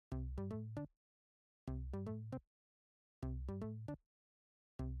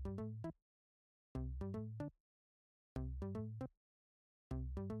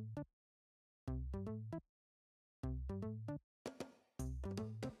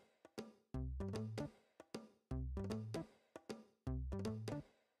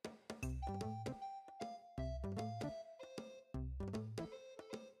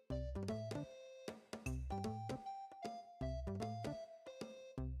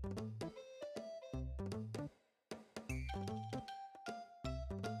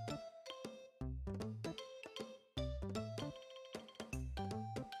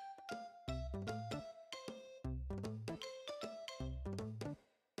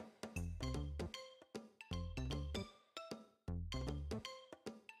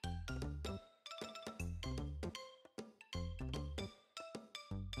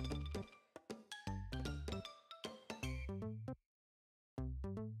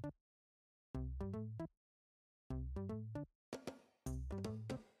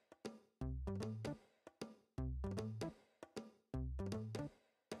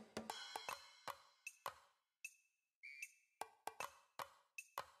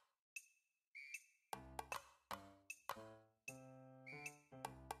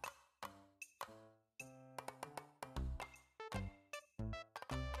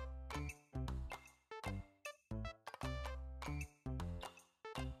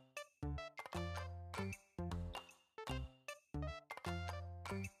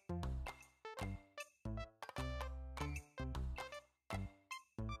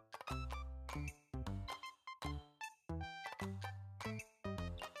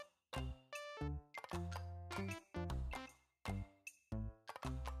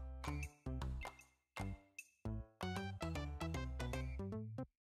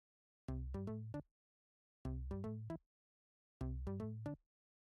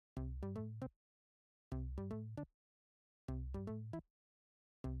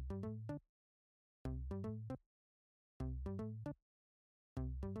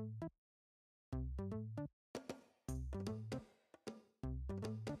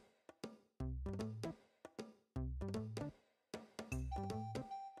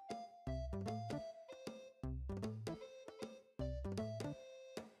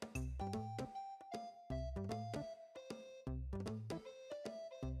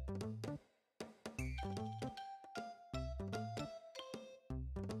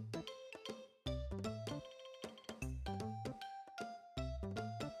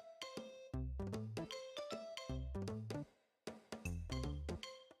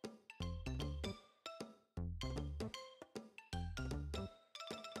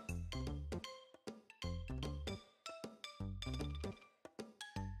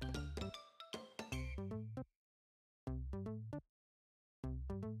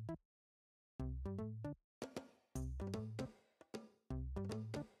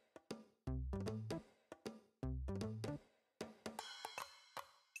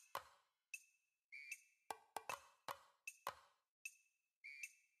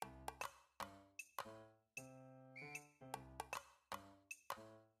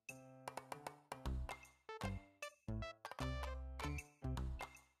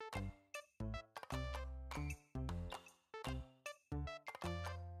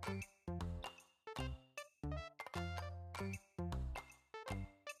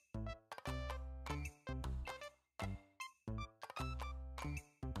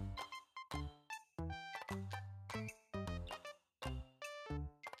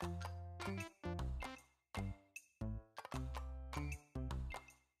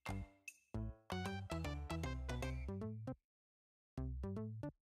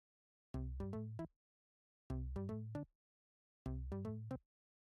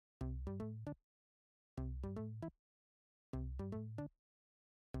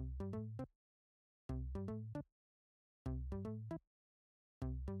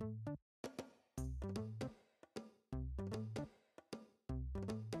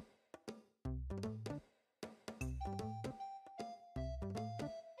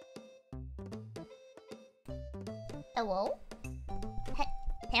Hello?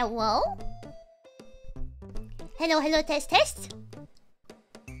 Hello? Hello, test.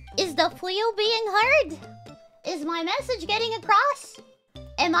 Is the Fuyo being heard? Is my message getting across?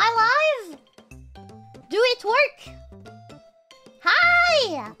 Am I live? Do it work?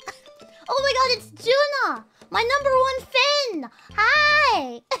 Hi! Oh my god, it's Juna! My #1 fan!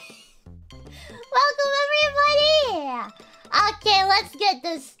 Hi! Welcome everybody! Okay, let's get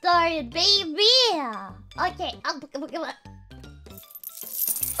this started, baby! Okay,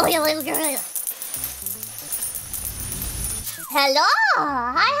 hello!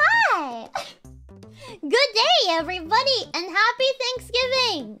 Hi! Good day, everybody, and happy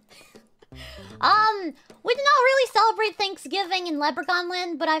Thanksgiving! We did not really celebrate Thanksgiving in Leprechaun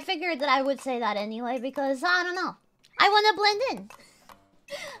Land, but I figured that I would say that anyway because I don't know. I want to blend in.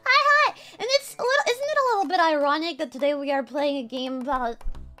 Hi! And isn't it a little bit ironic that today we are playing a game about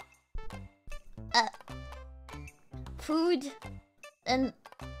food? And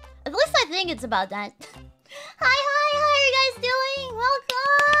at least I think it's about that. Hi, how are you guys doing?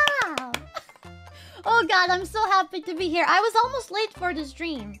 Welcome! Oh god, I'm so happy to be here. I was almost late for the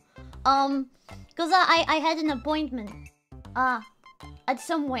stream. Cause I had an appointment. At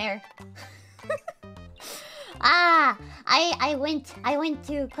somewhere. I went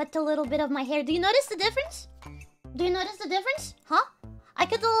to cut a little bit of my hair. Do you notice the difference? Do you notice the difference? Huh? I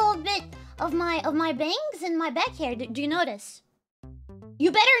cut a little bit of my bangs and my back hair. Do you notice? You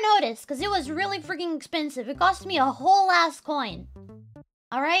better notice, cause it was really freaking expensive. It cost me a whole ass coin.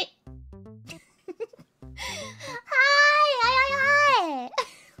 All right. Hi.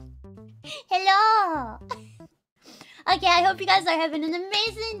 Hello. Okay, I hope you guys are having an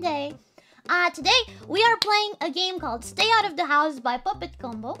amazing day. Today we are playing a game called Stay Out of the House by Puppet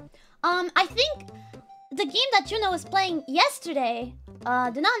Combo. I think the game that Juna was playing yesterday,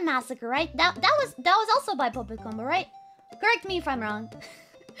 the Nun Massacre, right? That was also by Puppet Combo, right? Correct me if I'm wrong.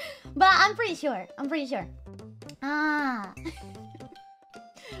 But I'm pretty sure.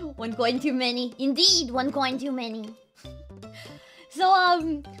 One coin too many. Indeed, one coin too many.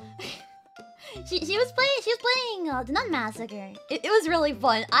 So she was playing the Nun Massacre. It was really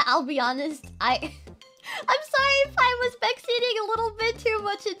fun. I'll be honest. I'm sorry if I was backseating a little bit too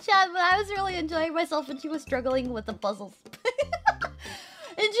much in chat, but I was really enjoying myself and she was struggling with the puzzles.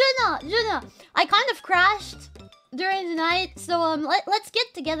 And Juna, I kind of crashed during the night, so let's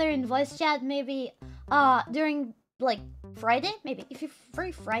get together in voice chat maybe during like Friday, maybe if you're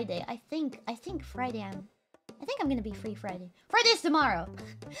free Friday. I think Friday I think I'm gonna be free Friday. Friday's tomorrow.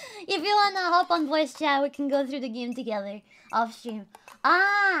 If you wanna hop on voice chat, we can go through the game together off stream.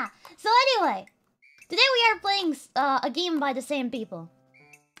 So anyway, today we are playing a game by the same people.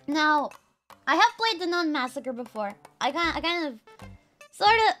 Now, I have played the Nun Massacre before. I kind of,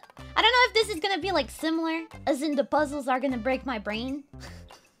 sort of, I don't know if this is gonna be like similar, as in the puzzles are gonna break my brain.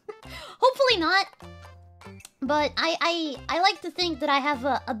 Hopefully not. But I like to think that I have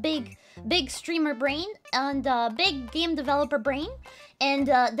a big streamer brain and a big game developer brain, and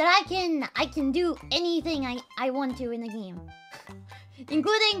that I can do anything I want to in the game,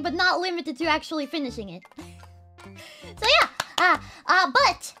 including but not limited to actually finishing it. So yeah,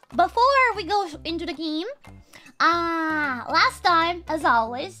 but before we go into the game, last time, as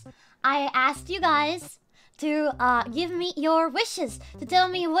always, I asked you guys to give me your wishes, to tell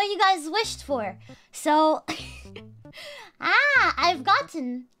me what you guys wished for. So I've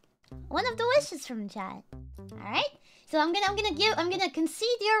gotten one of the wishes from chat. Alright? So I'm gonna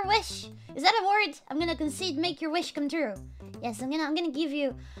concede your wish. Is that a word? I'm gonna concede, make your wish come true. Yes, I'm gonna give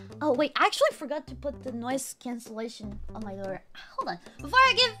you. Oh wait, I actually forgot to put the noise cancellation on my door. Hold on. Before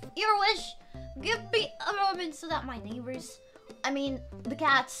I give your wish, give me a moment so that my neighbors, I mean the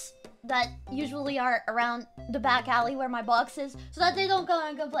cats that usually are around the back alley where my box is, so that they don't come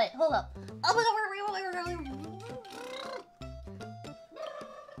and complain. Hold up. Turn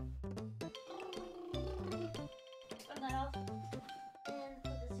that off. And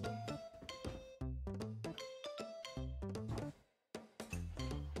put this here.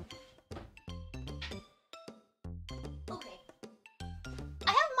 Okay.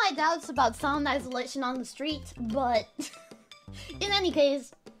 I have my doubts about sound isolation on the street, but in any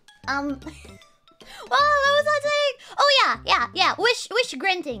case, well, what was I saying? Oh yeah. Wish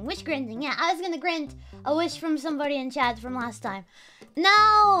granting. Yeah, I was gonna grant a wish from somebody in chat from last time.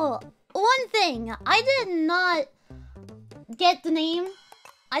 Now, one thing, I did not get the name.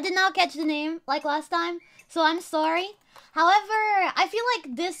 I did not catch the name like last time, so I'm sorry. However, I feel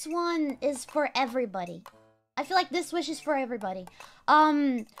like this one is for everybody. I feel like this wish is for everybody.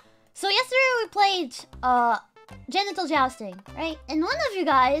 So yesterday we played genital jousting, right? And one of you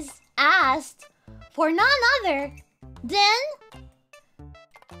guys asked for none other than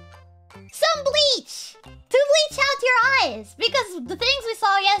some bleach to bleach out your eyes, because the things we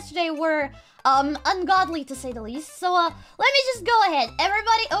saw yesterday were ungodly to say the least. So let me just go ahead.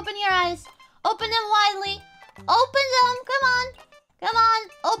 Everybody open your eyes. Open them widely. Open them. Come on.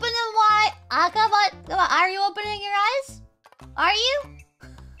 Open them wide. Come on. Are you opening your eyes? Are you?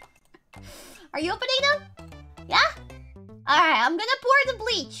 Are you opening them? Yeah? Alright, I'm gonna pour the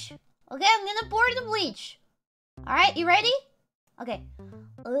bleach. Okay, I'm gonna pour the bleach. Alright, you ready? Okay.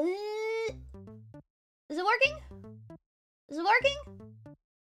 Is it working? Is it working?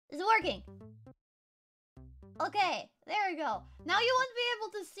 Is it working? Okay, there we go. Now you won't be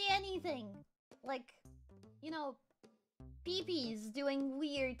able to see anything. Like, you know, peepees doing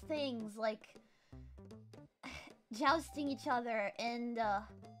weird things like jousting each other and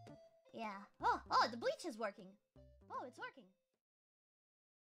yeah. Oh, the bleach is working. Oh, it's working.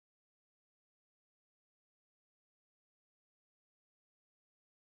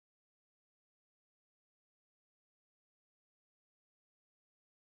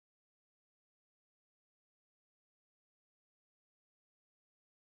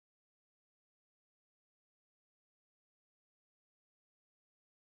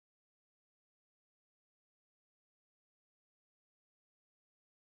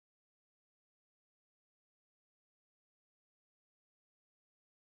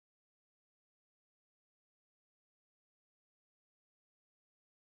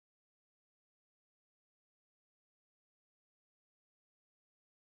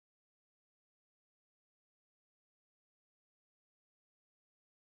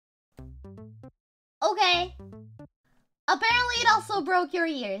 Okay. Apparently it also broke your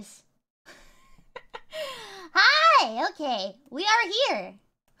ears. Hi! Okay, we are here.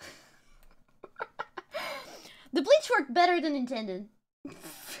 The bleach worked better than intended.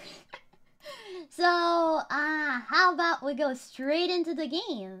 So, how about we go straight into the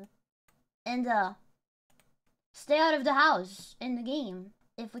game? And, stay out of the house in the game,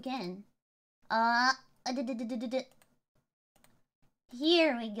 if we can.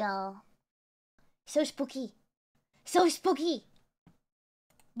 Here we go. So spooky. So spooky.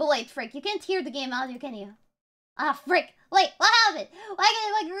 But wait, frick, you can't hear the game audio, can you? Ah, frick. Wait, what happened?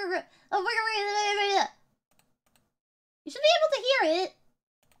 You should be able to hear it.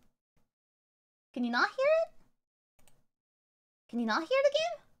 Can you not hear it? Can you not hear the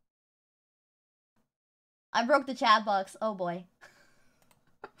game? I broke the chat box. Oh boy.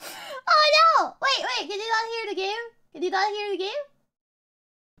 Oh no! Wait, can you not hear the game? Can you not hear the game?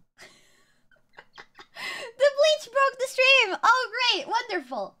 The bleach broke the stream! Oh great,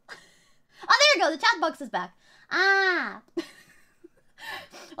 wonderful. Oh, there we go, the chat box is back. Ah!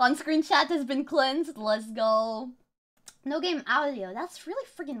 On-screen chat has been cleansed, let's go. No game audio, that's really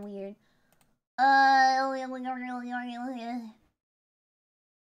freaking weird. Oh,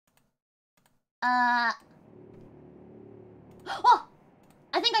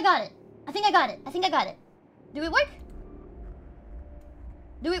 I think I got it. I think I got it. Do it work?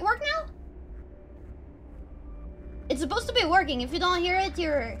 Do it work now? It's supposed to be working. If you don't hear it,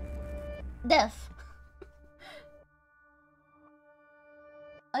 you're deaf.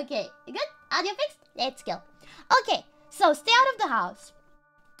 Okay, you good? Audio fixed? Let's go. Okay, so stay out of the house.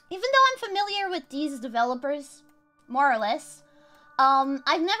 Even though I'm familiar with these developers, more or less,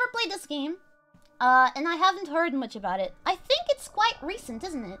 I've never played this game, and I haven't heard much about it. I think it's quite recent,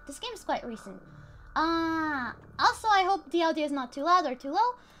 isn't it? This game is quite recent. Also, I hope the audio is not too loud or too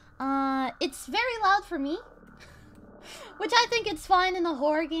low. It's very loud for me, which I think it's fine in a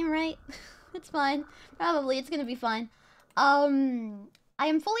horror game, right? It's fine. Probably, it's gonna be fine. I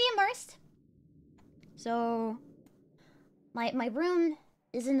am fully immersed. So, my room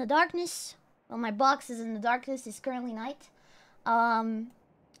is in the darkness. Well, my box is in the darkness. It's currently night.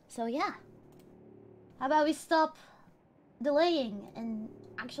 So yeah. How about we stop delaying and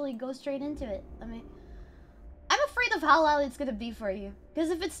actually go straight into it? I mean, I'm afraid of how loud it's gonna be for you.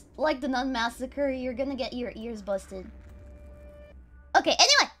 Because if it's like the Nun Massacre, you're gonna get your ears busted. Okay,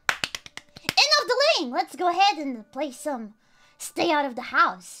 anyway. Enough delaying. Let's go ahead and play some Stay Out of the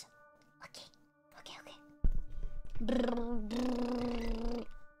House. Okay.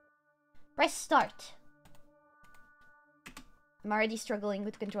 Press start. I'm already struggling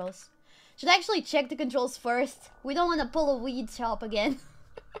with controls. Should I actually check the controls first? We don't want to pull a weed shop again.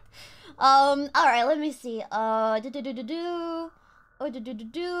 Alright, let me see. Input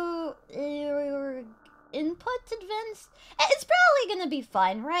advanced. It's probably gonna be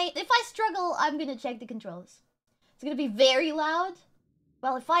fine, right? If I struggle, I'm gonna check the controls. It's gonna be very loud.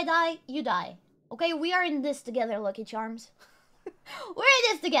 Well, if I die, you die. Okay, we are in this together, Lucky Charms. We're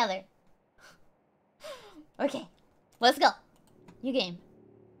in this together. Okay, let's go. New game.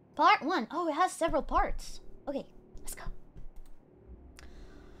 Part 1. Oh, it has several parts. Okay, let's go.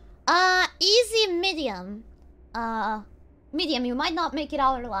 Easy, medium. Medium, you might not make it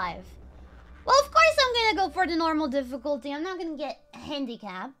out alive. Well, of course I'm gonna go for the normal difficulty. I'm not gonna get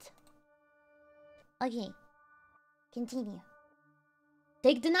handicapped. Okay. Continue.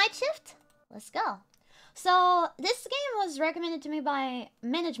 Take the night shift? Let's go. So, this game was recommended to me by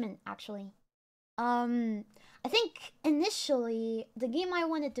management, actually. I think initially the game I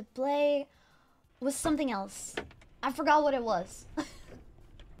wanted to play was something else. I forgot what it was.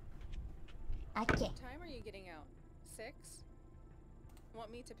 Okay. What time are you getting out? 6?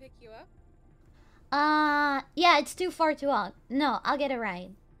 Want me to pick you up? Yeah, it's too far to walk. No, I'll get a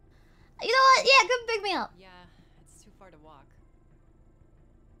ride. You know what? Yeah, come pick me up. Yeah, it's too far to walk.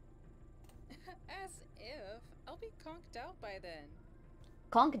 As if. I'll be conked out by then.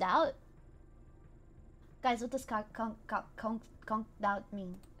 Conked out? Guys, what does conked out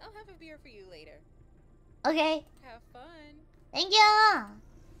mean? I'll have a beer for you later. Okay. Have fun. Thank you.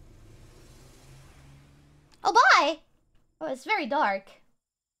 Oh, bye. Oh, it's very dark.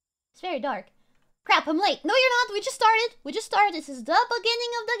 It's very dark. Crap, I'm late. No, you're not. We just started. We just started. This is the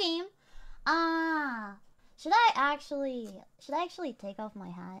beginning of the game. Should I actually take off my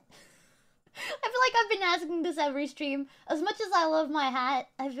hat? I feel like I've been asking this every stream. As much as I love my hat,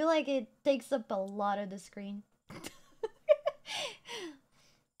 I feel like it takes up a lot of the screen.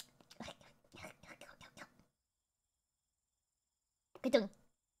 Okay.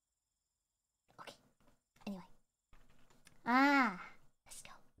 Anyway. Let's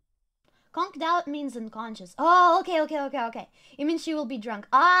go. Conked out means unconscious. Oh, okay. It means she will be drunk.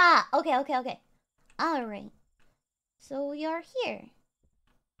 Ah, okay. Alright. So we are here.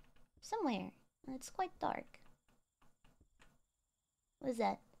 Somewhere. It's quite dark. What is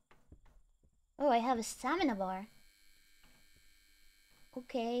that? Oh, I have a stamina bar.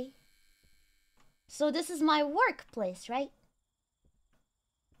 Okay. So this is my workplace, right?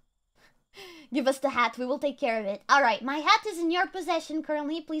 Give us the hat, we will take care of it. Alright, my hat is in your possession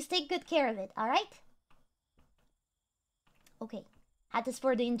currently. Please take good care of it, alright? Okay. Hat is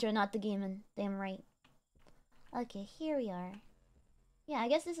for the intro, not the game. Damn right. Okay, here we are. Yeah, I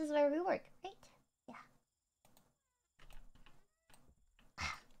guess this is where we work, right? Yeah.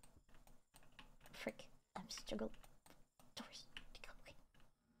 Frick. I'm struggling. Doors. Okay.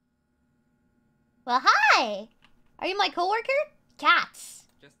 Well, hi! Are you my coworker? Cats.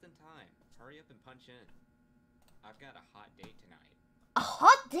 Just in time. Hurry up and punch in. I've got a hot date tonight. A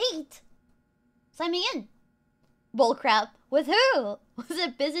hot date? Sign me in. Bullcrap. With who? Was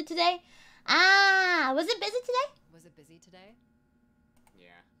it busy today? Ah, was it busy today? Was it busy today?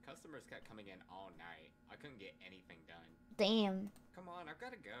 Yeah, customers kept coming in all night. I couldn't get anything done. Damn. Come on, I've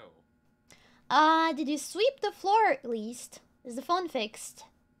gotta go. Did you sweep the floor at least? Is the phone fixed?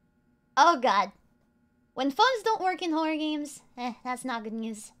 Oh god. When phones don't work in horror games, that's not good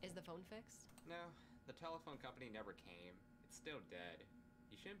news. Is the phone fixed? No, the telephone company never came. It's still dead.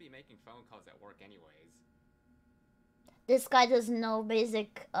 You shouldn't be making phone calls at work anyways. This guy doesn't know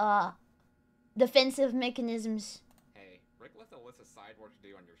basic, defensive mechanisms. Hey, Rick left a list of side work to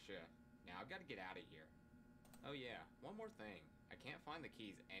do on your shift. Now I've gotta get out of here. Oh yeah, one more thing. I can't find the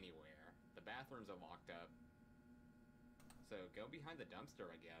keys anywhere. The bathrooms are locked up. So go behind the dumpster,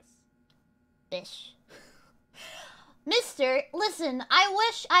 I guess. Bish. Mister, listen, I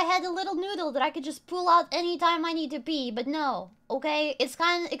wish I had a little noodle that I could just pull out anytime I need to pee, but no, okay? It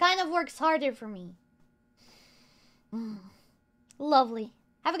kind of works harder for me. Lovely.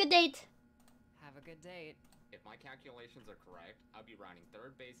 Have a good date. Have a good date. If my calculations are correct, I'll be rounding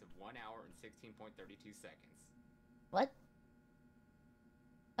third base of 1 hour and 16.32 seconds. What?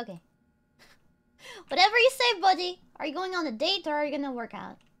 Okay. Whatever you say, buddy. Are you going on a date or are you gonna work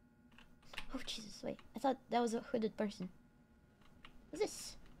out? Oh, Jesus, wait. I thought that was a hooded person. What's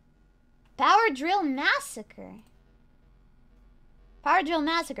this? Power Drill Massacre. Power Drill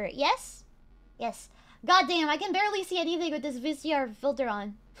Massacre. Yes? Yes. God damn, I can barely see anything with this VCR filter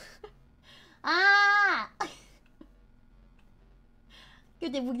on. Ah!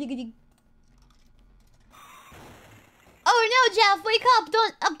 Oh no, Jeff, wake up!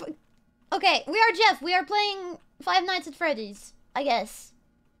 Don't up. Okay, we are Jeff. We are playing Five Nights at Freddy's, I guess.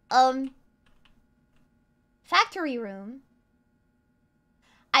 Factory room.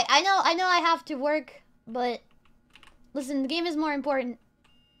 I know I have to work, but listen, the game is more important.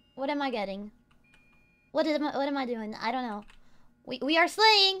 What am I getting? What am I doing? I don't know. We are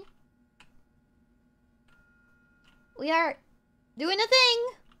slaying. We are doing a thing.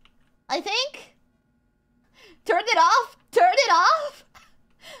 I think. Turn it off. Turn it off.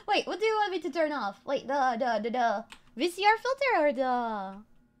 Wait, what do you want me to turn off? Wait, the VCR filter or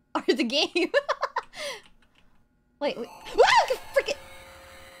the game? wait. Whoa, freaking.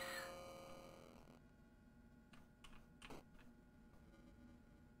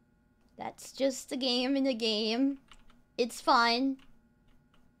 That's just a game in a game. It's fine.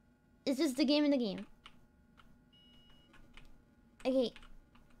 It's just a game in a game. Okay.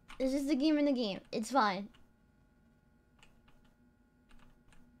 It's just a game in a game. It's fine.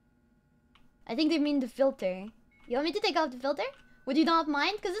 I think they mean the filter. You want me to take off the filter? Would you not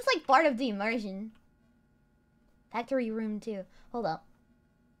mind? Because it's like part of the immersion. Factory room too. Hold up.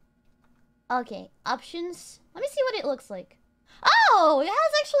 Okay. Options. Let me see what it looks like. Oh! It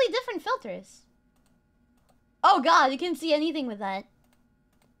has actually different filters. Oh god, you can't see anything with that.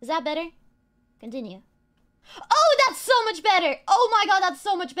 Is that better? Continue. Oh, that's so much better! Oh my god, that's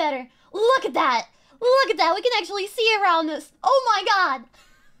so much better! Look at that! Look at that! We can actually see around us! Oh my god!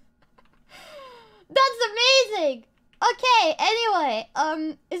 That's amazing! Okay, anyway,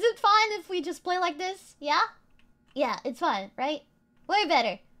 is it fine if we just play like this? Yeah? Yeah, it's fine, right? Way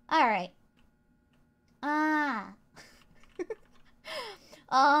better. Alright. Ah.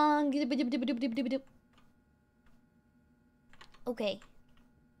 Okay.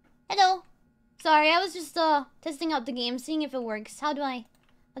 Hello. Sorry, I was just testing out the game, seeing if it works. How do I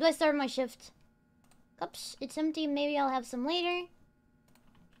start my shift? Cups, it's empty. Maybe I'll have some later.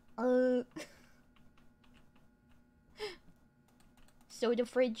 Soda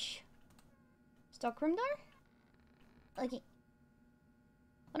fridge. Stockroom door? Okay.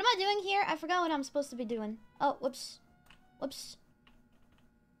 What am I doing here? I forgot what I'm supposed to be doing. Oh, whoops. Whoops.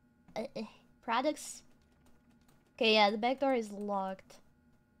 Products? Okay, yeah, the back door is locked.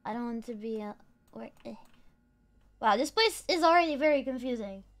 I don't want to be Wow, this place is already very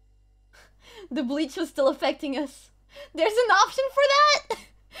confusing. The bleach was still affecting us. There's an option for that?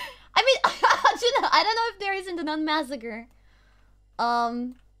 I mean, I don't know if there isn't an unmassacre.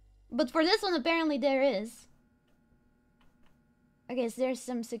 But for this one, apparently there is. Okay, so there's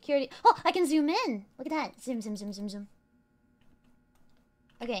some security. Oh, I can zoom in. Look at that. Zoom, zoom, zoom, zoom, zoom.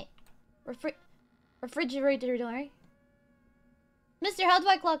 Okay. Refrigerator door. Mister, how do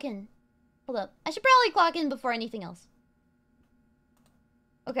I clock in? Hold up. I should probably clock in before anything else.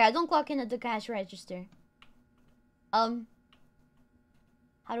 Okay, I don't clock in at the cash register. How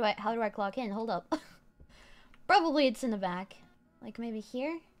do I clock in? Hold up. Probably it's in the back. Like maybe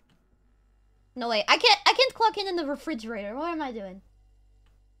here? No wait, I can't clock in the refrigerator. What am I doing?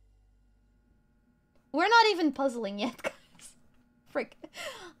 We're not even puzzling yet, guys. Frick.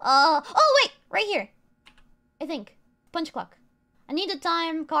 Oh wait, right here. I think. Punch clock. I need a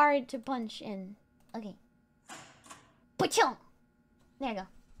time card to punch in. Okay. Pachong! There you go.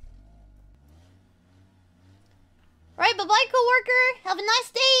 Right, bye-bye, coworker. Have a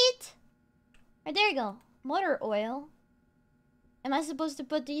nice date. Right, there you go. Motor oil. Am I supposed to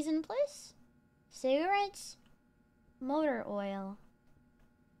put these in place? Cigarettes? Motor oil.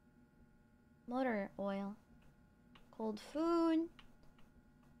 Motor oil. Cold food.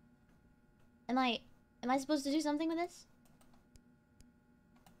 Am I supposed to do something with this?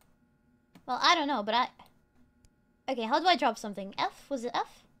 Well, I don't know, but okay, how do I drop something? F? Was it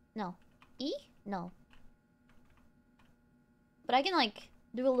F? No. E? No. But I can, like,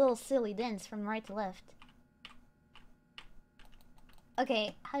 do a little silly dance from right to left.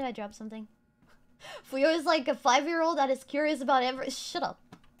 Okay, how do I drop something? Fuyo is like a 5-year-old that is curious about every- Shut up.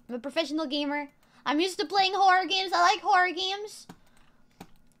 I'm a professional gamer. I'm used to playing horror games. I like horror games.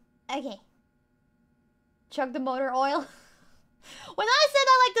 Okay. Chug the motor oil. When I said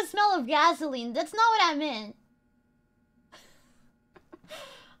I like the smell of gasoline, that's not what I meant.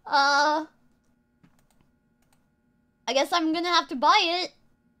 I guess I'm gonna have to buy it.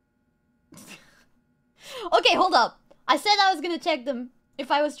 Okay, hold up. I said I was gonna check them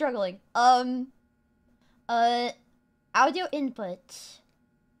if I was struggling. Audio input.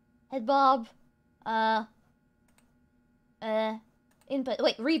 Head bob. Input.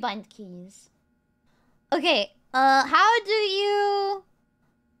 Wait, rebind keys. Okay, how do you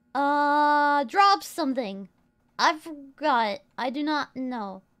drop something? I forgot. I do not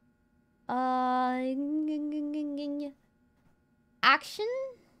know. Action?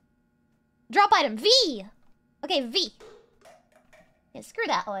 Drop item. V! Okay, V. Yeah, screw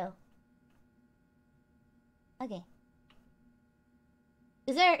that oil. Okay.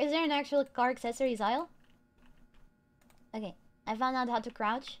 Is there an actual car accessories aisle? Okay, I found out how to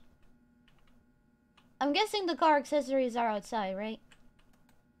crouch. I'm guessing the car accessories are outside, right?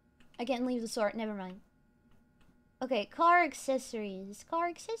 I can't leave the store. Never mind. Okay, car accessories. Car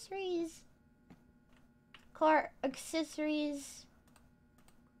accessories. Car accessories.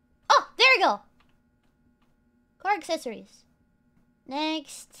 Oh, there we go. Car accessories.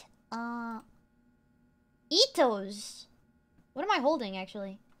 Next, Itos. What am I holding,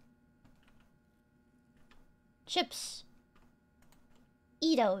 actually? Chips.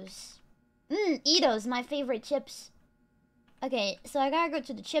 Itos. Itos, my favorite chips. Okay, so I gotta go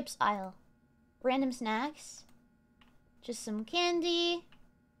to the chips aisle. Random snacks. Just some candy.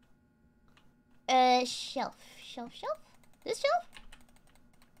 Shelf. Shelf? This shelf?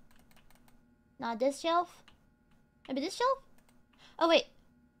 Not this shelf? Maybe this shelf? Oh, wait.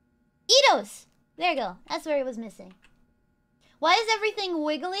 Itos! There you go. That's where it was missing. Why is everything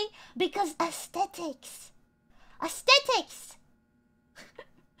wiggly? Because aesthetics. Aesthetics!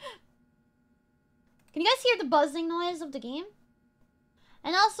 Can you guys hear the buzzing noise of the game?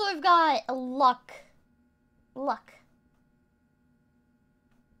 And also we've got a luck. Luck.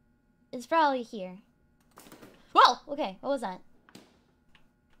 It's probably here. Whoa! Okay, what was that?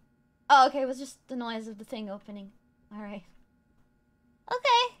 Oh, okay, it was just the noise of the thing opening. Alright.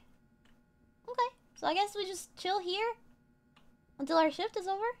 Okay. Okay, so I guess we just chill here until our shift is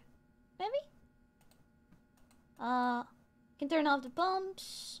over? Maybe? Can turn off the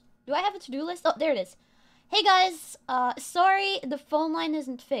pumps. Do I have a to-do list? Oh, there it is. Hey guys, sorry the phone line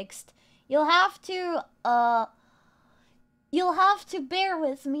isn't fixed. You'll have to bear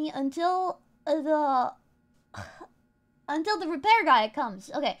with me until the repair guy comes.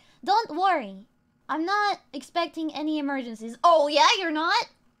 Okay, don't worry. I'm not expecting any emergencies. Oh yeah, you're not?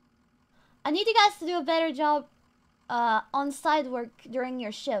 I need you guys to do a better job on side work during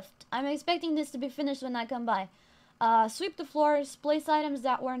your shift. I'm expecting this to be finished when I come by. Sweep the floors, place items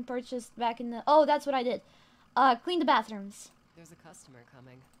that weren't purchased back in the... Oh, that's what I did. Clean the bathrooms. There's a customer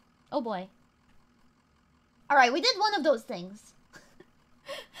coming. Oh boy. Alright, we did one of those things.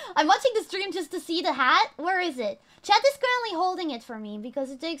 I'm watching the stream just to see the hat. Where is it? Chat is currently holding it for me because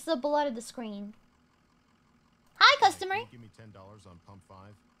it takes up a lot of the screen. Hi, customer. Can you give me $10 on pump 5?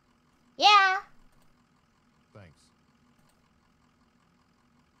 Yeah. Thanks.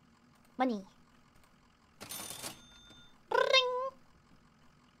 Money. Ring.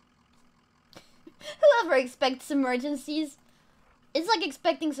 Whoever expects emergencies, it's like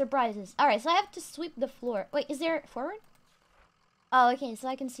expecting surprises. Alright, so I have to sweep the floor. Wait, is there forward? Oh, okay, so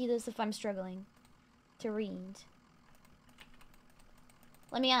I can see this if I'm struggling to read.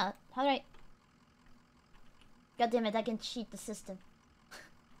 Let me out. How do I... God damn it, I can cheat the system.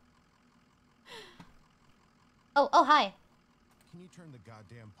 Oh, hi. Can you turn the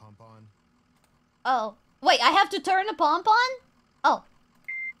goddamn pump on? Oh. Wait, I have to turn the pump on? Oh.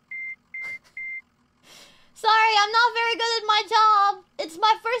 Sorry, I'm not very good at my job. It's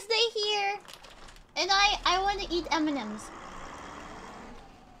my first day here. And I want to eat M&Ms.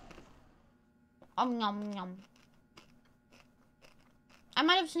 Nom nom. I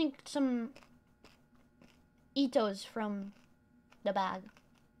might have sneaked some Itos from the bag.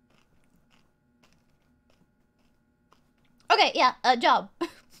 Okay, yeah, job.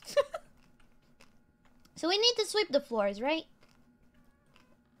 So we need to sweep the floors, right?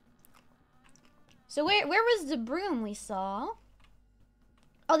 So where was the broom we saw?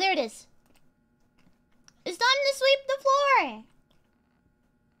 Oh, there it is. It's time to sweep the floor.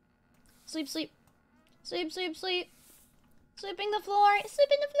 Sweep, sweep. Sweep, sweep, sweep. Sweeping the floor,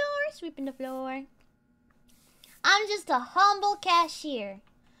 sweeping the floor, sweeping the floor. I'm just a humble cashier.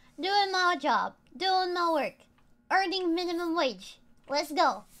 Doing my job, doing my work. Earning minimum wage. Let's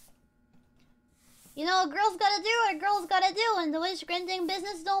go. You know, a girl's gotta do what a girl's gotta do, and the wish granting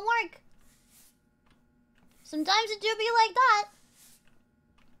business don't work. Sometimes it do be like that.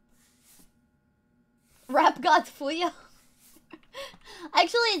 Rap God Fuyo.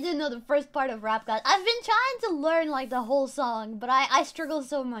 Actually, I didn't know the first part of Rap God. I've been trying to learn like the whole song, but I struggle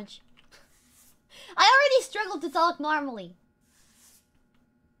so much. I already struggle to talk normally.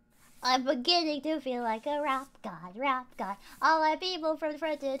 I'm beginning to feel like a rap god. All my people from the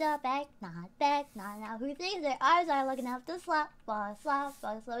front to the back, not now. Who thinks their eyes are looking enough to slap boss,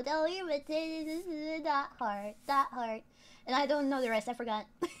 slow down, imitate, this is that hard. And I don't know the rest, I forgot.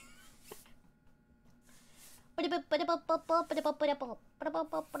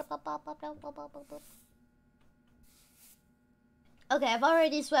 Okay, I've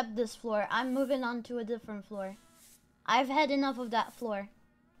already swept this floor. I'm moving on to a different floor. I've had enough of that floor.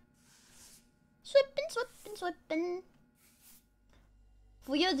 Sweeping.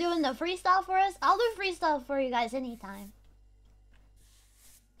 Fuyo doing the freestyle for us? I'll do freestyle for you guys anytime.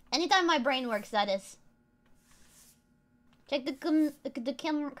 Anytime my brain works, that is. Check the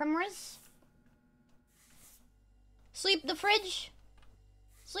cameras. Sweep the fridge.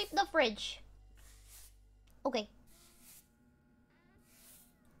 Sweep the fridge. Okay.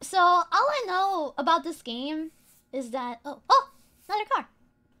 So, all I know about this game is that... Oh, another car.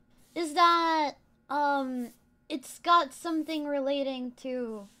 Is that, it's got something relating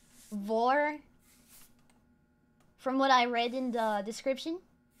to Vore. From what I read in the description.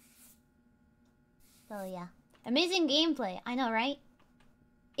 So, yeah. Amazing gameplay. I know, right?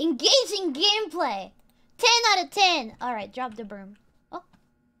 Engaging gameplay! 10 out of 10! Alright, drop the broom. Oh.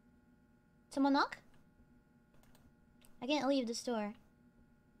 Someone knock? I can't leave the store.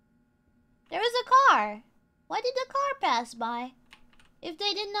 There was a car! Why did the car pass by? If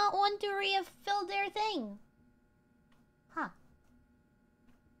they did not want to refill their thing. Huh.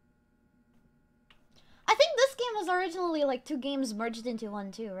 I think this game was originally like 2 games merged into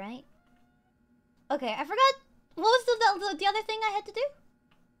one too, right? Okay, I forgot. What was the other thing I had to do?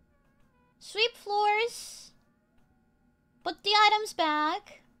 Sweep floors. Put the items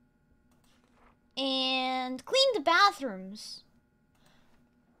back. And clean the bathrooms.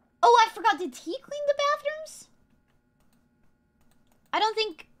 Oh, I forgot. Did he clean the bathrooms? I don't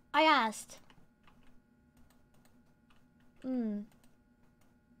think I asked. Are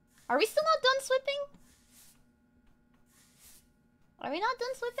we still not done sweeping? Are we not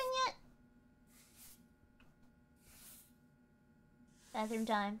done sweeping yet? Bathroom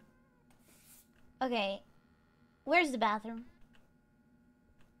time. Okay. Where's the bathroom?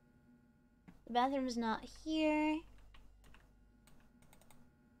 The bathroom's not here.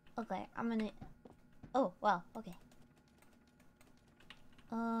 Okay, I'm gonna... Oh, wow, okay.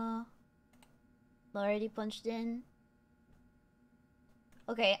 Already punched in.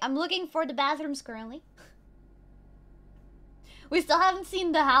 Okay, I'm looking for the bathrooms currently. We still haven't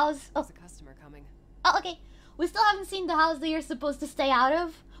seen the house. Oh. There's a customer coming. Oh, okay. We still haven't seen the house that you're supposed to stay out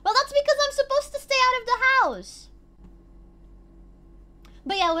of. Well, that's because I'm supposed to stay out of the house.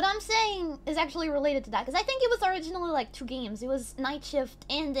 But yeah, what I'm saying is actually related to that. Because I think it was originally like 2 games. It was Night Shift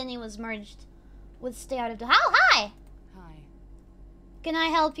and then it was merged with Stay Out of the House. Hi! Hi. Can I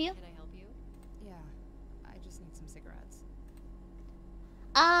help you? Can I help you? Yeah. I just need some cigarettes.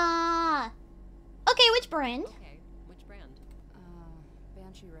 Okay, which brand? Okay. Which brand?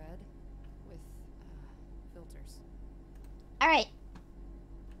 Banshee Red with filters. Alright.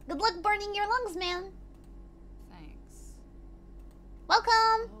 Good luck burning your lungs, man. Thanks.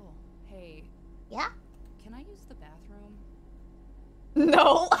 Welcome! Oh, hey. Yeah? Can I use the bathroom?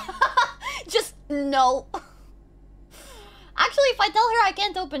 No. Just no. Actually, if I tell her I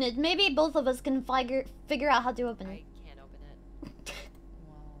can't open it, maybe both of us can figure out how to open it. I can't open it.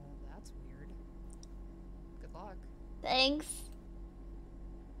 Well, that's weird. Good luck. Thanks.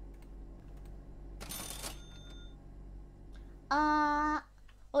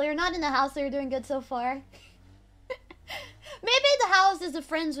 Well, you're not in the house, so you're doing good so far. Maybe the house is the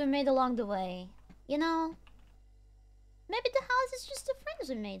friends we made along the way. You know? Maybe the house is just the friends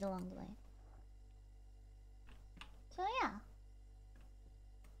we made along the way. So yeah.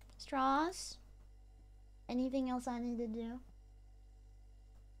 Straws. Anything else I need to do?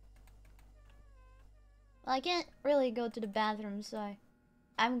 Well, I can't really go to the bathroom, so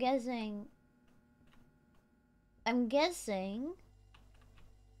I'm guessing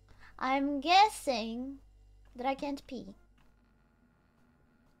that I can't pee.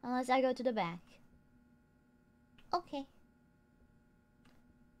 Unless I go to the back. Okay.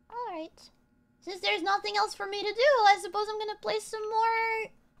 Alright. Since there's nothing else for me to do, I suppose I'm gonna play some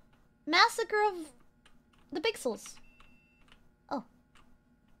more Massacre of the Pixels. Oh.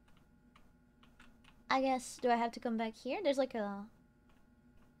 I guess, do I have to come back here? There's like a...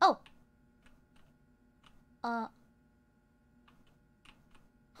 Oh. Huh.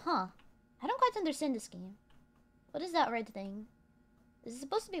 I don't quite understand this game. What is that red thing? Is it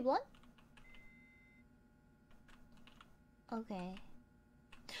supposed to be blood? Okay.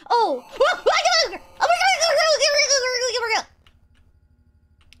 Oh!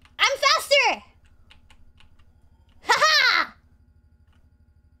 I'm faster! Haha!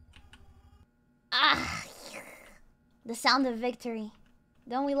 Ah! The sound of victory.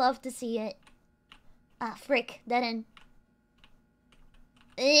 Don't we love to see it? Ah, frick. Dead end.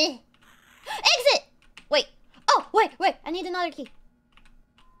 Exit! Wait. Oh, wait. I need another key.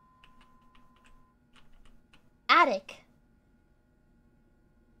 Attic.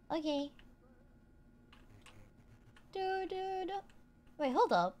 Okay. Wait,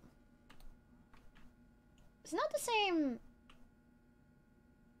 hold up. It's not the same.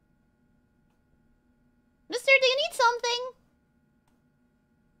 Mister, do you need something?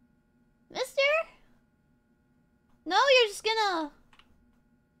 Mister? No, you're just gonna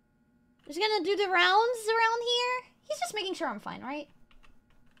do the rounds around here? He's just making sure I'm fine, right?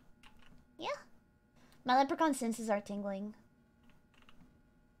 Yeah. My leprechaun senses are tingling.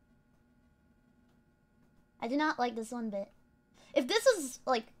 I do not like this one bit. If this was,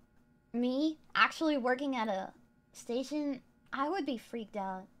 like, me actually working at a station, I would be freaked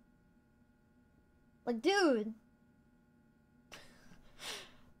out. Like, dude.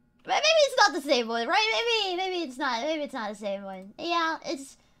 Maybe it's not the same one, right? Maybe it's not the same one. Yeah,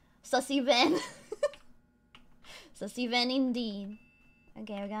 it's Sussy Ven. Sussy Ven indeed.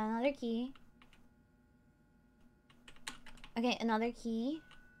 Okay, we got another key. Okay, another key.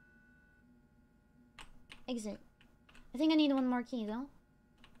 Exit. I think I need one more key, though.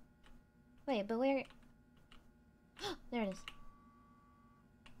 Wait, but where... There it is.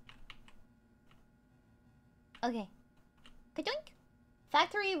 Okay. Ka-doink!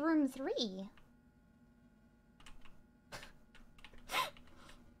 Factory room 3.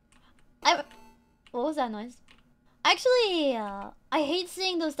 What was that noise? Actually, I hate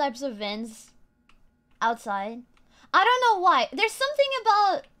seeing those types of vents outside. I don't know why. There's something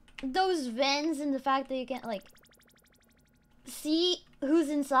about those vents and the fact that you can't, like, see who's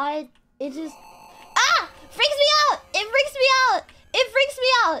inside. It just... Ah! Freaks me out! It freaks me out! It freaks me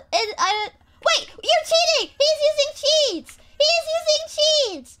out! Wait! You're cheating! He's using cheats! He's using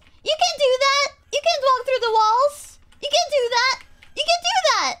cheats! You can't do that! You can't walk through the walls! You can't do that! You can't do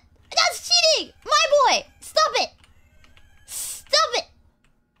that! That's cheating! My boy! Stop it! Stop it!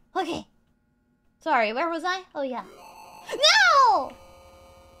 Okay. Sorry, where was I? Oh, yeah. No!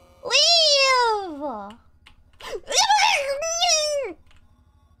 Leave!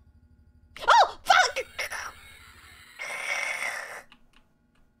 Oh, fuck!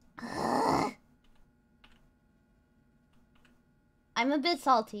 I'm a bit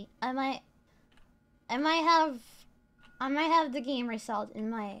salty. I might have the game result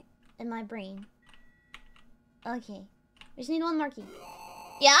in my brain. Okay. We just need one more key.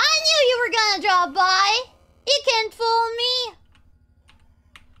 Yeah, I knew you were gonna drop by. You can't fool me.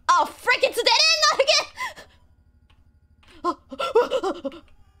 Oh frick, it's a dead end again.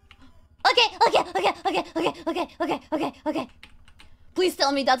 Okay. Please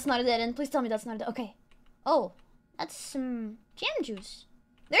tell me that's not a dead end. Please tell me that's not a dead end. Okay. Oh, that's some jam juice.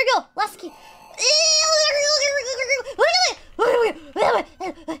 There you go. Last key.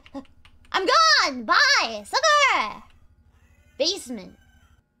 I'm gone. Bye. Sucker. Basement.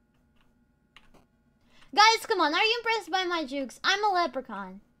 Guys, come on. Are you impressed by my jukes? I'm a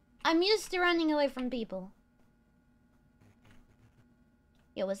leprechaun. I'm used to running away from people.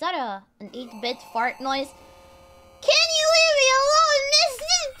 Yo, was that an 8-bit fart noise? Can you leave me alone, miss?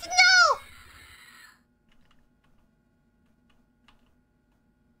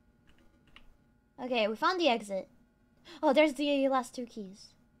 No! Okay, we found the exit. Oh, there's the last 2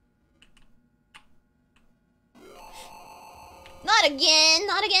 keys. Not again!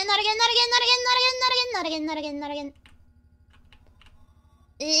 Not again! Not again! Not again! Not again! Not again! Not again! Not again! Not again! Not again!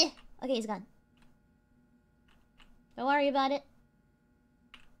 Okay, he's gone. Don't worry about it.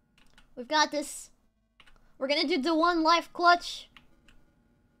 We've got this. We're gonna do the 1 life clutch.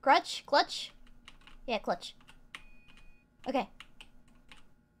 Clutch? Yeah, clutch. Okay.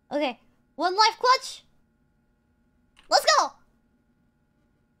 Okay. 1 life clutch. Let's go!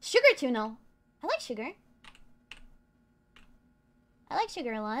 Sugar tuno. I like sugar. I like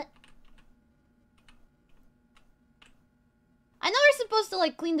sugar a lot. I know we're supposed to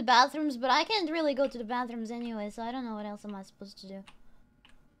like clean the bathrooms, but I can't really go to the bathrooms anyway, so I don't know what else am I supposed to do.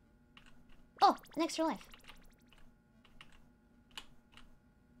 Oh, an extra life.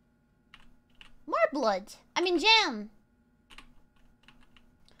 More blood. I mean jam.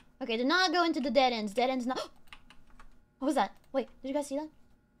 Okay, do not go into the dead ends. Dead ends not. What was that? Wait, did you guys see that?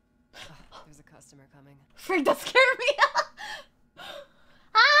 There's a customer coming. Frick, that scared me.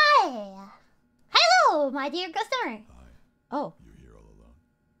 Hi. Hello, my dear customer. Hi. Oh. You here all alone?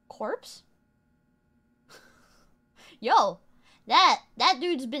 Corpse? Yo, that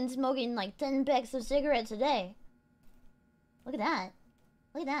dude's been smoking like 10 packs of cigarettes a day. Look at that.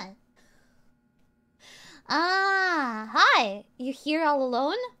 Look at that. Ah, hi. You here all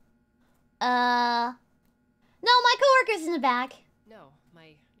alone? No, my coworker's in the back. No,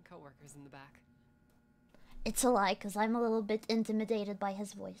 my coworker's in the back. It's a lie, because I'm a little bit intimidated by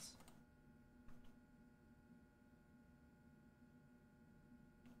his voice.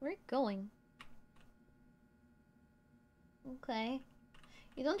 Where are you going? Okay.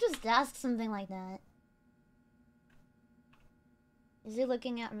 You don't just ask something like that. Is he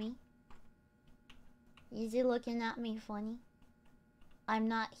looking at me? Is he looking at me funny? I'm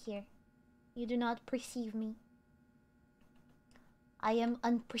not here. You do not perceive me. I am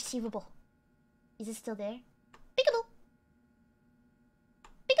unperceivable. Is it still there? Peekaboo!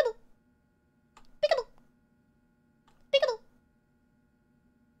 Peekaboo! Peekaboo! Peekaboo!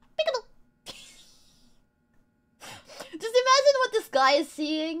 Peekaboo! Just imagine what this guy is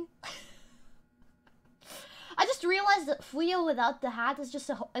seeing. I just realized that Fuyo without the hat is just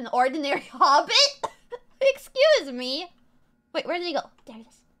an ordinary hobbit. Excuse me. Wait, where did he go? There he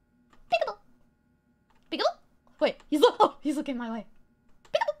is. Peekaboo! Peekaboo! Wait, he's looking my way.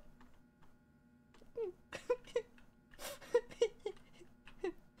 Peekaboo!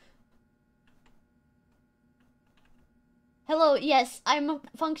 Hello, yes, I'm a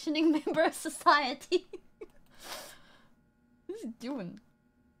functioning member of society. What's he doing?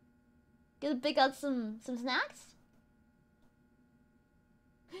 Gonna pick out some snacks?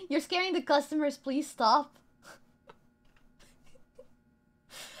 You're scaring the customers, please stop.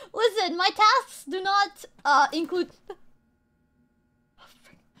 Listen, my tasks do not include...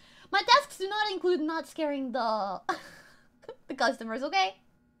 My tasks do not include not scaring the the customers, okay?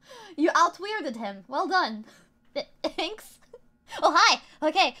 You out-weirded him. Well done. Thanks. Oh, hi.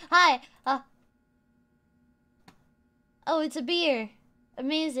 Okay, hi. Oh, it's a beer.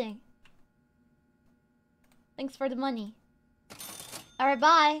 Amazing. Thanks for the money. Alright,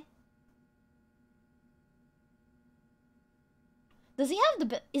 bye. Does he have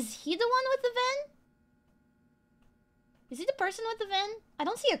the... Is he the one with the van? Is he the person with the van? I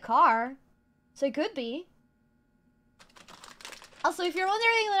don't see a car. So it could be. Also, if you're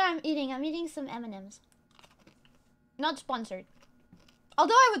wondering what I'm eating some M&Ms. Not sponsored.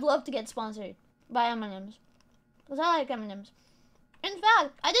 Although I would love to get sponsored by M&Ms. Because I like M&Ms. In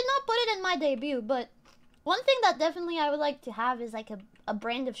fact, I did not put it in my debut, but one thing that definitely I would like to have is like a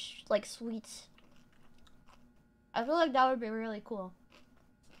brand of like sweets. I feel like that would be really cool.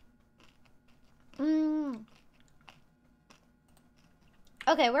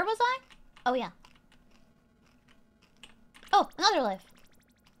 Okay, where was I? Oh, yeah. Oh, another life.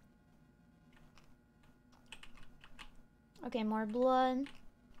 Okay, more blood.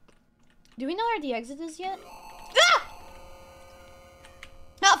 Do we know where the exit is yet? Ah!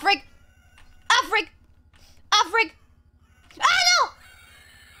 Ah, frick! Ah, frick! Ah, frick! Ah, no!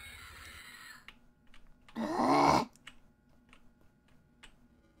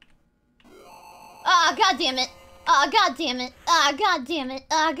 Ah, god damn it! Ah, god damn it! Ah, god damn it!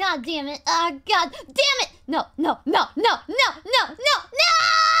 Ah, god damn it! Ah, god damn it! No, no, no, no, no, no, no, no!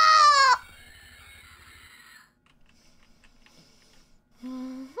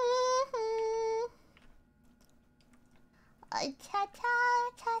 Ta ta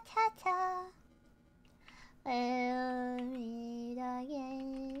ta ta ta. We'll meet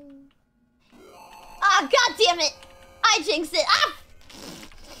again. Ah, god damn it! I jinxed it. Ah!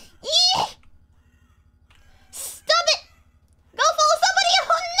 Eee! Stop it! Go follow somebody!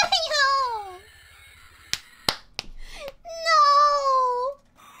 Oh no! No!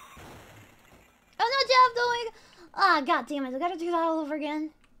 Oh no, Jeff, don't. Ah, god damn it! I gotta do that all over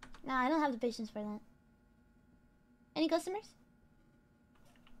again. Nah, I don't have the patience for that. Any customers?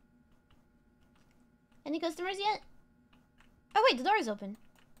 Any customers yet? Oh wait, the door is open.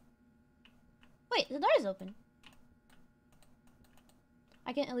 Wait, the door is open.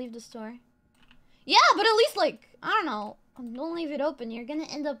 I can't leave the store. Yeah, but at least, like, I don't know. Don't leave it open. You're gonna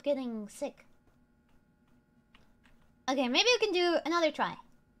end up getting sick. Okay, maybe we can do another try.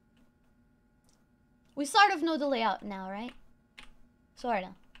 We sort of know the layout now, right?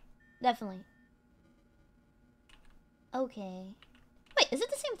 Sorta. Definitely. Okay. Wait, is it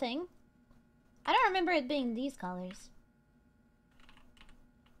the same thing? I don't remember it being these colors.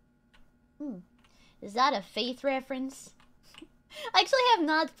 Is that a Faith reference? I actually have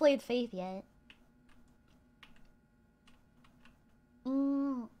not played Faith yet.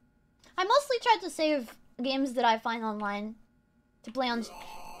 I mostly try to save games that I find online to play on...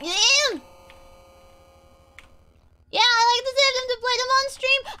 Yeah! Yeah, I like to save them to play them on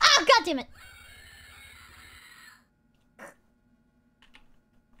stream. Ah, god damn it!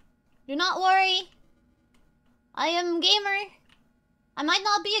 Do not worry. I am gamer. I might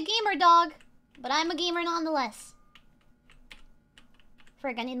not be a gamer dog, but I'm a gamer nonetheless.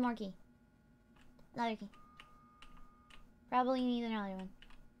 Frick, I need more key. Another key. Probably need another one.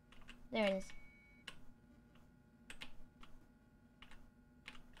 There it is.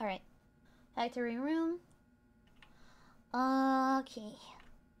 Alright. Factory room. Okay.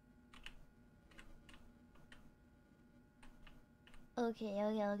 Okay.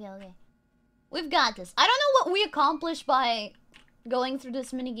 We've got this. I don't know what we accomplished by going through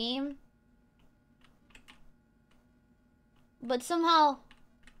this mini game, but somehow,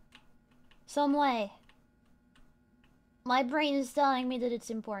 some way, my brain is telling me that it's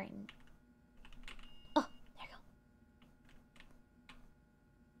important. Oh, there you go.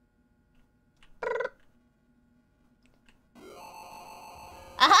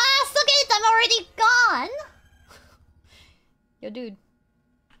 Aha! Suck it! I'm already gone! Yo, dude.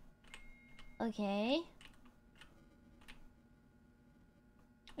 Okay.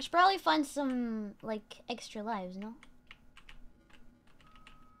 I should probably find some, like, extra lives, no?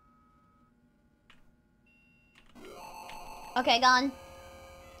 Okay, gone.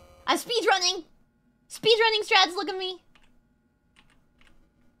 I'm speedrunning! Speedrunning strats, look at me!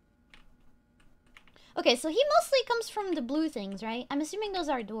 Okay, so he mostly comes from the blue things, right? I'm assuming those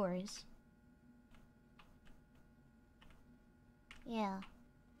are doors. Yeah.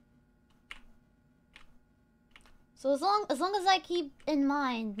 So as long as I keep in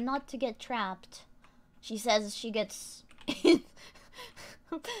mind not to get trapped, she says she gets in.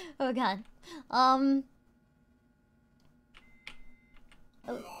 Oh god. Oh.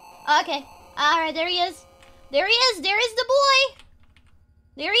 Okay. Alright, there he is. There he is! There is the boy!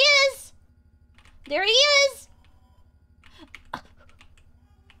 There he is! There he is! I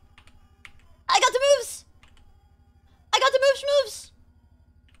got the moves! I got the moves!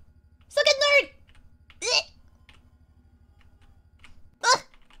 Suck it, nerd!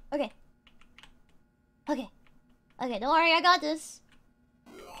 Okay. Okay, don't worry, I got this.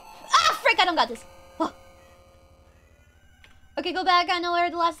 Ah, frick, I don't got this. Oh. Okay, go back, I know where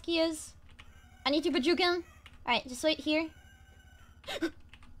the last key is. I need to bajuke him. Alright, just wait here. Okay.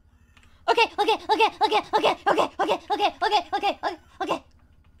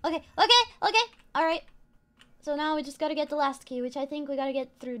 Alright. So now we just gotta get the last key, which I think we gotta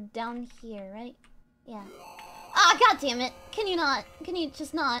get through down here, right? Yeah. Ah, god damn it. Can you not? Can you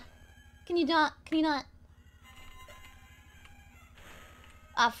just not? Can you not? Can you not?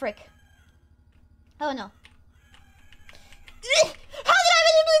 Ah, frick. Oh no. How did I...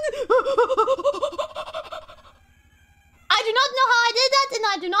 I do not know how I did that, and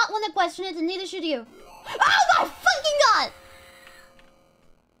I do not want to question it, and neither should you. Oh my fucking god!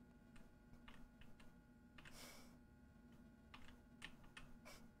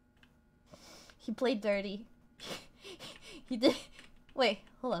 He played dirty. He did... Wait,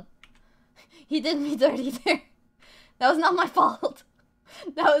 hold up. He did me dirty there. That was not my fault.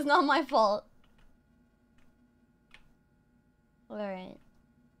 That was not my fault. Alright.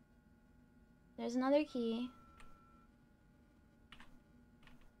 There's another key.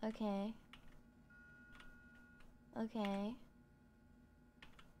 Okay. Okay.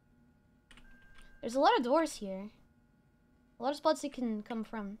 There's a lot of doors here. A lot of spots it can come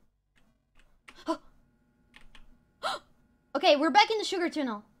from. Okay, we're back in the sugar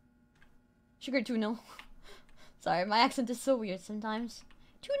tunnel. Sugar tunnel. Sorry, my accent is so weird sometimes.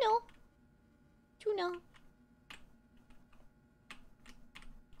 Tunnel. Tunnel.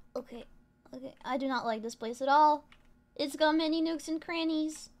 Okay. Okay, I do not like this place at all. It's got many nooks and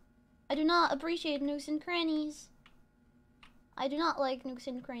crannies. I do not appreciate nooks and crannies. I do not like nooks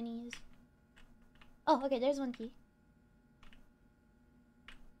and crannies. Oh, okay, there's one key.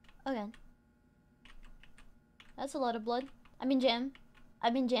 Okay. That's a lot of blood. I mean jam.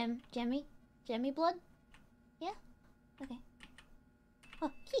 I mean jam. Jammy? Jammy blood? Yeah? Okay.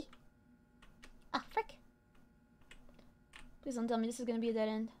 Oh, key. Ah, frick. Please don't tell me this is gonna be a dead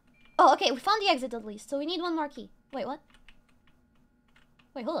end. Oh, okay, we found the exit at least, so we need one more key. Wait, what?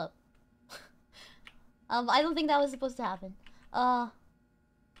 Wait, hold up. I don't think that was supposed to happen. So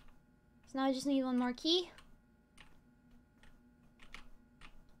now I just need one more key.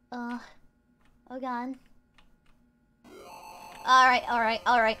 Oh god. Alright, alright,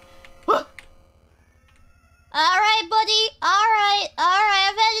 alright. Alright, buddy. Alright, alright.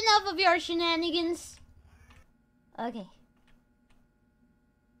 I've had enough of your shenanigans. Okay.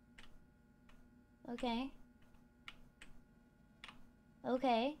 Okay.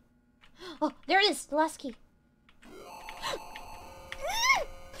 Okay. Oh, there it is. The last key.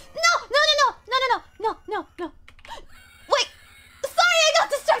 No! No, no, no! No, no, no! No, no, no. Wait! Sorry, I got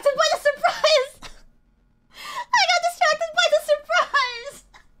distracted by the surprise! I got distracted by the surprise!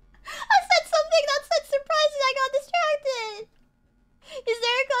 I said something that said surprise and I got distracted! Is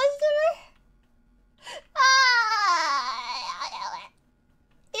there a customer?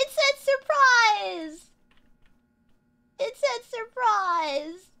 It said surprise! It said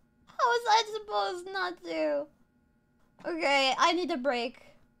surprise! How was I supposed not to? Okay, I need a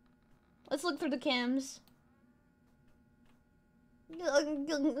break. Let's look through the cams.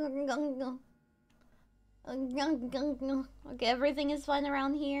 Okay, everything is fine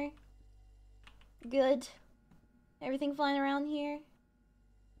around here. Good. Everything fine around here.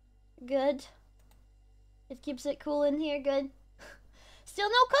 Good. It keeps it cool in here. Good. Still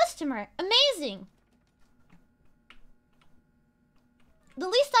no customer. Amazing. The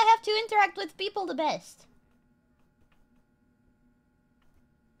least I have to interact with people, the best.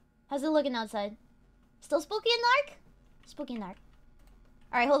 How's it looking outside? Still spooky and dark? Spooky and dark.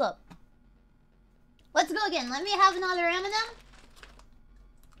 Alright, hold up. Let's go again. Let me have another M&M.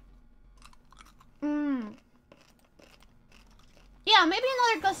 Yeah, maybe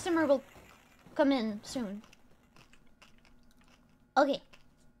another customer will come in soon. Okay.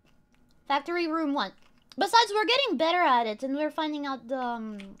 Factory room 1. Besides, we're getting better at it, and we're finding out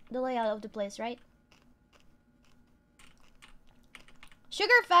the layout of the place, right?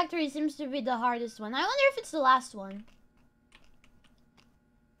 Sugar factory seems to be the hardest one. I wonder if it's the last one.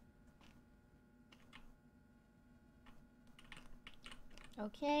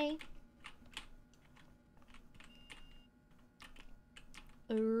 Okay.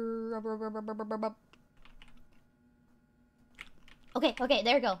 Okay, okay,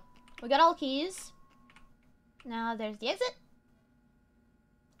 there we go. We got all keys. Now there's the exit.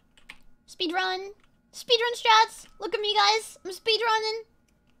 Speedrun. Speedrun strats. Look at me, guys. I'm speedrunning.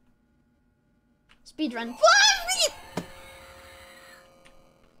 Speedrun.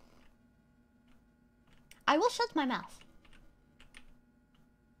 I will shut my mouth.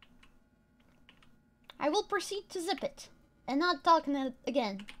 I will proceed to zip it. And not talk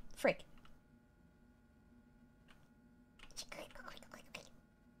again. Frick.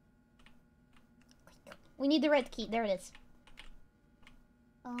 We need the red key. There it is.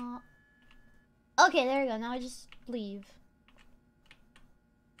 Okay, there we go. Now I just leave.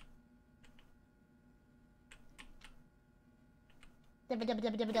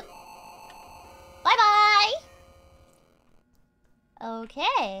 Bye-bye!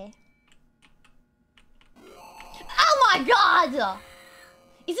 Okay. Oh my god!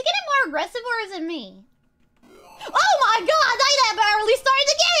 Is he getting more aggressive or is it me? Oh my god, I barely started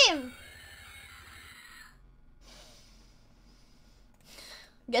the game!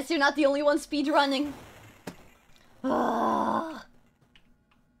 Guess you're not the only one speedrunning. So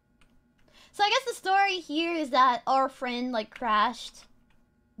I guess the story here is that our friend like crashed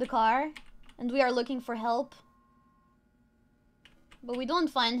the car and we are looking for help. But we don't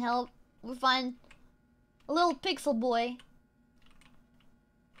find help. We find a little pixel boy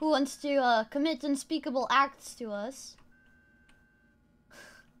who wants to commit unspeakable acts to us.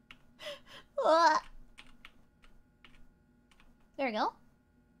 There we go.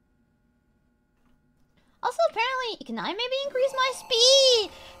 Also, apparently, can I maybe increase my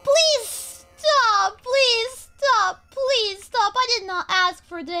speed? Please stop! Please stop! Please stop! I did not ask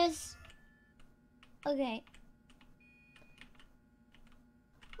for this. Okay.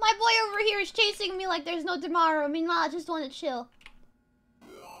 My boy over here is chasing me like there's no tomorrow. Meanwhile, I just want to chill.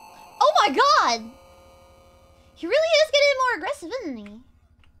 Oh my god! He really is getting more aggressive, isn't he?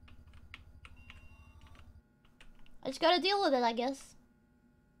 I just gotta deal with it, I guess.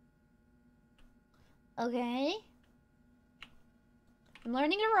 Okay. I'm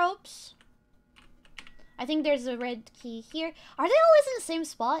learning the ropes. I think there's a red key here. Are they always in the same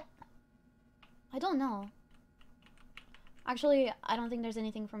spot? I don't know. Actually, I don't think there's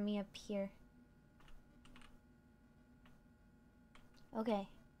anything for me up here. Okay.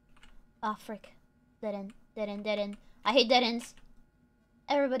 Ah, frick. Dead end. Dead end. Dead end. I hate dead ends.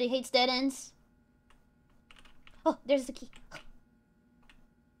 Everybody hates dead ends. Oh, there's the key.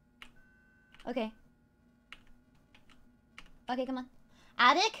 Okay. Okay, come on.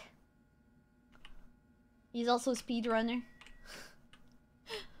 Attic? He's also a speedrunner.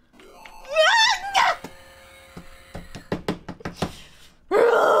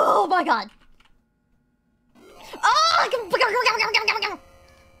 Oh my god. Oh,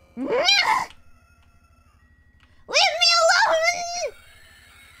 leave me alone!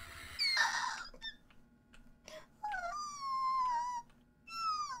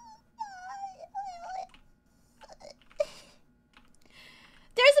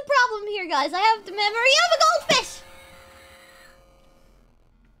 There's a problem here, guys. I have the memory of a goldfish!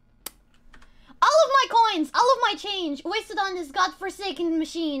 All of my coins, all of my change, wasted on this godforsaken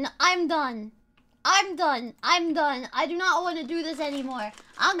machine. I'm done. I'm done. I'm done. I do not want to do this anymore.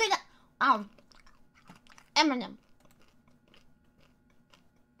 I'm gonna... Eminem.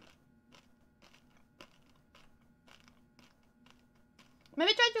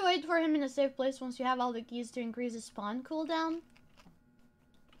 Maybe try to wait for him in a safe place once you have all the keys to increase his spawn cooldown.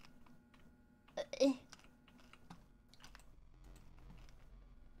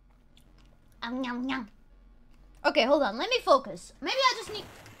 Okay, hold on. Let me focus. Maybe I just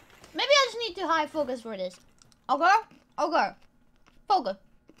need to high focus for this. Okay? Okay. Focus.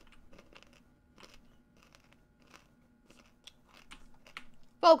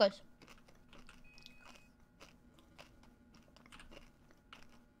 Focus.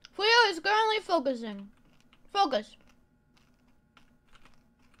 Fuyo is currently focusing. Focus.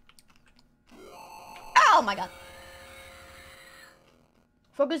 Oh my god.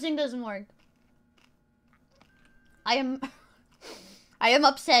 Focusing doesn't work. I am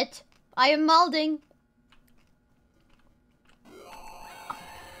upset. I am malding.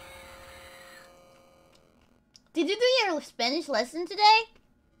 Did you do your Spanish lesson today?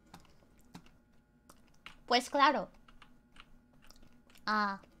 Pues claro.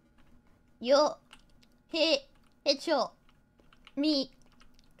 Yo he hecho mi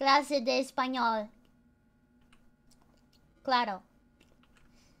clase de español. Claro.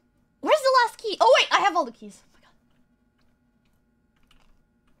 Where's the last key? Oh wait, I have all the keys. Oh my god.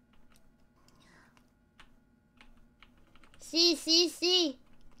 See.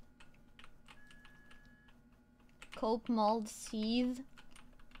 Cope mold seethe.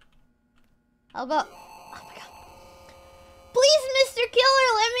 How about... Oh my god. Please, Mr. Killer,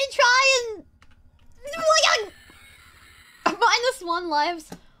 let me try and... Oh my god! -1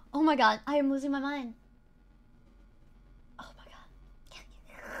 lives. Oh my god, I am losing my mind. Oh my god.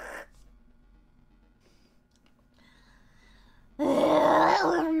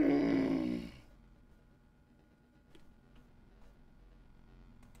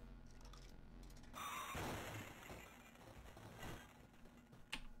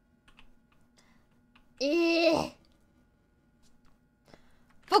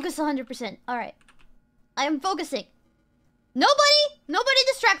 Focus 100%. Alright. I am focusing. Nobody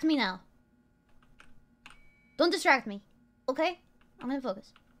distract me now. Don't distract me. Okay? I'm gonna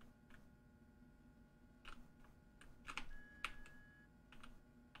focus.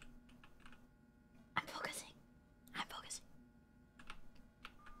 I'm focusing.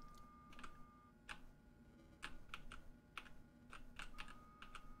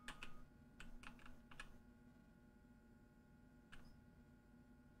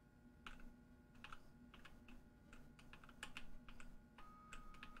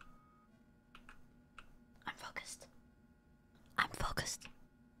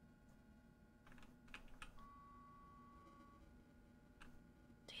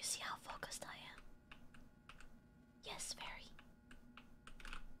 Yes, very.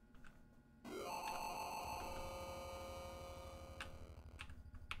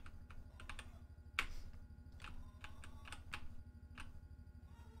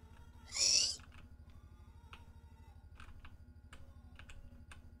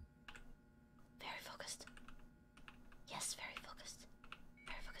 Very focused. Yes, very focused.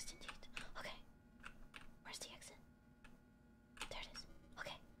 Very focused indeed. Okay. Where's the exit? There it is.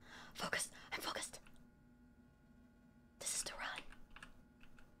 Okay. Focused. I'm focused. This is the run.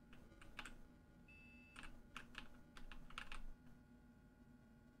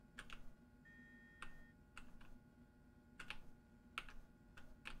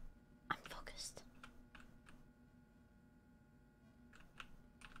 I'm focused.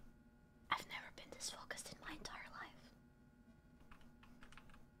 I've never been this focused in my entire life.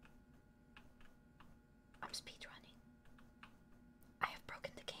 I'm speedrunning. I have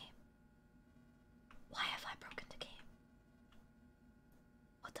broken the game. Why have I broken the game?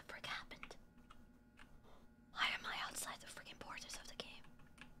 What the frick happened? Why am I outside the freaking borders of the game?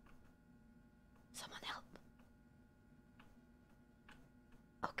 Someone help.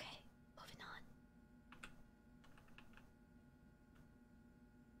 Okay, moving on.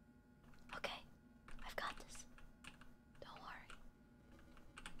 Okay, I've got this. Don't worry.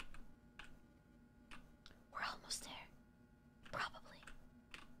 We're almost there. Probably.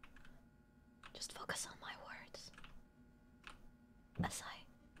 Just focus on my words.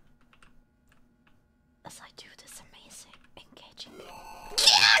 As I do this amazing, engaging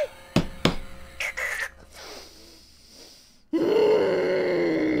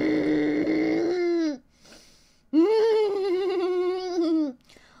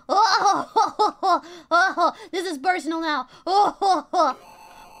Oh, this is personal now. Oh,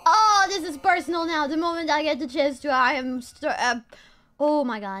 this is personal now. The moment I get the chance to, I am. Oh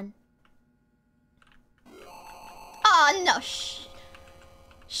my god. Oh no! Shut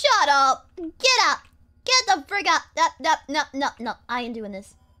up! Get up! Get the frick up! No! I ain't doing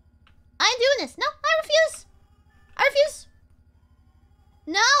this. I ain't doing this. No, I refuse. I refuse.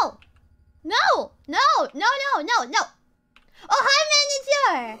 No! No! Oh, hi,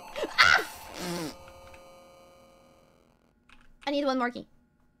 manager! Ah! I need one more key.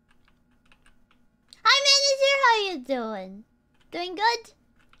 Hi, manager. How you doing? Doing good?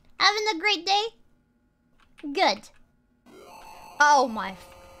 Having a great day? Good. Oh my.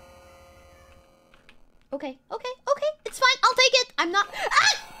 Okay. It's fine. I'll take it. I'm not.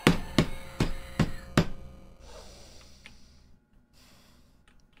 Ah!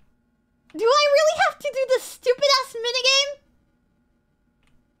 Do I really have to do this stupid ass minigame?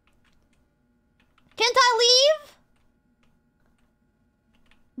 Can't I leave?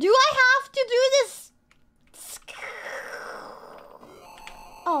 Do I have to do this?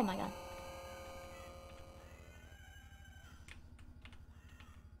 Oh my god.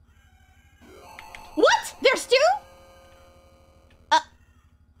 What? There's two?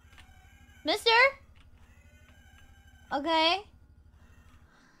 Mister? Okay.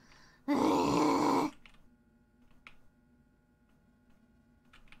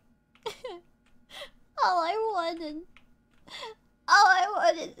 All I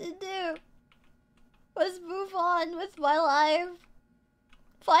wanted to do was move on with my life.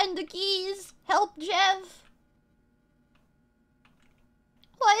 Find the keys. Help Jeff.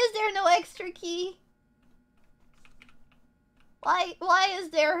 Why is there no extra key? Why is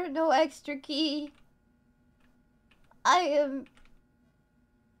there no extra key? I am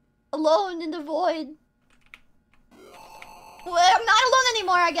alone in the void. Well, I'm not alone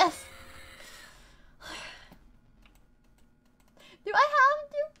anymore, I guess. Do I have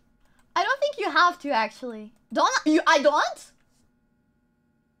to? I don't think you have to, actually. I don't?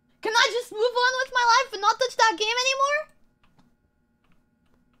 Can I just move on with my life and not touch that game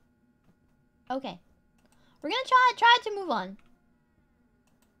anymore? Okay. We're gonna try to move on.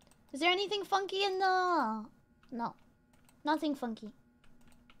 Is there anything funky in the... No. Nothing funky.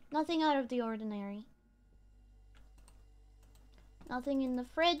 Nothing out of the ordinary. Nothing in the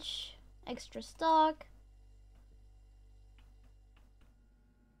fridge. Extra stock.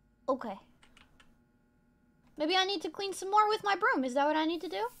 Okay. Maybe I need to clean some more with my broom. Is that what I need to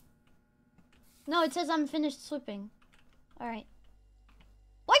do? No, it says I'm finished sweeping. Alright.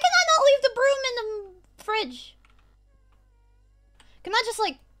 Why can I not leave the broom in the fridge? Can I just,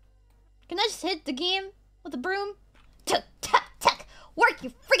 like... Can I just hit the game with the broom? Tuck, tuck, tuck! Work, you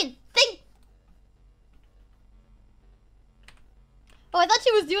friggin' thing! Oh, I thought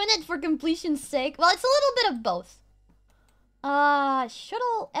she was doing it for completion's sake. Well, it's a little bit of both.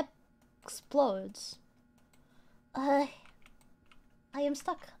 Shuttle explodes. I am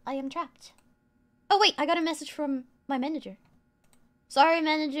stuck. I am trapped. Oh wait, I got a message from my manager. Sorry,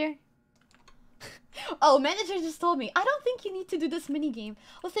 manager. Oh, manager just told me. I don't think you need to do this mini game.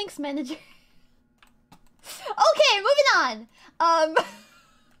 Oh, thanks, manager. Okay, moving on. I'm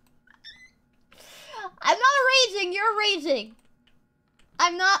not raging. You're raging.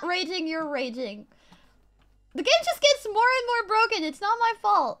 I'm not raging. You're raging. The game just gets more and more broken. It's not my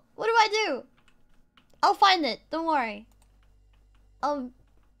fault. What do I do? I'll find it. Don't worry.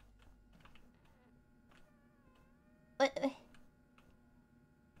 Wait.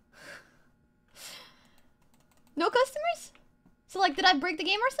 No customers? So, like, did I break the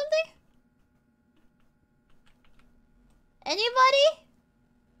game or something? Anybody?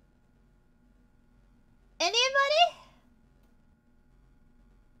 Anybody?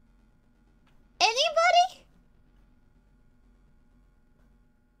 Anybody?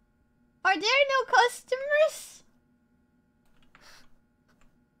 Are there no customers?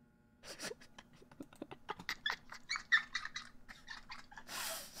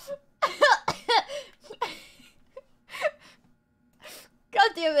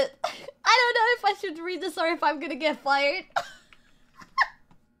 God damn it. I don't know if I should read this or if I'm gonna get fired.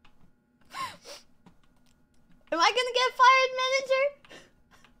 Am I gonna get fired, manager?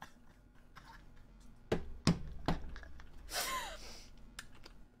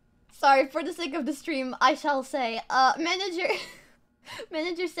 Sorry, for the sake of the stream, I shall say, manager...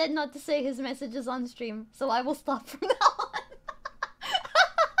 Manager said not to say his messages on stream, so I will stop from now on.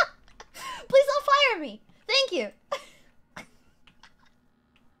 Please don't fire me! Thank you!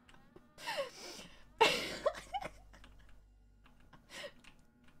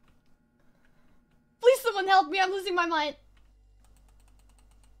 Please someone help me, I'm losing my mind.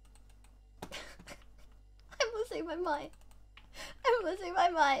 I'm losing my mind. I'm losing my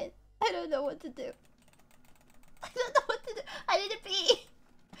mind. I don't know what to do. I don't know what to do. I need to pee.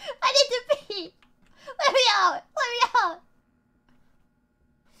 I need to pee. Let me out. Let me out.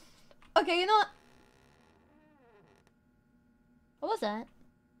 Okay, you know what? What was that?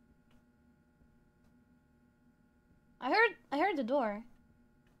 I heard the door.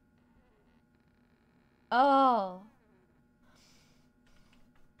 Oh.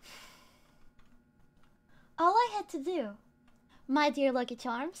 All I had to do, my dear Lucky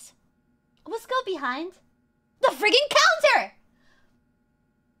Charms, was go behind the friggin' counter!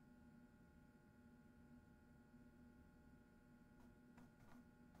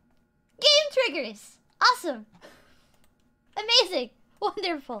 Game triggers! Awesome! Amazing!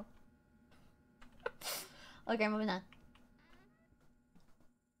 Wonderful! Okay, moving on.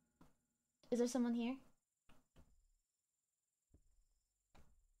 Is there someone here?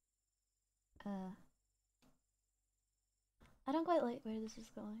 I don't quite like where this is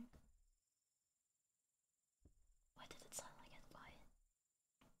going. Why did it suddenly get quiet?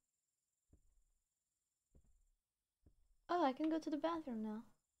 Oh, I can go to the bathroom now.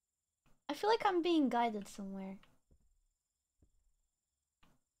 I feel like I'm being guided somewhere.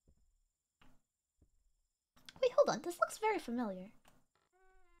 Wait, hold on. This looks very familiar.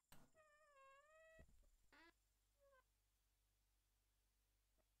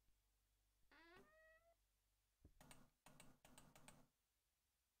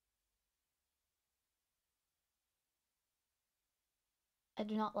 I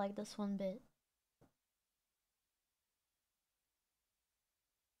do not like this one bit.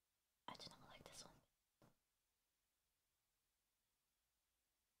 I do not like this one.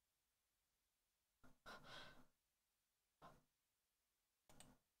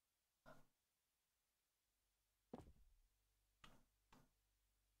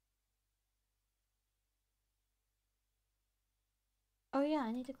 Oh yeah,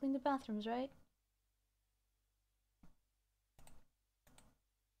 I need to clean the bathrooms, right?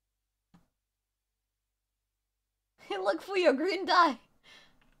 Hey, look, Fuyo, green dye.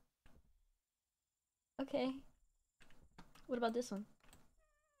 Okay. What about this one?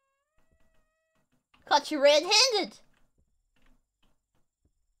 Caught you red-handed.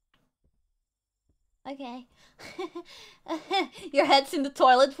 Okay. Your head's in the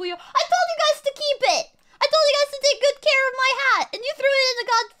toilet, Fuyo. I told you guys to keep it. I told you guys to take good care of my hat, and you threw it in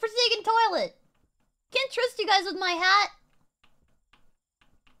the godforsaken toilet. Can't trust you guys with my hat.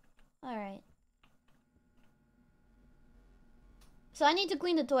 All right. So I need to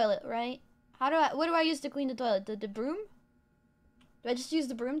clean the toilet, right? What do I use to clean the toilet? The broom? Do I just use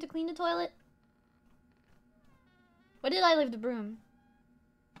the broom to clean the toilet? Where did I leave the broom?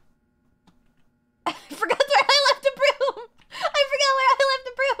 I forgot where I left the broom! I forgot where I left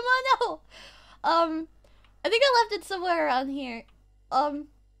the broom! Oh no! I think I left it somewhere around here. Oh,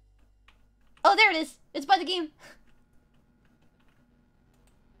 there it is! It's by the game.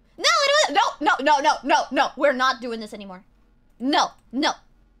 No, I don't. No! no, no, no, no, no. We're not doing this anymore. No, no.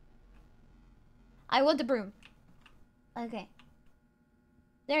 I want the broom. Okay.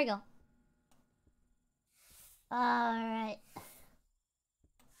 There you go. Alright.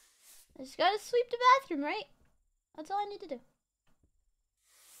 I just gotta sweep the bathroom, right? That's all I need to do.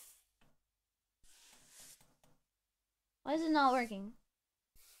 Why is it not working?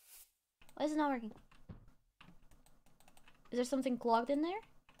 Why is it not working? Is there something clogged in there?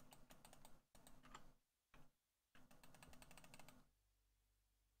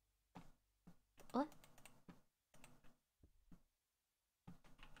 What?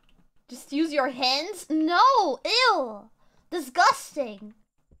 Just use your hands? No! Ew! Disgusting!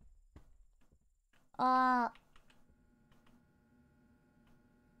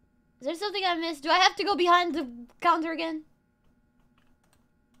 Is there something I missed? Do I have to go behind the counter again?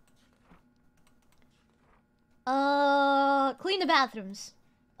 Clean the bathrooms.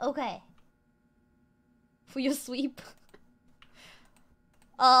 Okay. Fuyo sweep.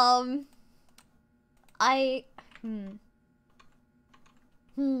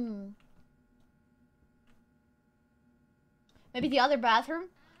 Maybe the other bathroom?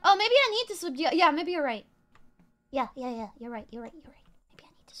 Oh, maybe I need to sweep the... Yeah, maybe you're right. Yeah, you're right. Maybe I need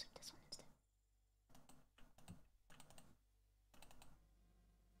to sweep this one instead.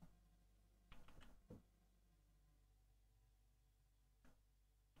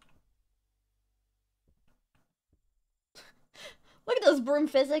 Look at those broom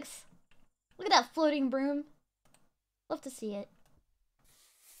physics. Look at that floating broom. Love to see it.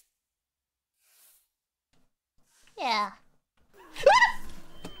 Yeah.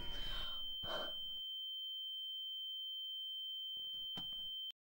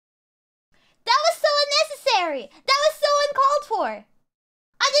 That was so unnecessary! That was so uncalled for!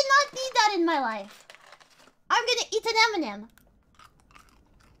 I did not need that in my life. I'm gonna eat an M&M.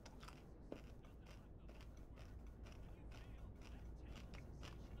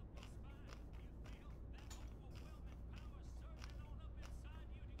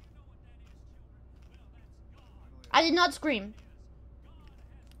 I did not scream.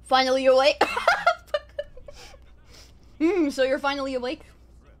 Finally awake? So you're finally awake?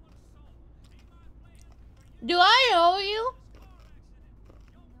 Do I know you?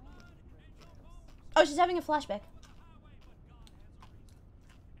 Oh, she's having a flashback.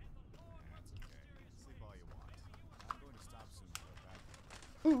 Sleep all you want. I'm going to stop soon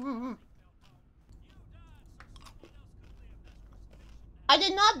and go back. I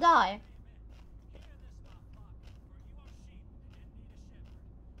did not die.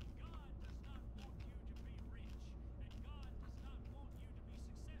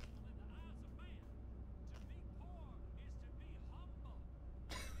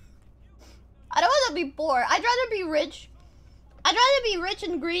 I don't want to be poor. I'd rather be rich. I'd rather be rich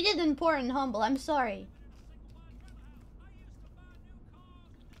and greedy than poor and humble. I'm sorry.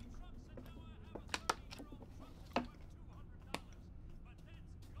 I'm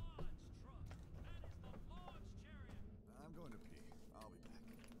going to pee. I'll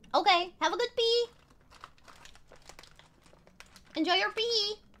be back. Okay, have a good pee. Enjoy your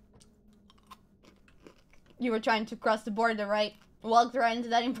pee. You were trying to cross the border, right? Walked right into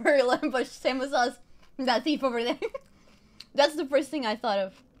that Imperial ambush, same as us. That thief over there. That's the first thing I thought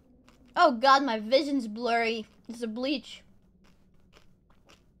of. Oh god, my vision's blurry. It's a bleach.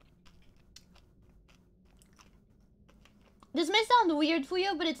 This may sound weird,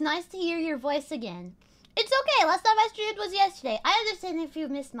 Fuyo, but it's nice to hear your voice again. It's okay, last time I streamed was yesterday. I understand if you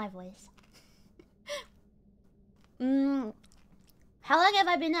missed my voice. How long have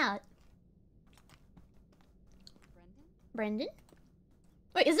I been out? Brendan?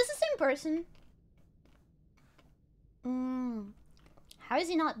 Wait, is this the same person? How is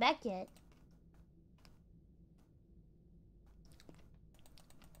he not back yet?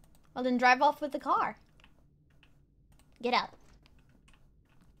 Well, then drive off with the car. Get out.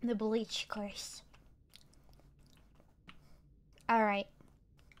 The bleach course. Alright.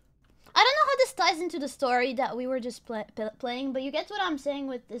 I don't know how this ties into the story that we were just playing, but you get what I'm saying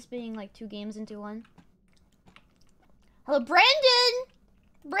with this being like 2 games into 1. Hello, Brandon!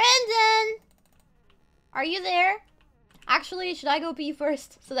 Brandon! Are you there? Actually, should I go pee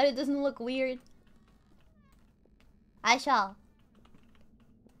first so that it doesn't look weird? I shall.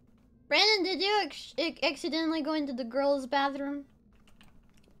 Brandon, did you accidentally go into the girls' bathroom?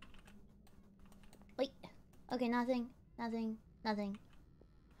 Wait. Okay, nothing. Nothing. Nothing.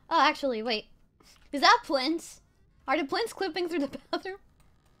 Oh, actually, wait. Is that plinths? Are the plinths clipping through the bathroom?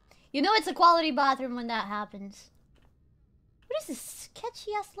 You know it's a quality bathroom when that happens. What is this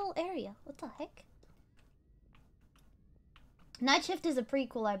sketchy-ass little area? What the heck? Night Shift is a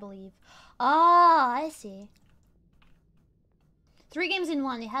prequel, I believe. Ah, I see. 3 games in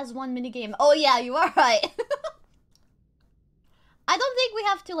 1. It has 1 minigame. Oh yeah, you are right. I don't think we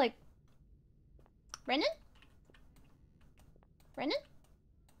have to like... Brendan? Brendan?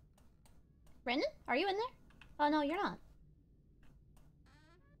 Brendan? Are you in there? Oh no, you're not.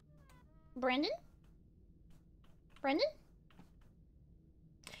 Brendan? Brendan?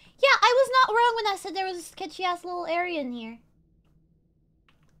 Yeah, I was not wrong when I said there was a sketchy ass little area in here.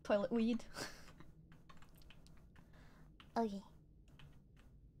 Toilet weed. Okay.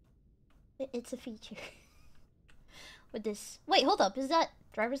 It's a feature. With this. Wait, hold up. Is that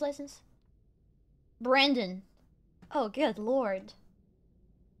driver's license? Brandon. Oh, good lord.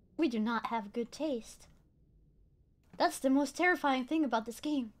 We do not have good taste. That's the most terrifying thing about this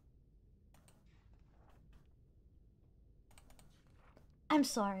game. I'm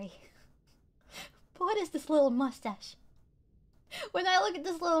sorry. But what is this little mustache? When I look at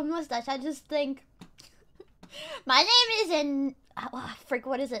this little mustache, I just think... My name is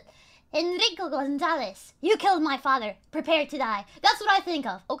what is it? Enrico Gonzalez. You killed my father. Prepare to die. That's what I think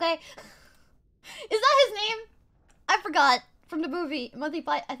of, okay? Is that his name? I forgot. From the movie Monty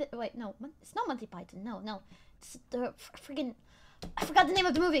Python. Wait, no. It's not Monty Python. No. It's the freaking... I forgot the name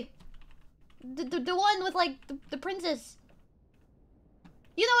of the movie. The one with, like, the princess.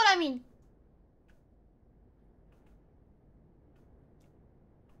 You know what I mean.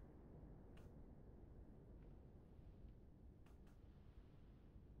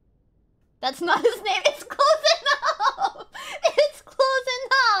 That's not his name. It's close enough. It's close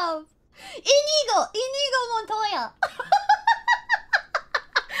enough. Inigo Montoya.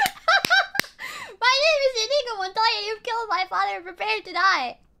 My name is Inigo Montoya. You've killed my father. Prepare to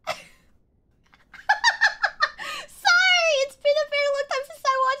die. Sorry, it's been a very long time since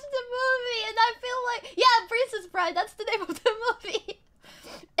I watched the movie, and I feel like, yeah, Princess Bride. That's the name of the movie.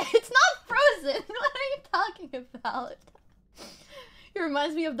 It's not Frozen. What are you talking about? He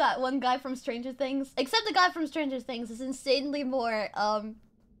reminds me of that one guy from Stranger Things. Except the guy from Stranger Things is insanely more, I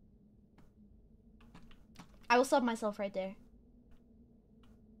will sub myself right there.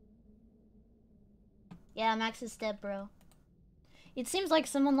 Yeah, Max's step, bro. It seems like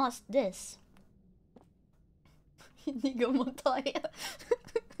someone lost this. Inigo Montoya.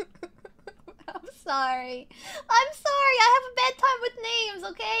 I'm sorry. I have a bad time with names,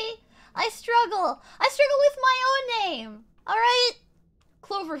 okay? I struggle with my own name. Alright?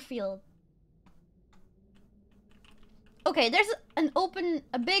 Cloverfield. Okay, there's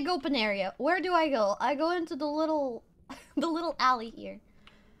a big open area. Where do I go? I go into the little alley here.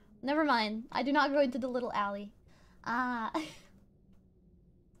 Never mind. I do not go into the little alley.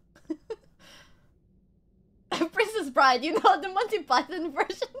 Princess Bride, you know, the Monty Python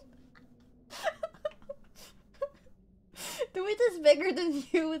version. The wit is bigger than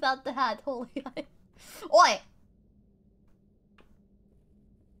you without the hat. Holy eye. Oi!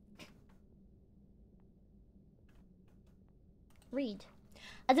 Read.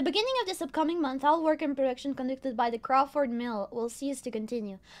 At the beginning of this upcoming month, all work and production conducted by the Crawford Mill will cease to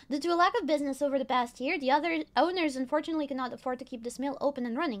continue. Due to a lack of business over the past year, the other owners unfortunately cannot afford to keep this mill open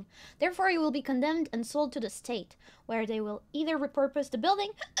and running. Therefore, it will be condemned and sold to the state, where they will either repurpose the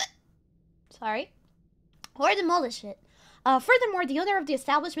building sorry, or demolish it. Furthermore, the owner of the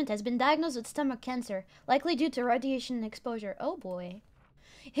establishment has been diagnosed with stomach cancer, likely due to radiation exposure. Oh boy.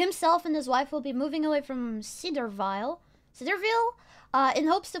 Himself and his wife will be moving away from Cedarville, in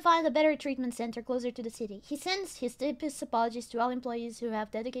hopes to find a better treatment center closer to the city. He sends his deepest apologies to all employees who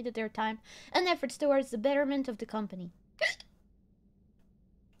have dedicated their time and efforts towards the betterment of the company.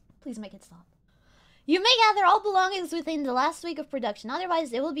 Please make it stop. You may gather all belongings within the last week of production.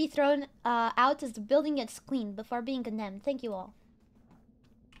 Otherwise, they will be thrown out as the building gets cleaned before being condemned. Thank you all.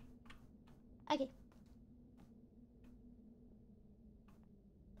 Okay.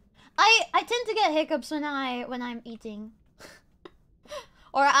 I tend to get hiccups when I'm eating.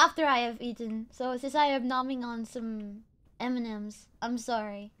 Or after I have eaten. So since I am nomming on some M&Ms, I'm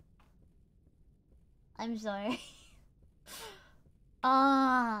sorry. I'm sorry.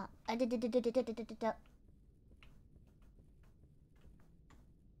 Huh.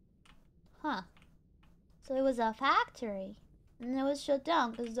 So it was a factory. And it was shut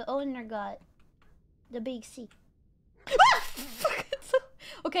down because the owner got the big C.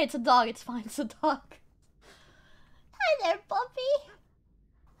 Okay, it's a dog. It's fine. It's a dog. Hi there, puppy.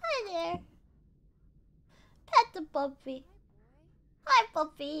 Hi there. Pet the puppy. Hi,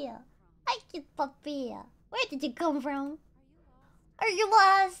 puppy. Hi, cute puppy. Where did you come from? Are you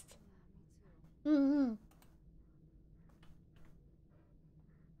lost? Mm-hmm.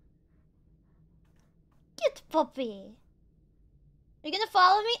 Cute puppy. You gonna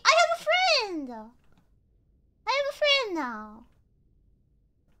follow me? I have a friend! I have a friend now.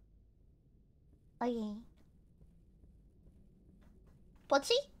 Okay.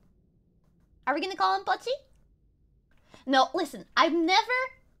 Pochi? Are we gonna call him Pochi? No, listen. I'm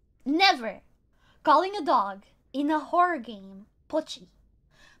never calling a dog in a horror game Pochi.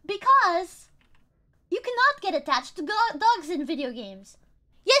 Because you cannot get attached to dogs in video games.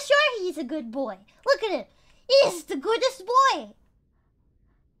 Yeah, sure, he's a good boy. Look at him. He's the goodest boy.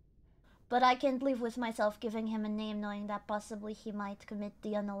 But I can't live with myself giving him a name knowing that possibly he might commit the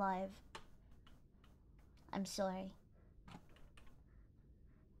unalive. I'm sorry.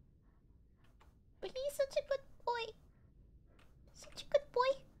 But he's such a good boy. Such a good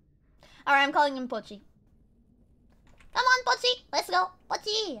boy. Alright, I'm calling him Pochi. Come on, Pochi. Let's go.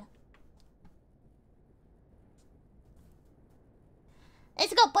 Pochi.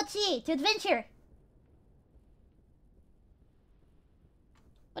 Let's go, Pochi, to adventure.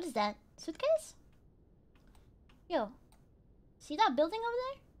 What is that? Suitcase? Yo. See that building over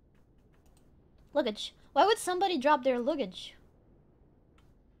there? Luggage. Why would somebody drop their luggage?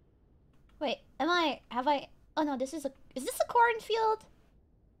 Wait, have I... Oh no, is this a cornfield?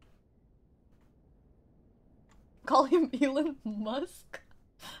 Call him Elon Musk?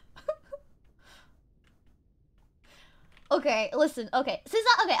 Okay, listen, okay. I'm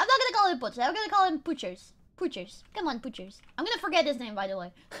not gonna call him Butcher, I'm gonna call him Poochers. Poochers. Come on, Poochers. I'm gonna forget his name, by the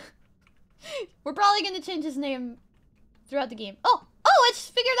way. We're probably gonna change his name throughout the game. Oh! Oh, I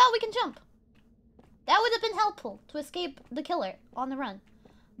just figured out we can jump. That would have been helpful to escape the killer on the run.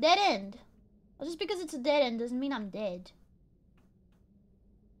 Dead end. Well, just because it's a dead end doesn't mean I'm dead.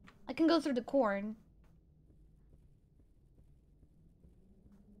 I can go through the corn.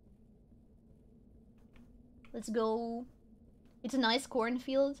 Let's go. It's a nice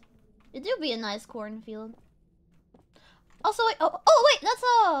cornfield. It do be a nice cornfield. Also, wait, oh wait, that's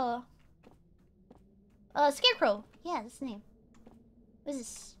a scarecrow. Yeah, that's the name. What is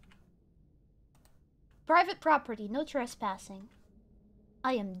this? Private property, no trespassing.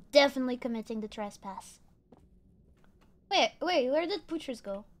 I am definitely committing the trespass. Wait, where did Butchers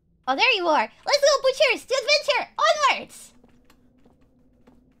go? Oh, there you are! Let's go, Butchers! To adventure! Onwards!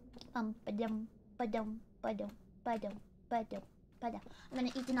 Ba-dum, ba-dum, ba-dum, ba-dum, ba-dum, ba-dum. I'm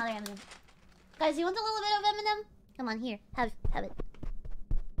gonna eat another M&M. Guys, you want a little bit of M&M? Come on, here. Have it.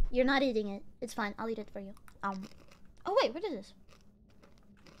 You're not eating it. It's fine. I'll eat it for you. Oh, wait, what is this?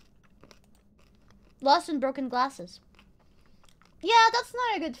 Lost and broken glasses. Yeah, that's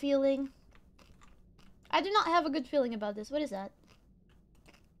not a good feeling. I do not have a good feeling about this. What is that?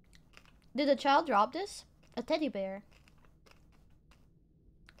 Did a child drop this? A teddy bear.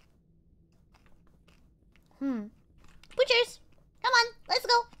 Butchers! Come on, let's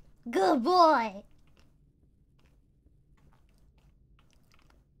go. Good boy.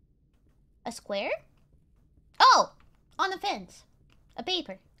 A square? Oh! On a fence. A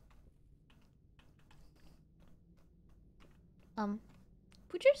paper.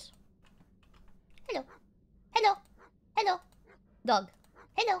 Butchers? Hello. Hello. Hello. Dog.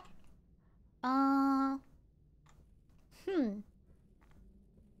 Hello.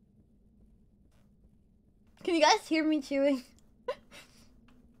 Can you guys hear me chewing?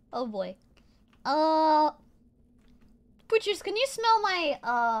 Oh boy. Butchers, can you smell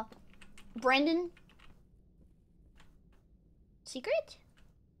my, Brandon? Secret?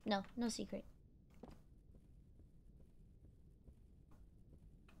 No, no secret.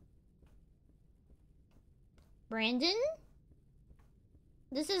 Brandon?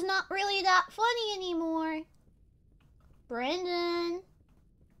 This is not really that funny anymore. Brandon?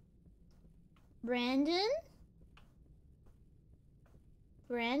 Brandon?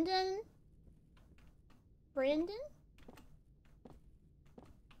 Brandon? Brandon?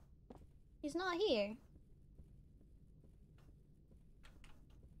 He's not here.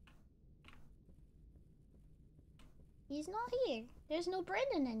 He's not here. There's no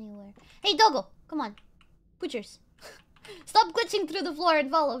Brandon anywhere. Hey, Doggo! Come on. Butchers. Stop glitching through the floor and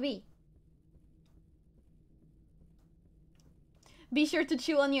follow me. Be sure to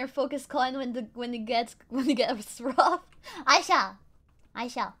chew on your focus coin when it gets rough. I shall.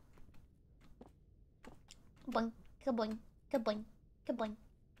 Kaboing, kaboing, kaboing, kaboing,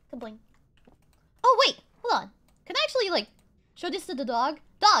 kaboing. Oh wait, hold on. Can I actually like show this to the dog?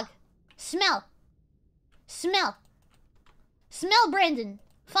 Dog, smell. Smell Brandon.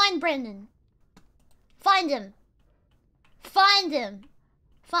 Find Brandon. Find him. Find him.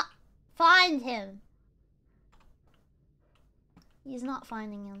 Find him. He's not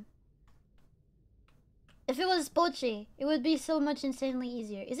finding him. If it was Pochi, it would be so much insanely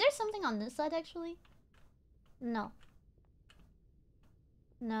easier. Is there something on this side, actually? No.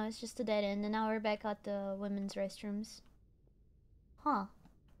 No, it's just a dead end, and now we're back at the women's restrooms. Huh.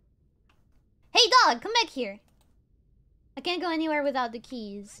 Hey dog, come back here! I can't go anywhere without the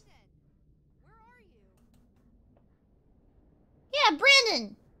keys. Where are you? Yeah,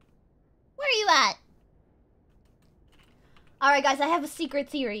 Brandon! Where are you at? Alright guys, I have a secret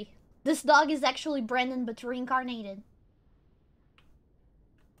theory. This dog is actually Brandon, but reincarnated.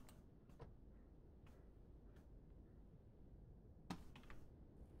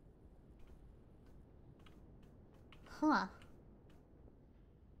 Huh.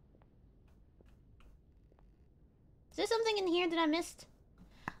 Is there something in here that I missed?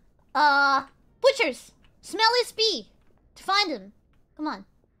 Butchers! Smell his pee! To find him. Come on.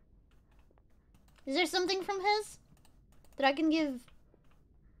 Is there something from his? That I can give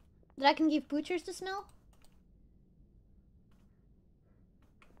Butchers to smell?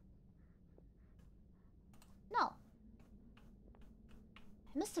 No.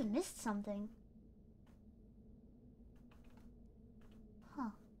 I must have missed something. Huh.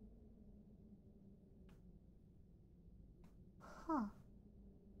 Huh.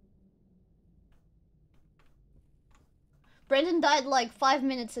 Brendan died like 5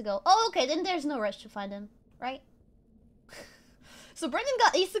 minutes ago. Oh, okay, then there's no rush to find him, right? So Brendan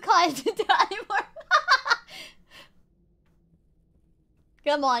got E-Sekai to die more.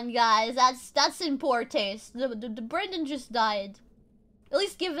 Come on, guys, that's in poor taste. The Brendan just died. At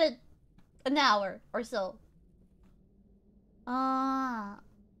least give it an hour or so.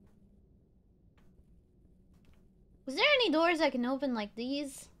 Was there any doors I can open like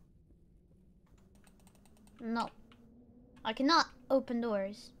these? No. I cannot open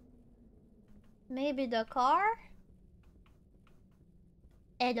doors. Maybe the car?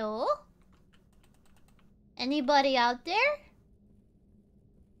 Hello? Anybody out there?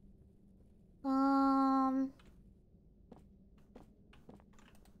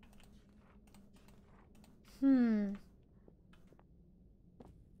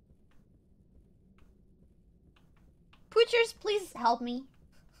 Poochers, please help me.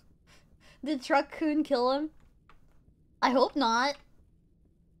 Did Truck-kun kill him? I hope not.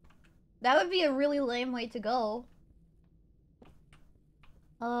 That would be a really lame way to go.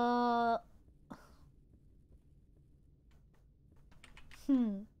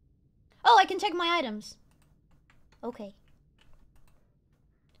 Oh, I can check my items. Okay.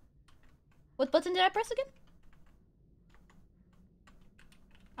 What button did I press again?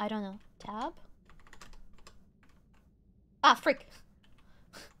 I don't know. Tab? Ah, frick.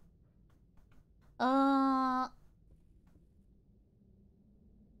 I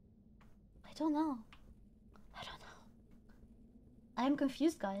don't know. I am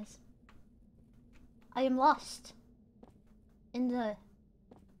confused, guys. I am lost. In the...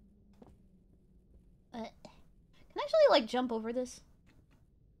 Can I actually, like, jump over this?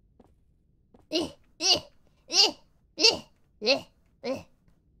 I can't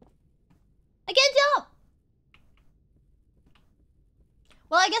jump!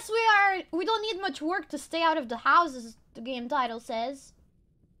 Well, I guess we don't need much work to stay out of the house, as the game title says.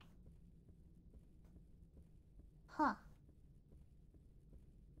 Huh.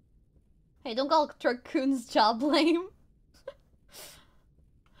 Hey, don't call Truck-kun's job lame.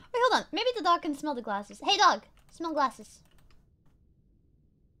 Wait, hold on. Maybe the dog can smell the glasses. Hey, dog! Smell glasses.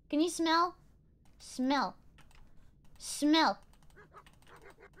 Can you smell? Smell. Smell.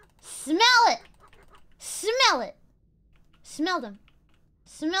 Smell it! Smell it! Smell them.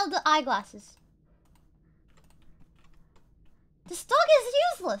 Smell the eyeglasses. This dog is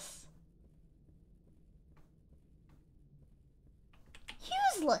useless!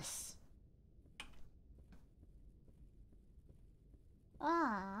 Useless!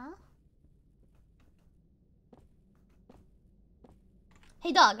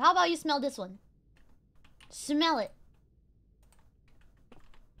 Hey dog, how about you smell this one? Smell it.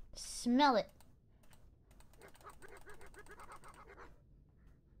 Smell it.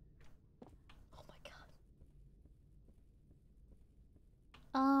 Oh my god.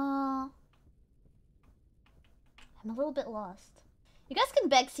 I'm a little bit lost. You guys can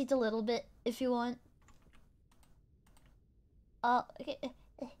backseat a little bit if you want. Okay.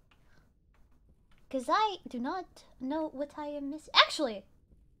 Because I do not know what I am missing. Actually,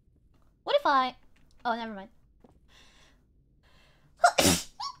 what if I... Oh, never mind.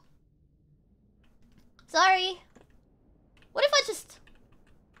 Sorry. What if I just...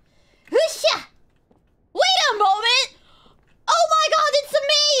 Hoosha! Wait a moment! Oh my god, it's a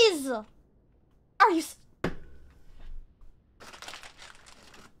maze! Are you...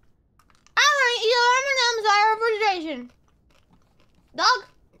 I'm gonna eat M&M's out of refrigeration. Dog,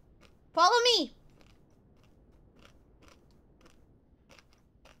 follow me.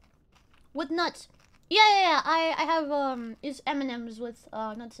 With nuts. Yeah. I have it's M&Ms with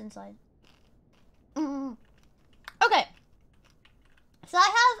nuts inside. Okay. So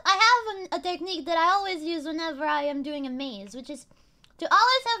I have a technique that I always use whenever I am doing a maze, which is to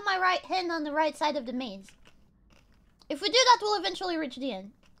always have my right hand on the right side of the maze. If we do that, we'll eventually reach the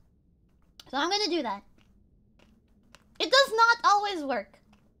end. So I'm gonna do that. It does not always work.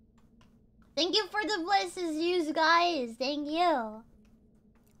 Thank you for the blesses, you guys. Thank you.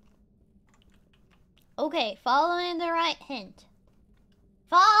 Okay, following the right hand.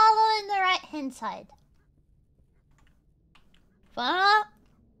 Following the right hand side.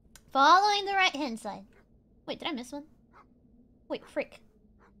 Following the right hand side. Wait, did I miss one? Wait, frick.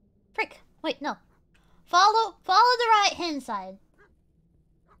 Wait, no. Follow the right hand side.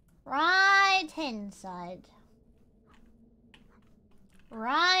 Right hand side.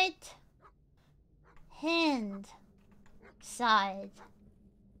 Right hand side.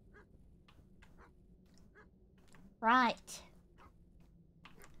 Right.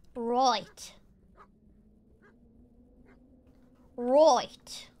 Right.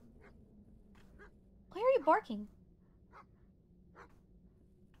 Why are you barking?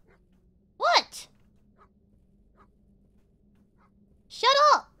 What? Shut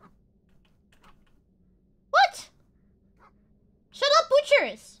up! What? Shut up,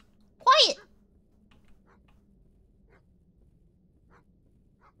 butchers! Quiet!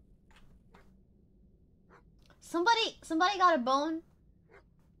 Somebody got a bone?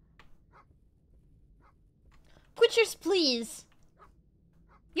 Butchers, please.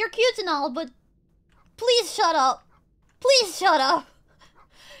 You're cute and all, but please shut up. Please shut up.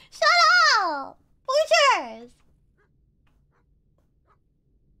 Shut up! Butchers!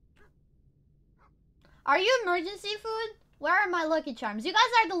 Are you emergency food? Where are my Lucky Charms? You guys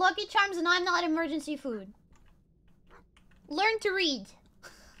are the Lucky Charms and I'm not emergency food. Learn to read.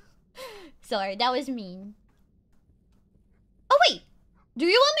 Sorry, that was mean. Oh wait! Do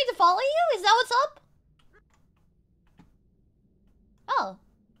you want me to follow you? Is that what's up? Oh.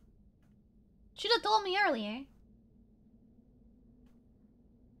 Should have told me earlier.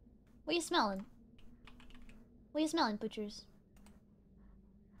 What you smelling? What you smelling, butchers?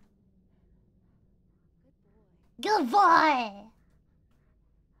 Good boy!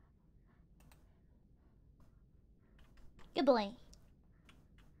 Good boy.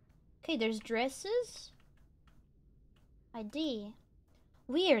 Okay, there's dresses. ID.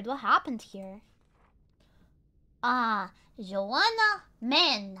 Weird, what happened here? Ah, Joanna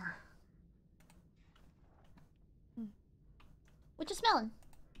Men. What you smelling?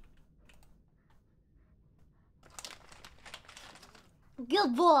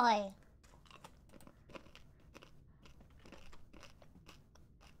 Good boy.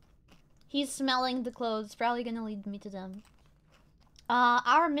 He's smelling the clothes, probably gonna lead me to them.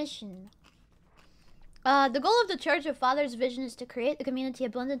 Our mission. The goal of the Church of Father's Vision is to create a community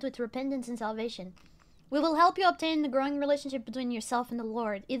abundant with repentance and salvation. We will help you obtain the growing relationship between yourself and the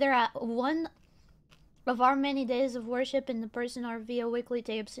Lord, either at one of our many days of worship in the person or via weekly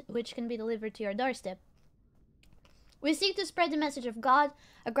tapes which can be delivered to your doorstep. We seek to spread the message of God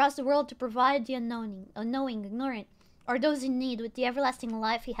across the world to provide the unknowing, ignorant, or those in need with the everlasting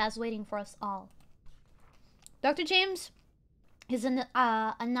life he has waiting for us all. Dr. James is an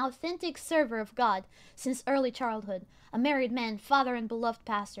authentic server of God since early childhood, a married man, father, and beloved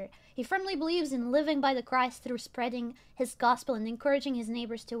pastor. He firmly believes in living by the Christ through spreading his gospel and encouraging his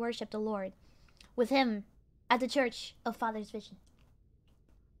neighbors to worship the Lord with him at the Church of Father's Vision.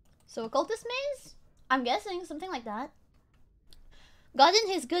 So, occultist maze? I'm guessing, something like that. God in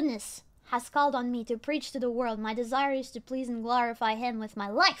his goodness has called on me to preach to the world. My desire is to please and glorify him with my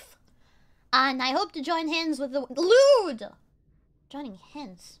life. And I hope to join hands with the... Lewd! Joining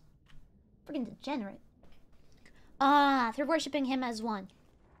hands. Freaking degenerate. Through worshipping him as one.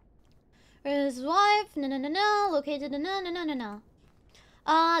 His wife, no, located, no.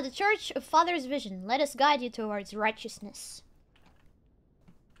 The Church of Father's Vision. Let us guide you towards righteousness.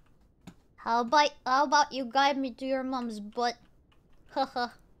 How about you guide me to your mom's butt? Haha.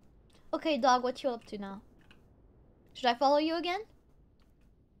 Okay, dog, what you up to now? Should I follow you again?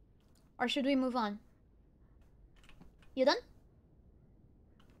 Or should we move on? You done?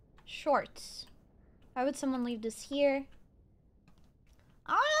 Shorts. Why would someone leave this here?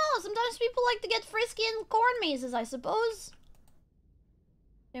 I don't know, sometimes people like to get frisky in corn mazes, I suppose.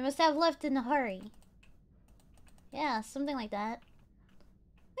 They must have left in a hurry. Yeah, something like that.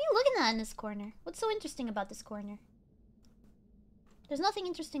 What are you looking at in this corner? What's so interesting about this corner? There's nothing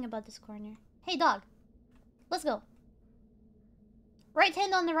interesting about this corner. Hey, dog. Let's go. Right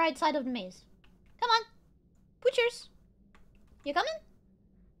hand on the right side of the maze. Come on. Poochers. You coming?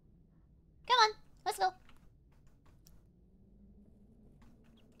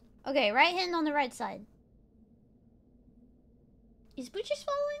 Okay, right hand on the right side. Is Butcher's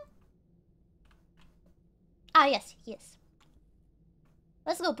following? Ah, yes, he is.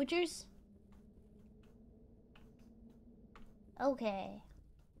 Let's go, Butchers. Okay.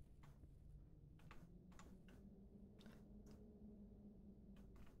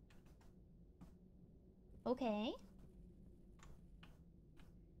 Okay.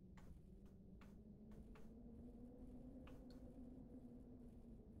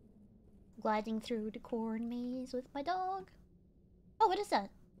 Gliding through the corn maze with my dog. Oh, what is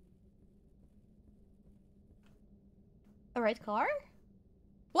that? A red car?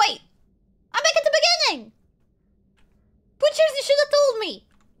 Wait! I'm back at the beginning! Butchers, you should have told me!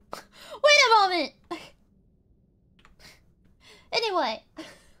 Wait a moment! Anyway.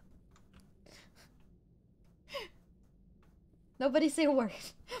 Nobody say a word.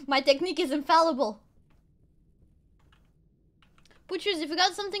 My technique is infallible. Butchers, if you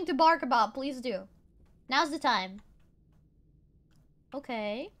got something to bark about, please do. Now's the time.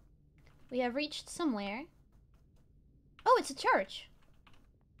 Okay. We have reached somewhere. Oh, it's a church.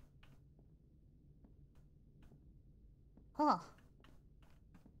 Huh.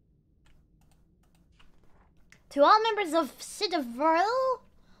 To all members of Vore,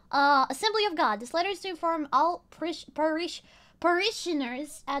 Assembly of God, this letter is to inform all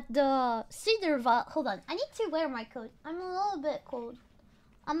parishioners at the Hold on, I need to wear my coat. I'm a little bit cold.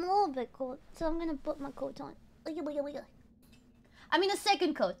 So I'm gonna put my coat on. I mean a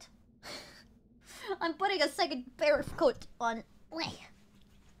second coat. I'm putting a second pair of coat on.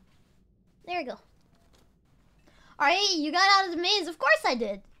 There we go. Alright, you got out of the maze. Of course I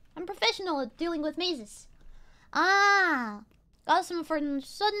did. I'm professional at dealing with mazes. Ah. Got some for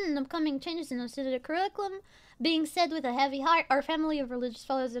sudden and upcoming changes in the curriculum. Being said with a heavy heart, our family of religious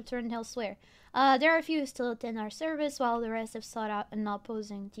fellows have turned elsewhere. There are a few who still attend our service, while the rest have sought out an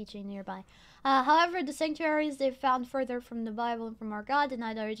opposing teaching nearby. However, the sanctuaries they've found further from the Bible and from our God than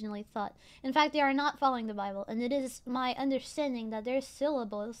I'd originally thought. In fact, they are not following the Bible, and it is my understanding that their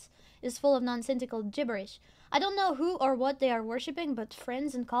syllables is full of nonsensical gibberish. I don't know who or what they are worshipping, but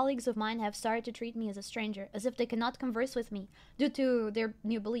friends and colleagues of mine have started to treat me as a stranger, as if they cannot converse with me due to their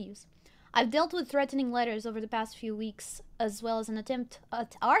new beliefs. I've dealt with threatening letters over the past few weeks, as well as an attempt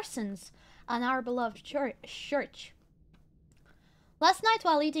at arsons on our beloved church. Last night,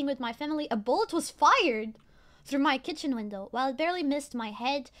 while eating with my family, a bullet was fired through my kitchen window. While it barely missed my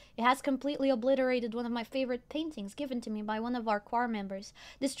head, it has completely obliterated one of my favorite paintings given to me by one of our choir members.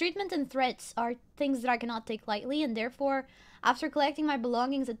 This treatment and threats are things that I cannot take lightly, and therefore, after collecting my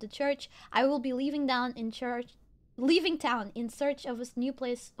belongings at the church, I will be leaving town in search of a new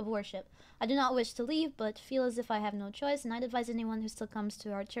place of worship. I do not wish to leave, but feel as if I have no choice, and I'd advise anyone who still comes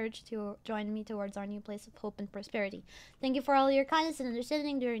to our church to join me towards our new place of hope and prosperity. Thank you for all your kindness and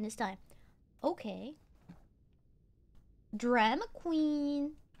understanding during this time. Okay. Drama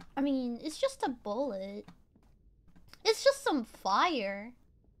queen. I mean, it's just a bullet. It's just some fire.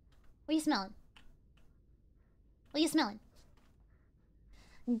 What are you smelling? What are you smelling?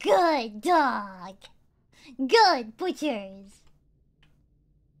 Good dog. Good butchers.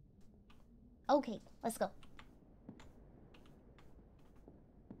 Okay, let's go.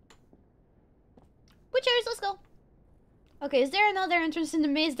 Butchers, let's go. Okay, is there another entrance in the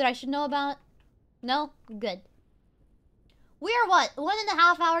maze that I should know about? No? Good. We are what?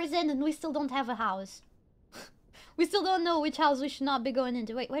 1.5 hours in and we still don't have a house. We still don't know which house we should not be going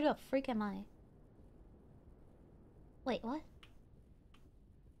into. Wait, where the freak am I? Wait, what?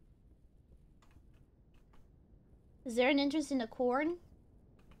 Is there an entrance in the corn?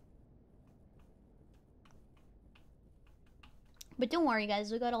 But don't worry,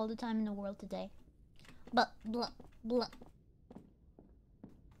 guys. We got all the time in the world today. But, blah, blah.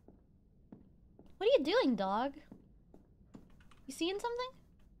 What are you doing, dog? You seeing something?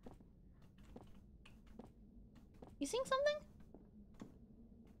 You seeing something?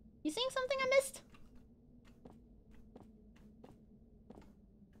 You seeing something I missed?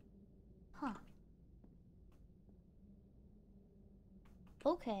 Huh.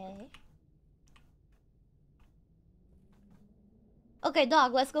 Okay. Okay,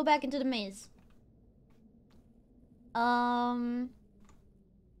 dog, let's go back into the maze.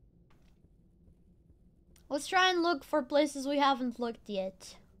 Let's try and look for places we haven't looked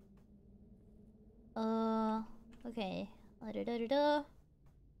yet. Okay.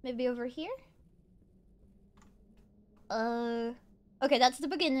 Maybe over here? Okay, that's the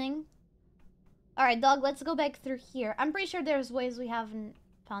beginning. Alright, dog, let's go back through here. I'm pretty sure there's ways we haven't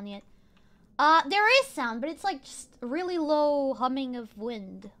found yet. There is sound, but it's like just really low humming of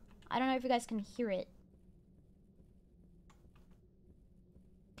wind. I don't know if you guys can hear it.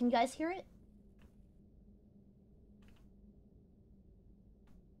 Can you guys hear it?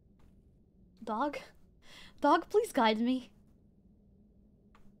 Dog? Dog, please guide me.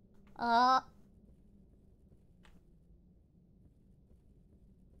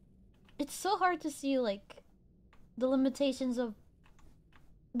 It's so hard to see, like, the limitations of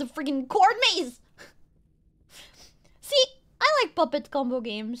the freaking chord maze! See, I like puppet combo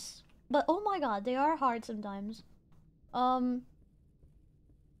games, but oh my god, they are hard sometimes.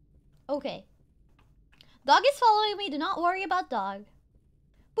 Okay. Dog is following me, do not worry about dog.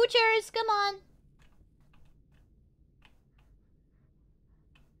 Butchers, come on!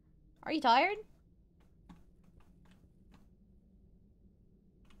 Are you tired?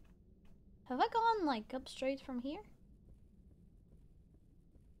 Have I gone, like, up straight from here?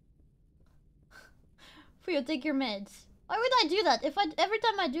 Fuyo, take your meds. Why would I do that? Every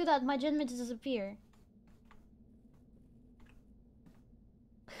time I do that, my gen meds disappear.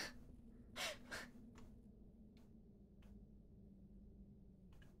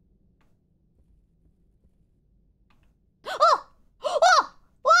 Oh! Oh!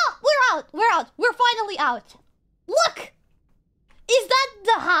 Oh! We're out! We're out! We're finally out! Look! Is that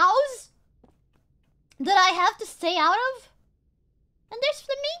the house that I have to stay out of? And there's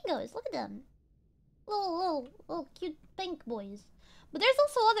flamingos. Look at them. Little cute pink boys. But there's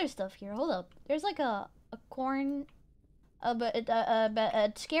also other stuff here. Hold up. There's like a corn...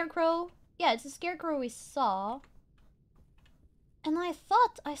 a scarecrow. Yeah, it's a scarecrow we saw. And I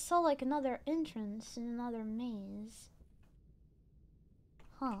thought I saw like another entrance in another maze.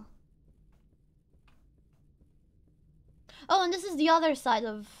 Huh. Oh, and this is the other side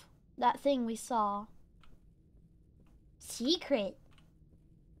of that thing we saw. Secret.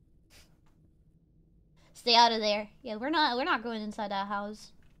 Stay out of there. Yeah, we're not going inside that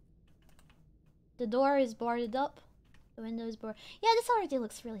house. The door is boarded up. The window is boarded. Yeah, this already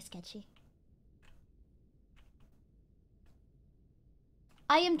looks really sketchy.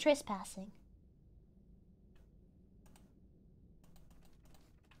 I am trespassing.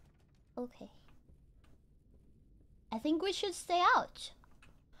 Okay. I think we should stay out.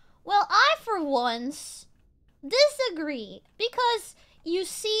 Well, I for once disagree, because you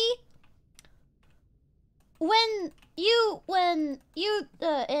see, when you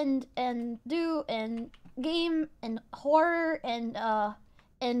do game and horror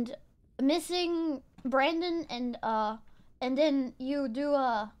and missing Brandon and then you do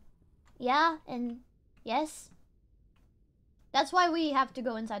yeah and yes, that's why we have to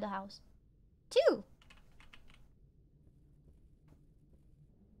go inside the house too.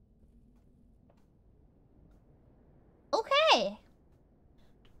 Okay.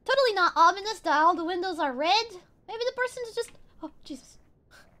 Totally not ominous that all the windows are red. Maybe the person's just... Oh, Jesus.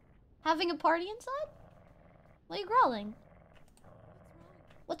 Having a party inside? Why are you growling?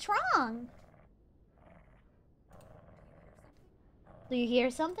 What's wrong? Do you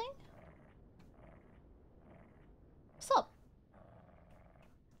hear something? What's up?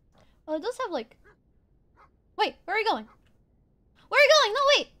 Oh, it does have like... Wait, where are you going? Where are you going? No,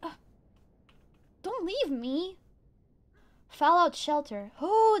 wait! Don't leave me. Fallout shelter.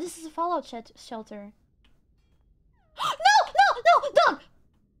 Oh, this is a Fallout shelter. No! Dog!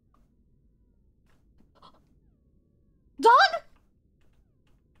 Dog?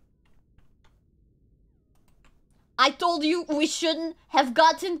 I told you we shouldn't have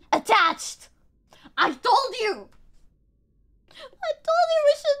gotten attached. I told you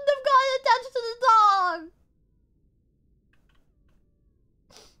we shouldn't have gotten attached to the dog.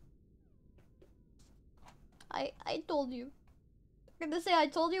 I told you. I'm gonna say I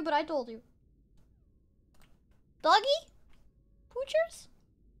told you, but I told you. Doggy? Poochers?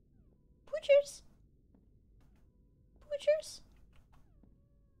 Poochers? Poochers?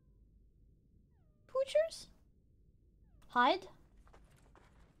 Poochers? Hide?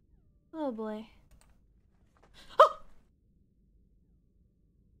 Oh boy. Oh!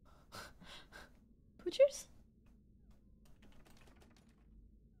 Poochers?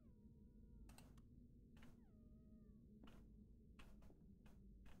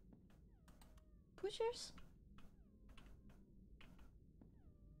 Poochers?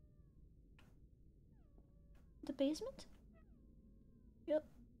 The basement? Yep.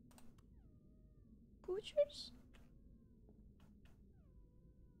 Poochers?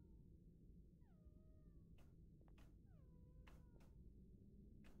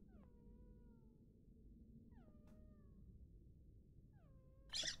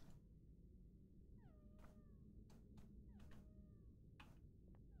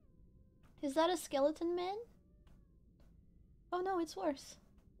 Is that a skeleton man? Oh no, it's worse.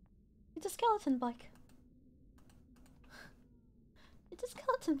 It's a skeleton bike. It's a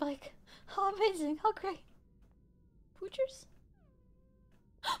skeleton bike. How amazing. How great. Poochers?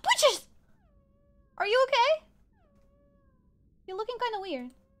 Poochers! Are you okay? You're looking kind of weird.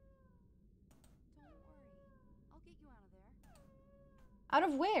 Don't worry. I'll get you out of there. Out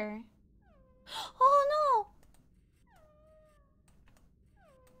of where? Oh no!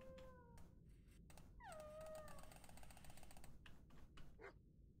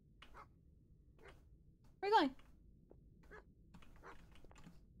 Where are you going?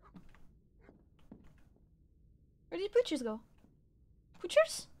 Where did Poochers go?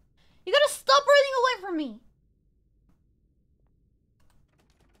 Poochers? You gotta stop running away from me!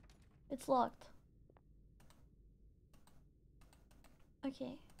 It's locked.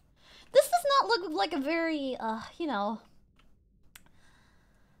 Okay. This does not look like a very, you know,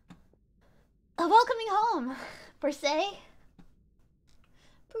 a welcoming home, per se.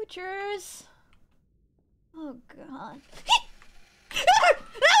 Poochers. Oh god.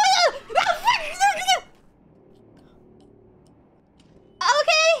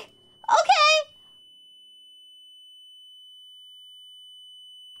 Okay! Okay!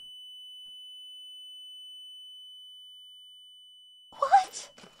 What?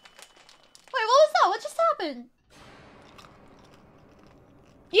 Wait, what was that? What just happened?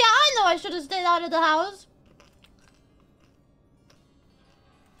 Yeah, I know I should have stayed out of the house.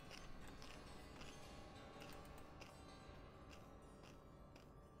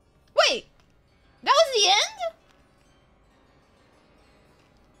 Wait! That was the end?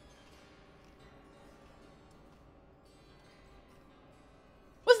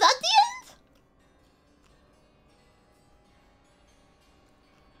 Was that the end?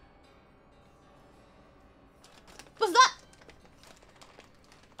 Was that?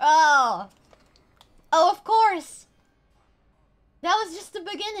 Oh. Oh, of course. That was just the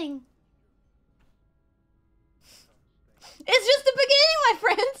beginning. It's just the beginning, my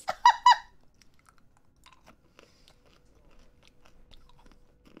friends.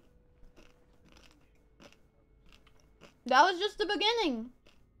 That was just the beginning.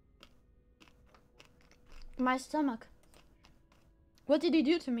 My stomach. What did he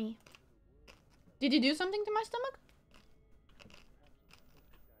do to me? Did he do something to my stomach?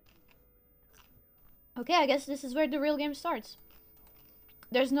 Okay, I guess this is where the real game starts.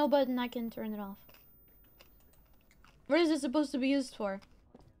 There's no button I can turn it off. What is it supposed to be used for?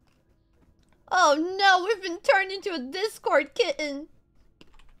 Oh no, we've been turned into a Discord kitten.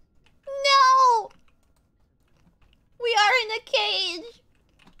 No! We are in a cage.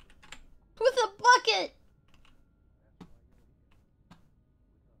 With a bucket.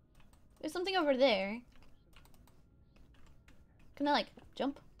 There's something over there. Can I, like,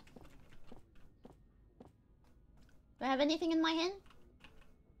 jump? Do I have anything in my hand?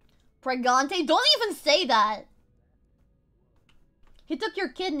 Pregante? Don't even say that! He took your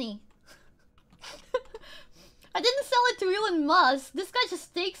kidney. I didn't sell it to Elon Musk. This guy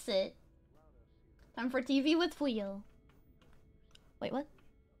just takes it. Time for TV with Fuyo. Wait, what?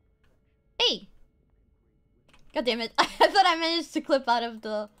 Hey! God damn it. I thought I managed to clip out of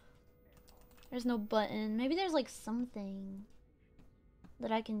the... There's no button. Maybe there's like something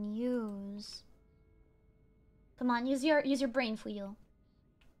that I can use. Come on, use your brain, Fuyo.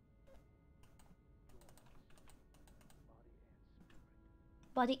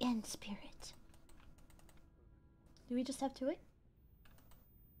 Body and spirit. Do we just have to wait?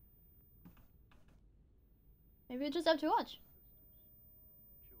 Maybe we just have to watch.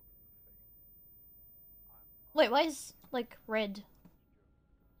 Wait, why is, like, red?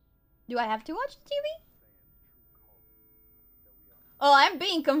 Do I have to watch the TV? Oh, I'm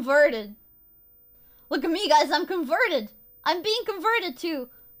being converted. Look at me, guys, I'm converted. I'm being converted too.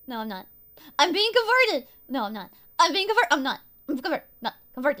 No, I'm not. I'm being converted. No, I'm not. I'm being converted. I'm not. I'm converted. Not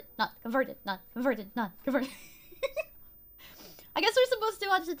converted. Not converted. Not converted. Not converted. I guess we're supposed to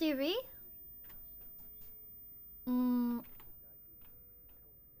watch the TV.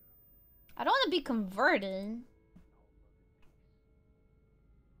 I don't want to be converted.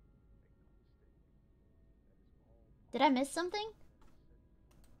 Did I miss something?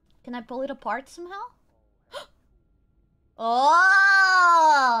 Can I pull it apart somehow?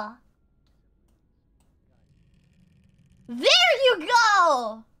 Oh! There you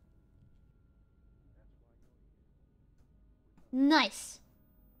go! Nice.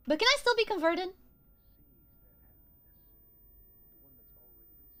 But can I still be converted?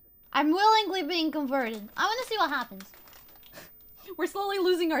 I'm willingly being converted. I want to see what happens. We're slowly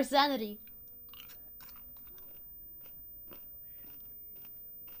losing our sanity.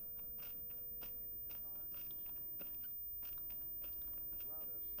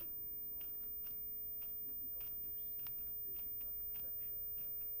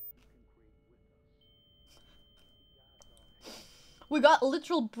 We got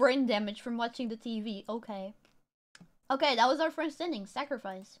literal brain damage from watching the TV. Okay. Okay, that was our first ending.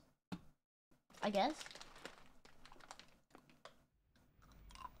 Sacrifice. I guess.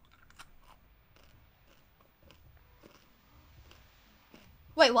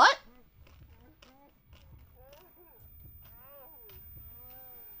 Wait, what?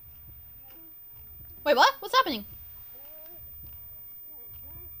 Wait, what? What's happening?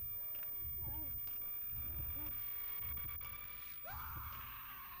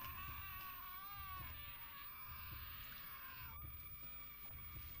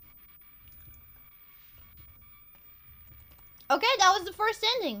 Okay, that was the first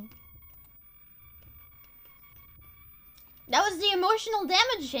ending. That was the emotional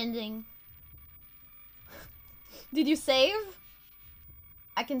damage ending. Did you save?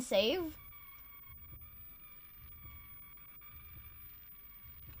 I can save.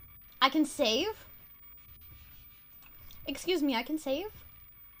 I can save? Excuse me, I can save?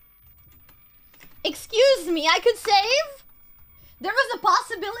 Excuse me, I could save? There was a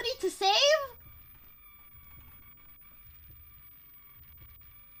possibility to save?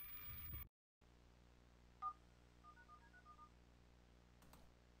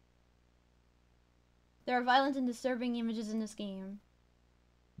 There are violent and disturbing images in this game.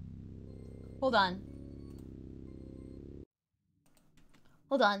 Hold on.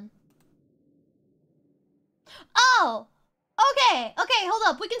 Hold on. Oh! Okay, okay, hold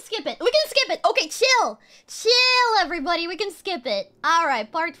up. We can skip it. We can skip it. Okay, chill. Chill, everybody. We can skip it. Alright,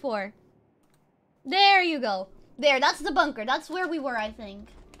 part 4. There you go. There, that's the bunker. That's where we were, I think.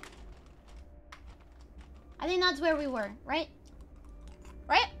 I think that's where we were, right?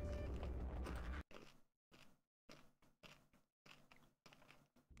 Right?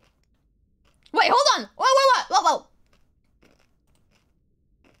 Wait, hold on! Whoa.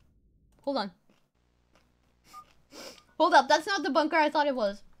 Hold on. Hold up, that's not the bunker I thought it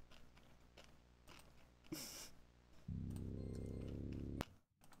was.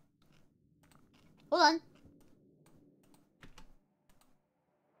 Hold on.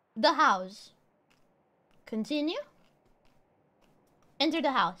 The house. Continue. Enter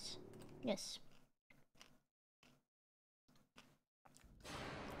the house. Yes.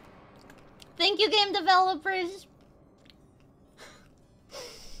 Thank you, game developers.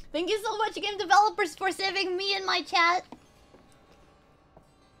 Thank you so much, game developers, for saving me in my chat.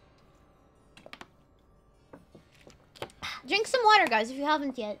 Drink some water, guys, if you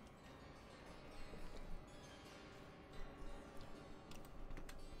haven't yet.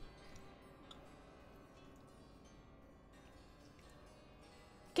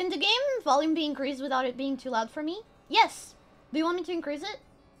 Can the game volume be increased without it being too loud for me? Yes. Do you want me to increase it?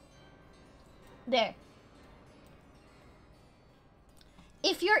 There.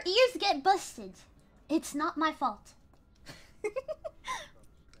 If your ears get busted, it's not my fault.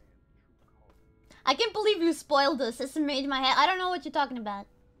 I can't believe you spoiled this. This made my head. I don't know what you're talking about.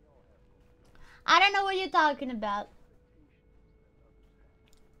 I don't know what you're talking about.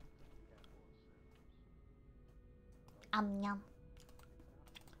 Yum.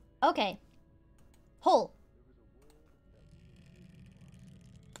 Okay. Hole.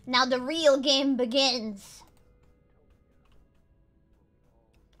 Now the real game begins.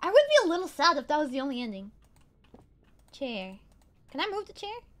 I would be a little sad if that was the only ending. Chair. Can I move the chair?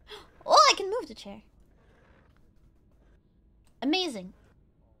 Oh, I can move the chair. Amazing.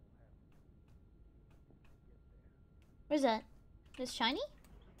 Where's that? It's shiny?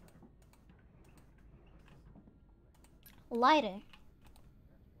 Lighter.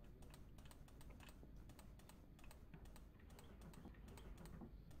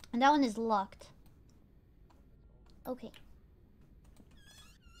 And that one is locked. Okay.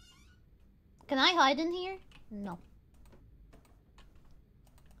 Can I hide in here? No.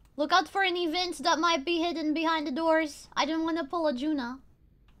 Look out for any vents that might be hidden behind the doors. I don't want to pull a Juna.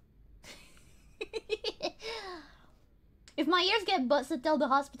 If my ears get busted, tell the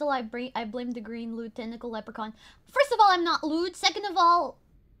hospital I blame the green lewd tentacle leprechaun. First of all, I'm not lewd. Second of all...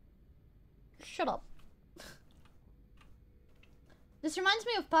 Shut up. This reminds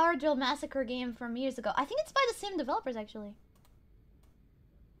me of Power Drill Massacre game from years ago. I think it's by the same developers, actually.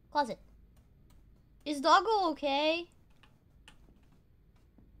 Closet. Is Doggo okay?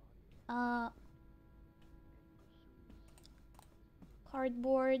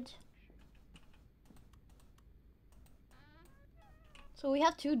 Cardboard. So we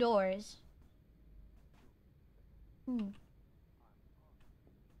have 2 doors.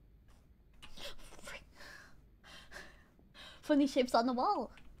 Funny shapes on the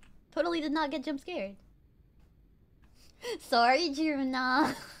wall. Totally did not get jump scared. Sorry,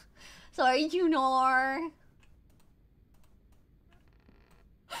 Juna. Sorry, Junor.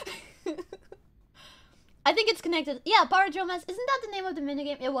 I think it's connected. Yeah, Paradromas. Isn't that the name of the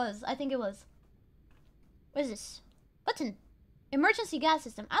minigame? It was. I think it was. What is this? Button. Emergency gas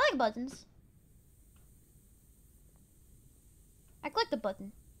system. I like buttons. I clicked the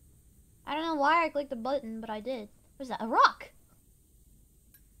button. I don't know why I clicked the button, but I did. What is that? A rock.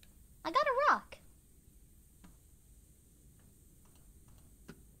 I got a rock.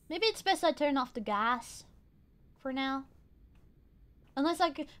 Maybe it's best I turn off the gas for now. Unless I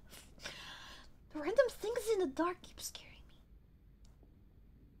could... The random things in the dark keep scaring me.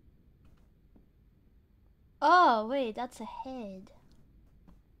 Oh, wait, that's a head.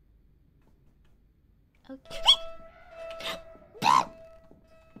 Okay.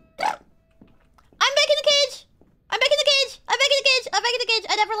 I'm back in the cage! I'm back in the cage! I'm back in the cage! I'm back in the cage!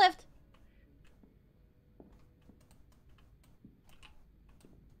 I never left.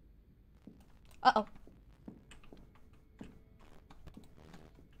 Uh-oh.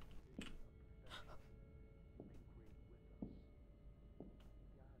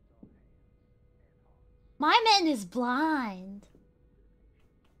 My man is blind.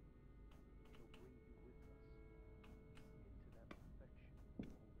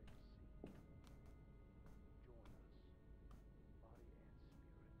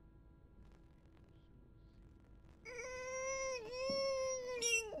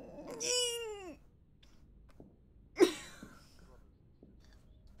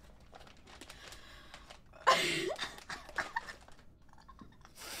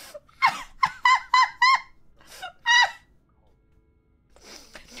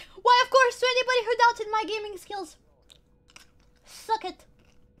 Why, of course, to anybody who doubted my gaming skills. Suck it.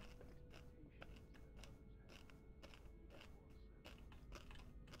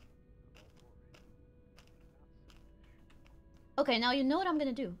 Okay, now you know what I'm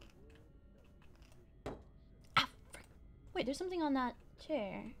gonna do. Ah, frick. Wait, there's something on that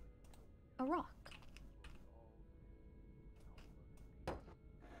chair. A rock. Oh,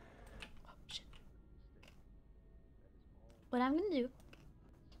 shit. What I'm gonna do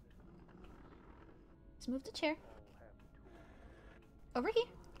is move the chair over here.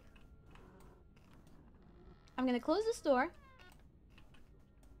 I'm gonna close this door.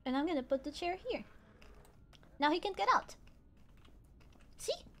 And I'm gonna put the chair here. Now he can't get out.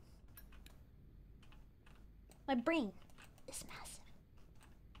 See? My brain is massive.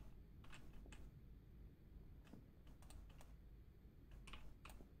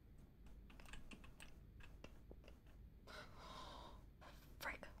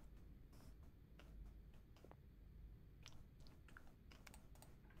 Frick.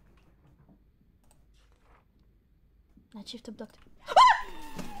 Night shift abducted.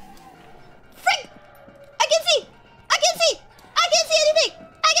 Frick! I can see! I can see! I can see anything!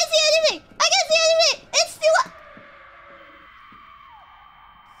 I can see anything! I can see anything! It's still...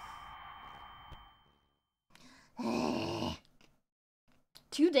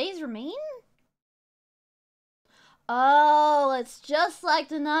 2 days remain? Oh, it's just like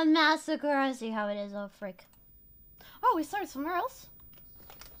the Nun Massacre. I see how it is. Oh, frick. Oh, we started somewhere else?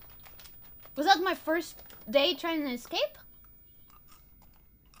 Was that my first day trying to escape?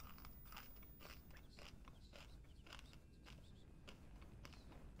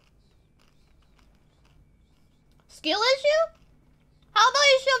 Skill issue? How about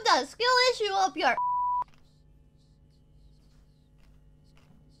you shove that skill issue up your...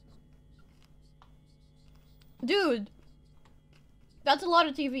 Dude. That's a lot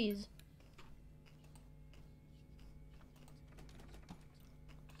of TVs.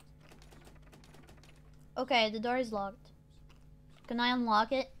 Okay, the door is locked. Can I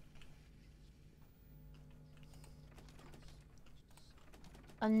unlock it?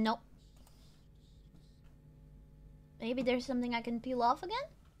 Nope. Maybe there's something I can peel off again?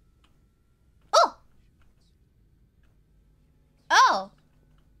 Oh! Oh!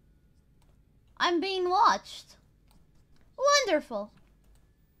 I'm being watched. Wonderful.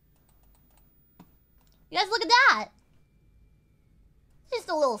 You guys look at that. Just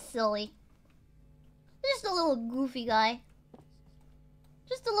a little silly. Just a little goofy guy.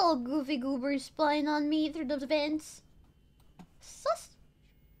 Just a little goofy goober spying on me through the vents. Sus.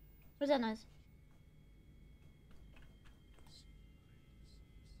 What's that noise?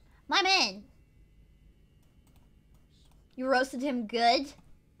 My man. You roasted him good.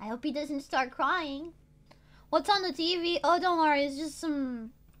 I hope he doesn't start crying. What's on the TV? Oh, don't worry. It's just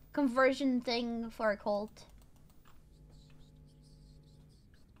some conversion thing for a cult.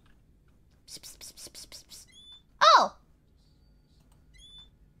 Oh!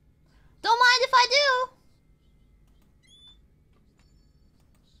 Don't mind if I do.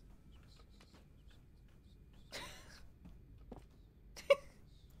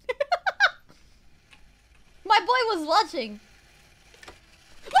 watching.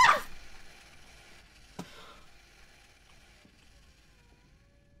 Ah!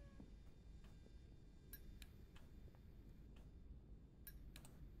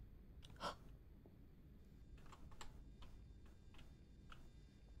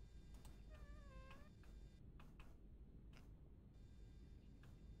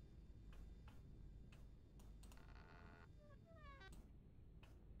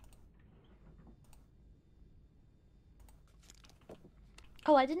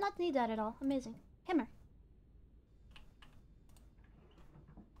 Oh, I did not need that at all. Amazing. Hammer.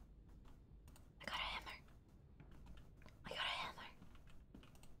 I got a hammer. I got a hammer.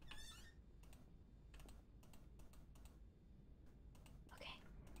 Okay.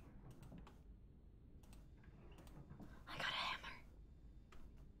 I got a hammer.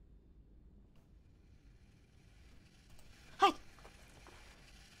 Hi.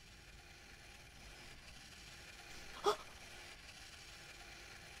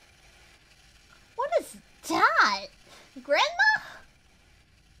 What is that? Grandma?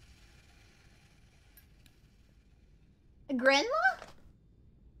 Grandma?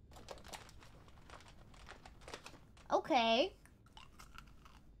 Okay.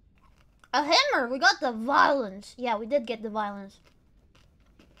 A hammer! We got the violence. Yeah, we did get the violence.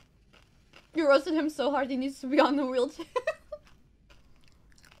 You roasted him so hard he needs to be on the wheelchair.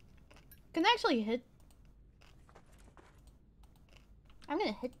 Can I actually hit? I'm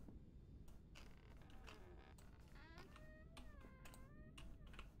gonna hit.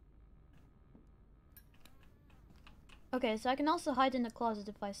 Okay, so I can also hide in the closet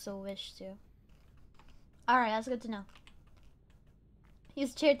if I so wish to. Alright, that's good to know.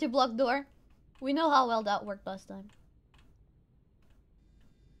 Use chair to block door. We know how well that worked last time.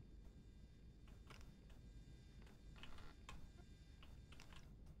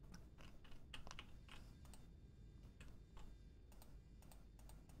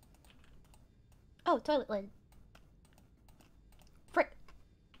 Oh, toilet lid. Frick.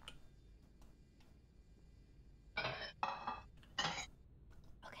 Okay.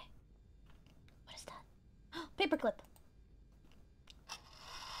 What is that? Paperclip.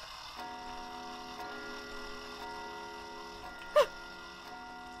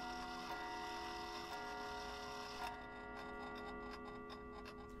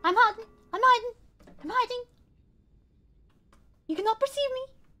 I'm hiding. I'm hiding. I'm hiding. You cannot perceive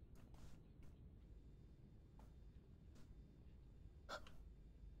me.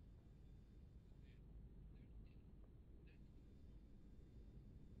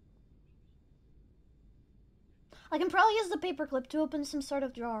 I can probably use the paperclip to open some sort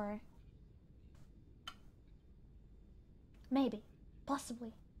of drawer. Maybe.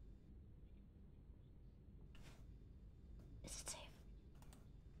 Possibly. Is it safe?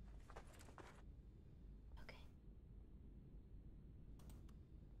 Okay.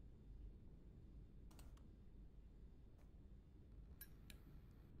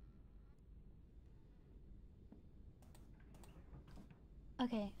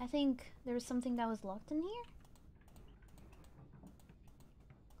 Okay, I think there was something that was locked in here.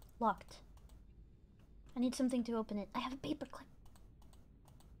 Locked. I need something to open it. I have a paperclip.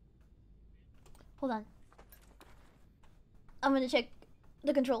 Hold on. I'm gonna check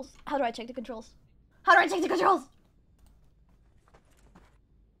the controls. How do I check the controls? How do I check the controls?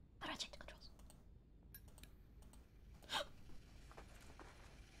 How do I check the controls?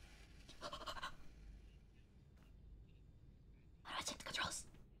 How do I check the controls?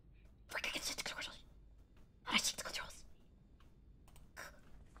 Frick, I can check the controls. How do I check the controls?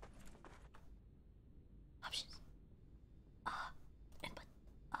 Options. Input.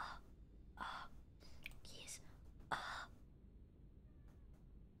 Keys.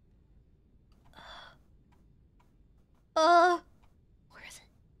 Where is it?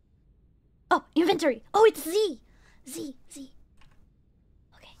 Oh, inventory. Oh, it's Z. Z.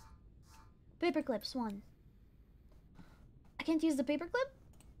 Okay. Paperclips, 1. I can't use the paperclip?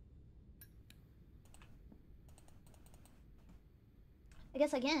 I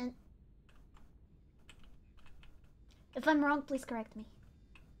guess I can't. If I'm wrong, please correct me.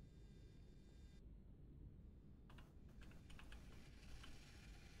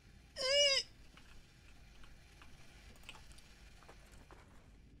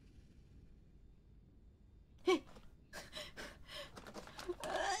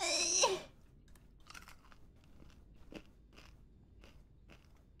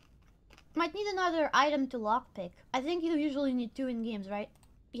 Might need another item to lockpick. I think you usually need 2 in games, right?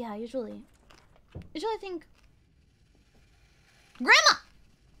 Yeah, usually. Usually I think... Grandma!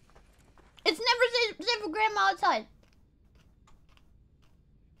 It's never safe for Grandma outside.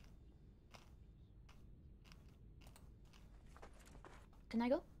 Can I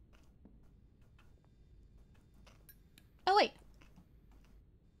go? Oh, wait.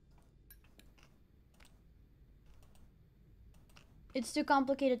 It's too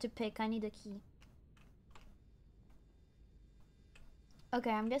complicated to pick. I need a key.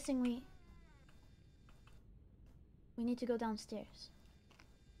 Okay, I'm guessing we need to go downstairs.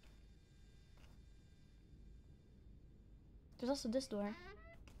 There's also this door.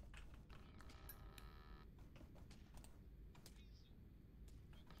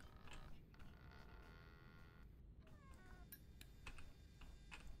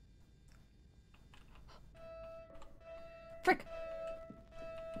 Frick!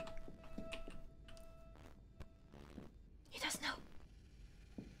 He doesn't know.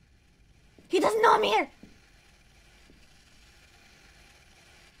 He doesn't know I'm here!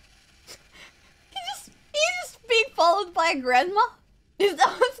 He's just being followed by a grandma? Is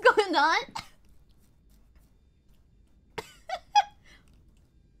that what's going on?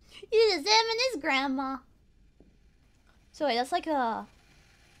 It's just him and his grandma. So wait, that's like a...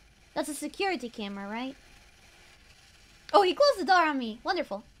 That's a security camera, right? Oh, he closed the door on me.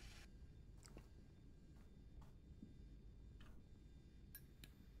 Wonderful.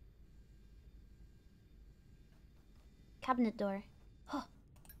 Cabinet door. Huh.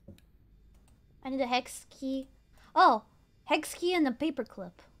 I need a hex key. Oh, hex key and a paper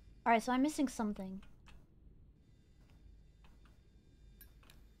clip. Alright, so I'm missing something.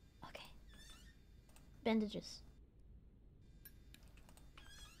 Okay. Bandages.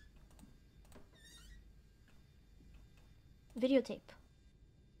 Videotape.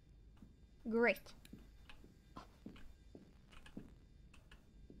 Great.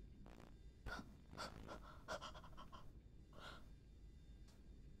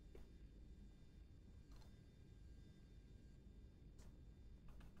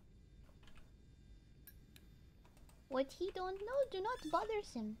 What he don't know, do not bother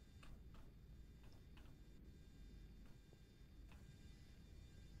him.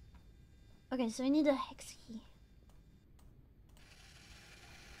 Okay, so we need a hex key.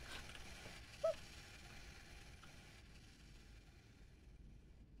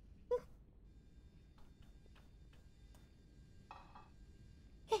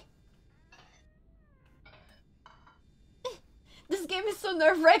 This game is so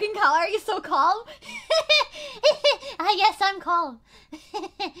nerve-wracking. How are you so calm? I guess I'm calm.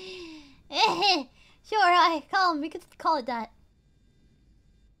 Sure, calm. We could call it that.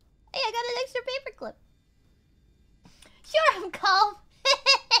 Hey, I got an extra paperclip. Sure, I'm calm.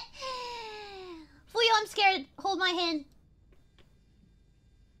 Fuyo, I'm scared. Hold my hand.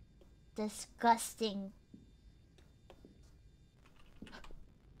 Disgusting.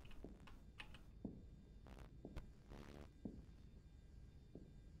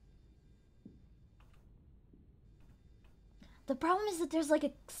 The problem is that there's like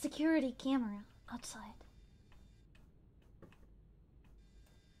a security camera outside.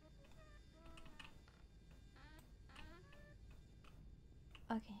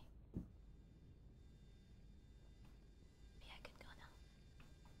 Okay. Maybe I can go now.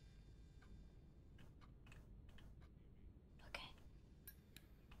 Okay.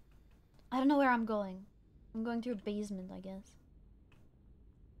 I don't know where I'm going. I'm going through a basement, I guess.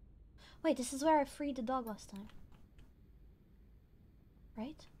 Wait, this is where I freed the dog last time.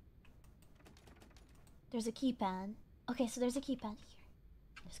 Right? There's a keypad. Okay, so there's a keypad here.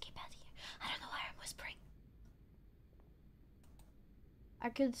 There's a keypad here. I don't know why I'm whispering. I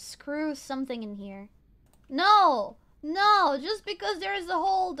could screw something in here. No! No! Just because there's a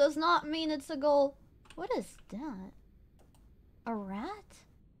hole does not mean it's a goal. What is that? A rat?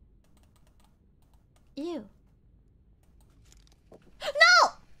 Ew.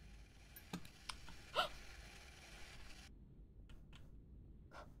 No!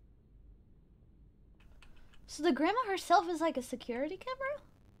 So the grandma herself is like a security camera?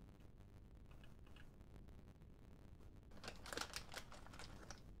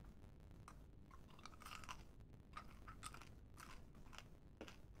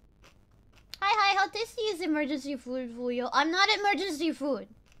 Hi, how tasty is emergency food, Fuyo? I'm not emergency food.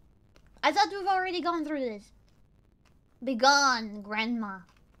 I thought we've already gone through this. Begone, grandma.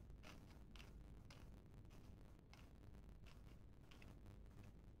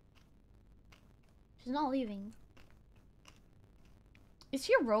 She's not leaving. Is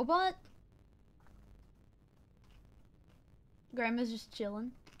she a robot? Grandma's just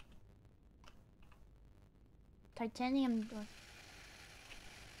chilling. Titanium door.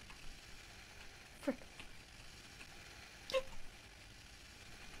 Frick.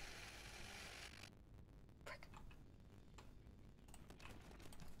 Frick.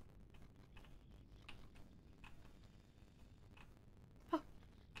 Oh.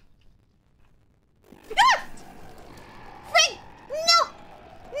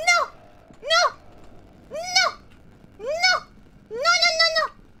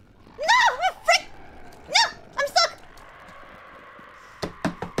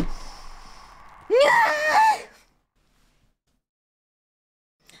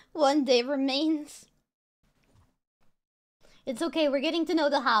 One day remains. It's okay, we're getting to know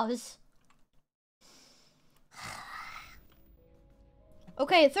the house.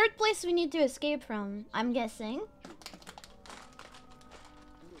 Okay, third place we need to escape from, I'm guessing.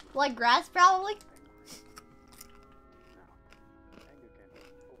 Like grass, probably?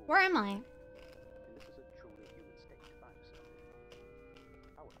 Where am I?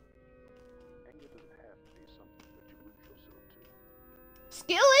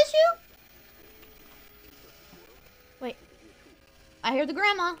 Skill issue? Wait. I hear the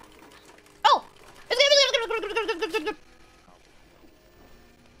grandma. Oh!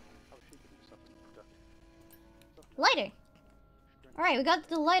 Lighter. Alright, we got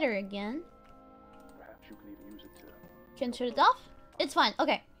the lighter again. Can shut it off? It's fine.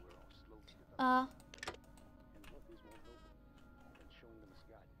 Okay.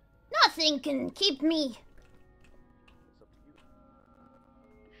 Nothing can keep me.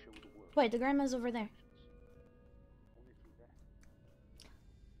 Wait, the grandma's over there.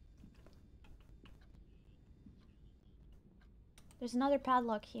 There's another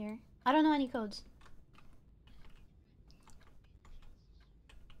padlock here. I don't know any codes.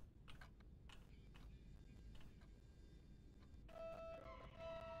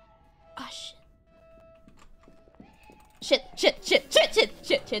 Ah, shit. Shit, shit, shit, shit, shit,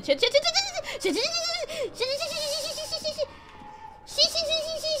 shit, shit, shit, shit, shit, shit,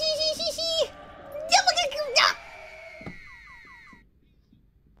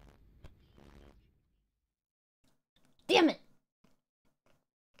 damn it.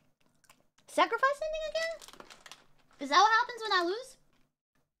 Sacrifice ending again? Is that what happens when I lose?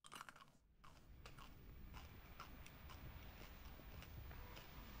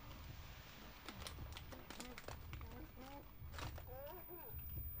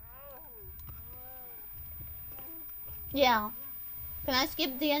 Yeah. Can I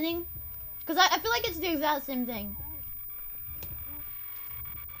skip the ending? Because I feel like it's the exact same thing.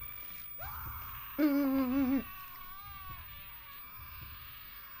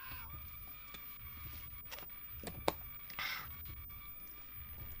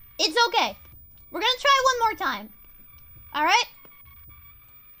 It's okay. We're gonna try one more time. Alright?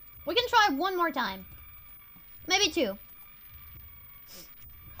 We can try one more time. Maybe two.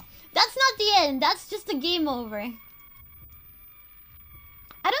 That's not the end. That's just a game over.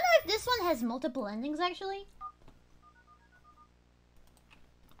 I don't know if this one has multiple endings, actually.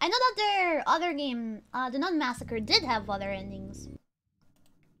 I know that their other game, The Nun Massacre, did have other endings.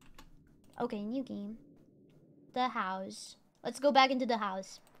 Okay, new game. The house. Let's go back into the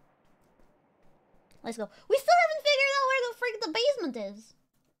house. Let's go. We still haven't figured out where the freak the basement is.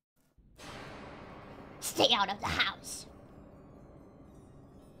 Stay out of the house.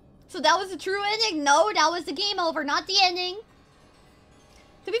 So that was the true ending? No, that was the game over, not the ending.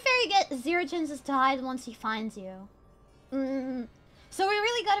 To be fair, you get 0 chances to hide once he finds you. So we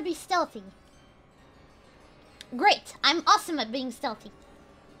really gotta be stealthy. Great, I'm awesome at being stealthy.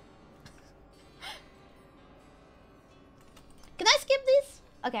 Can I skip this?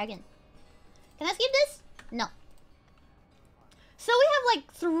 Okay, I can. Can I skip this? No. So we have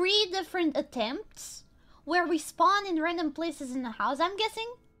like 3 different attempts where we spawn in random places in the house, I'm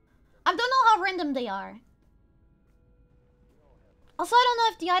guessing. I don't know how random they are. Also, I don't know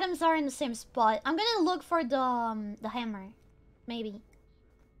if the items are in the same spot. I'm gonna look for the hammer. Maybe.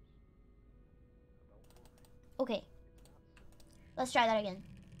 Okay. Let's try that again.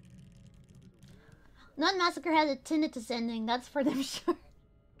 Nun Massacre had a tinnitus ending. That's for them sure.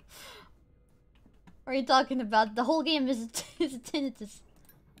 What are you talking about? The whole game is a tinnitus.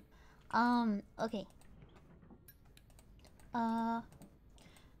 Okay.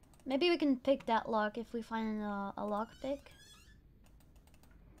 Maybe we can pick that lock if we find a lock pick.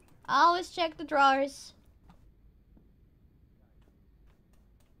 I always check the drawers.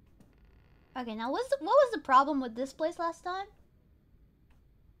 Okay, now what was the problem with this place last time?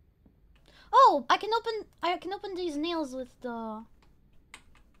 Oh, I can open these nails with the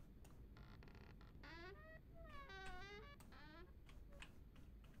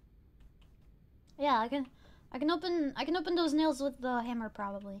yeah, I can open those nails with the hammer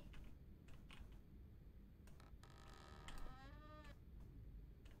probably.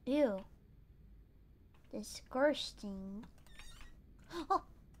 Ew. Disgusting. Oh,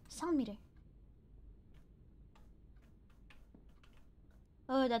 sound meter.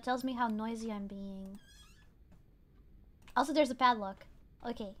 Oh, that tells me how noisy I'm being. Also, there's a padlock.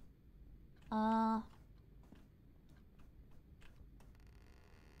 Okay. Okay.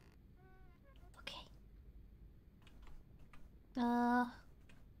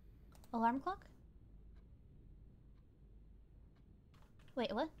 Alarm clock?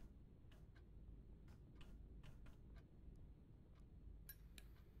 Wait, what?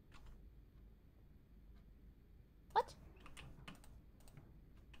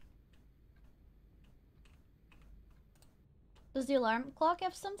 Does the alarm clock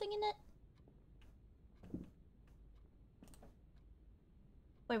have something in it?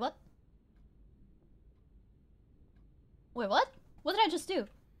 Wait, what? Wait, what? What did I just do?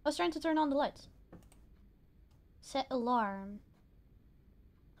 I was trying to turn on the lights. Set alarm.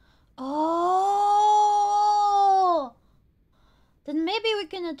 Oh! Then maybe we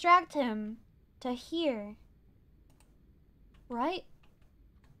can attract him to here. Right?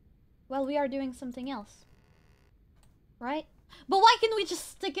 While we are doing something else. Right? But why can't we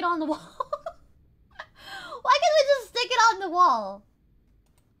just stick it on the wall? Why can't we just stick it on the wall?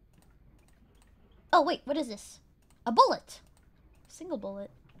 Oh, wait, what is this? A bullet. Single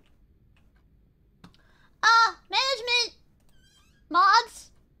bullet. Management!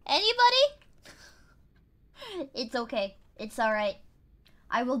 Mods? Anybody? It's okay. It's alright.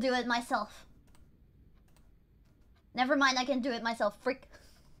 I will do it myself. Never mind, I can do it myself. Freak.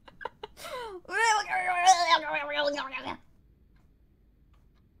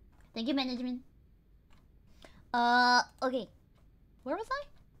 Thank you, management. Okay. Where was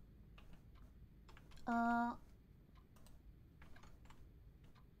I?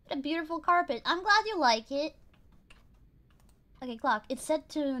 What a beautiful carpet. I'm glad you like it. Okay, clock. It's set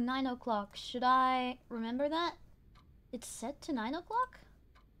to 9 o'clock. Should I remember that? It's set to 9 o'clock?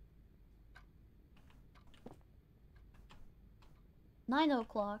 9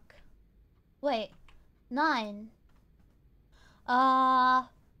 o'clock. Wait. 9.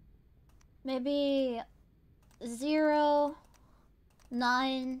 Maybe 0,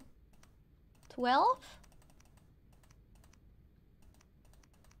 9, 12?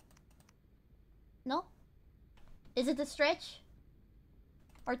 No? Is it a stretch?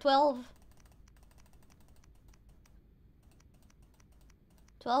 Or 12?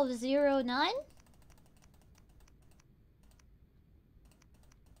 12:09?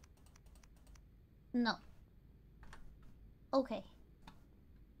 No. Okay.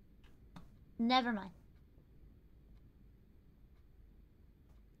 Never mind.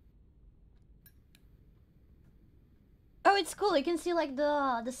 Oh, it's cool. You can see like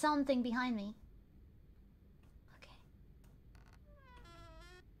the sound thing behind me. Okay.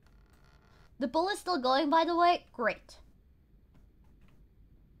 The poll is still going, by the way. Great.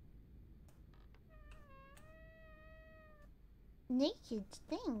 Naked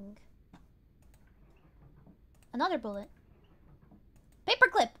thing. Another bullet.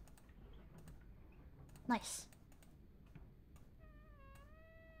 Paperclip. Nice.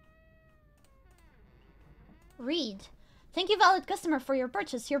 Read. Thank you, valid customer, for your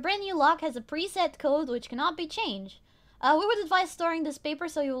purchase. Your brand new lock has a preset code which cannot be changed. We would advise storing this paper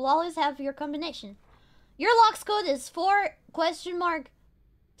so you will always have your combination. Your lock's code is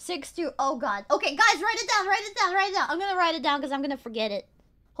 4?62. Oh god. Okay, guys, write it down, write it down, write it down. I'm gonna write it down because I'm gonna forget it.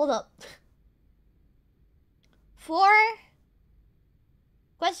 Hold up.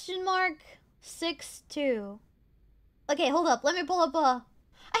 4?62. Okay, hold up. Let me pull up I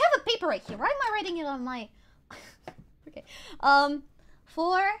have a paper right here. Why am I writing it on my... Okay.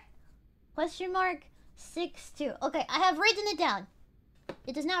 4?62. Okay, I have written it down.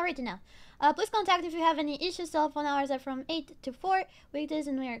 It is now written down. Please contact if you have any issues. Telephone hours are from 8 to 4. Weekdays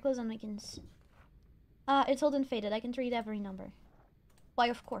and we are closed on weekends. It's old and faded. I can read every number. Why,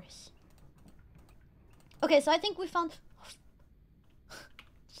 of course. Okay, so I think we found...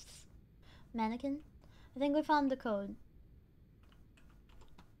 Mannequin? I think we found the code.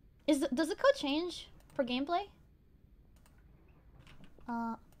 Does the code change for gameplay?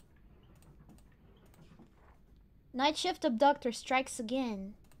 Night shift abductor strikes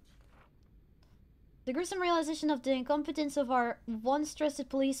again. The gruesome realization of the incompetence of our once trusted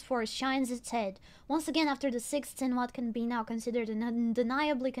police force shines its head. Once again, after the sixth in what can be now considered an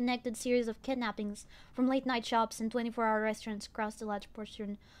undeniably connected series of kidnappings from late-night shops and 24-hour restaurants across the large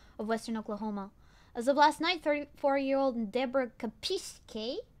portion of western Oklahoma. As of last night, 34-year-old Deborah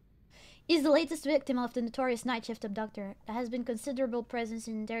Capiche is the latest victim of the notorious night shift abductor. There has been considerable presence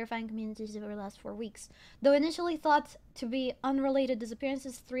in terrifying communities over the last 4 weeks. Though initially thought to be unrelated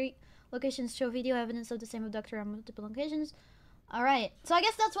disappearances, 3 locations show video evidence of the same abductor on multiple occasions. Alright, so I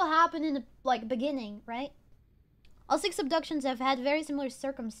guess that's what happened in the, beginning, right? All 6 abductions have had very similar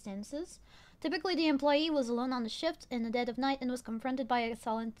circumstances. Typically, the employee was alone on the shift in the dead of night and was confronted by an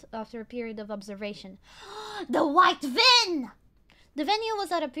assailant after a period of observation. The white van! The venue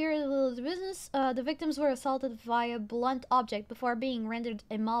was at a period of business. The victims were assaulted via blunt object before being rendered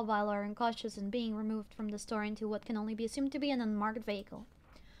immobile or unconscious and being removed from the store into what can only be assumed to be an unmarked vehicle.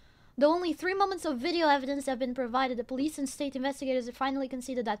 Though only 3 moments of video evidence have been provided, the police and state investigators have finally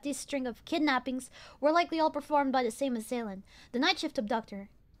conceded that this string of kidnappings were likely all performed by the same assailant, the night shift abductor.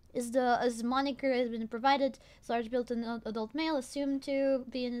 His moniker has been provided. His large built-in adult male, assumed to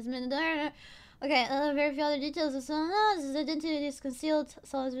be in his minute. Okay, very few other details. His identity is concealed.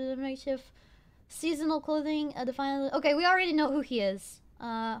 Solid with makeshift seasonal clothing. Defined. Okay, we already know who he is.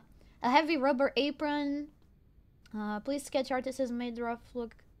 A heavy rubber apron. Police sketch artist has made the rough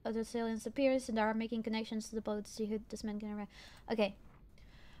look of the assailant's appearance and are making connections to the public to see who this man can. Okay.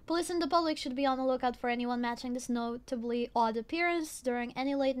 Police and the public should be on the lookout for anyone matching this notably odd appearance during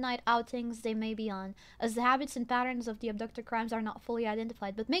any late-night outings they may be on, as the habits and patterns of the abductor crimes are not fully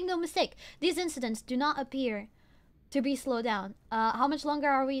identified. But make no mistake, these incidents do not appear to be slowed down. How much longer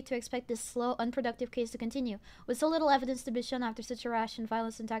are we to expect this slow, unproductive case to continue? With so little evidence to be shown after such a rash and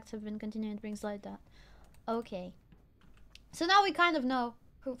violence attacks have been continuing to bring light down. Okay. So now we kind of know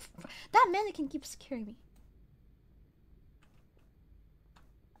who... That mannequin keeps scaring me.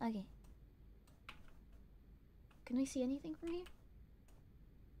 Okay. Can we see anything from here?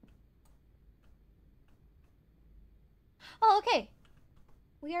 Oh, okay.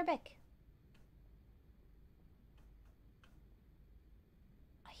 We are back.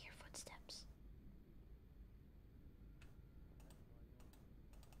 I hear footsteps.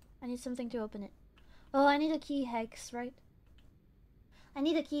 I need something to open it. Oh, I need a key hex, right? I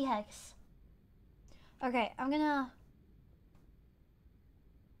need a key hex. Okay, I'm gonna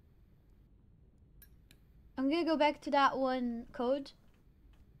go back to that one code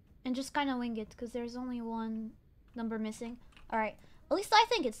and just kind of wing it because there's only one number missing. Alright, at least I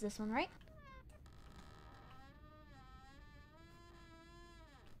think it's this one, right?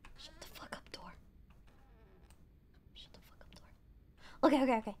 Shut the fuck up, door. Shut the fuck up, door. Okay,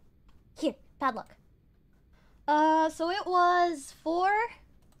 okay, okay. Here, padlock. So it was 4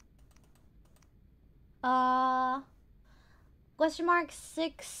 question mark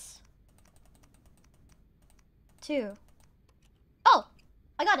 6 2. Oh,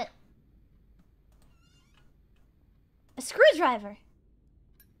 I got it. A screwdriver.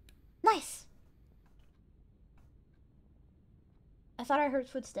 Nice. I thought I heard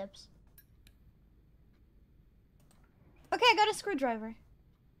footsteps. Okay, I got a screwdriver.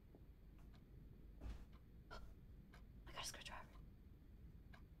 I got a screwdriver.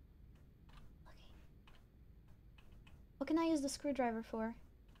 Okay. What can I use the screwdriver for?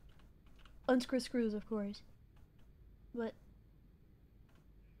 Unscrew screws, of course. But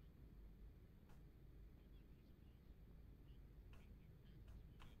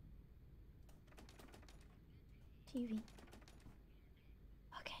TV.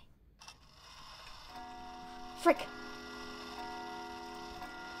 Okay. Frick.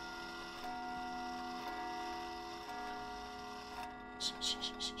 Shh, shh,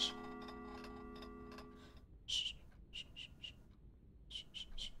 shh, shh, shh. Shh, shh, shh, shh, shh. Shh, shh,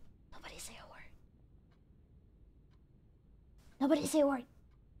 shh. Nobody say a word. Nobody say a word.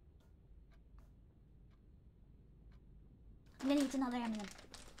 I'm gonna eat another M&M.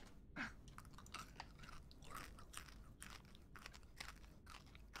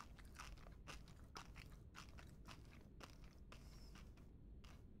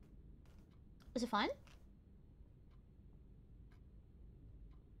 Is it fun?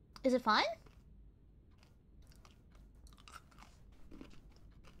 Is it fun?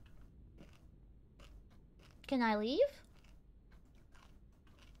 Can I leave?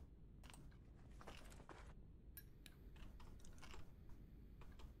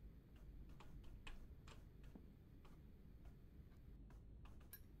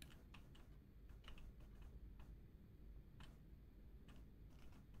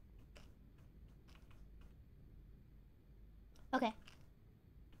 Okay.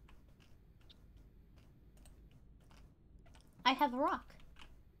 I have a rock.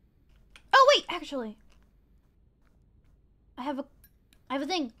 Oh wait, actually. I have a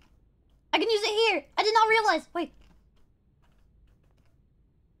thing. I can use it here. I did not realize. Wait.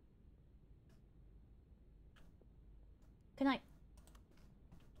 Good night.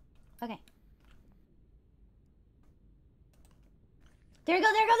 Okay. There you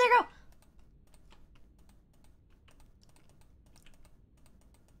go, there you go, there you go.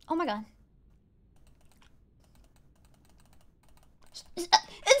 Oh my god. And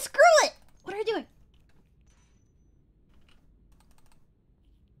screw it! What are you doing?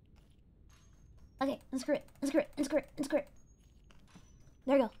 Okay, unscrew it, unscrew it, unscrew it, unscrew it.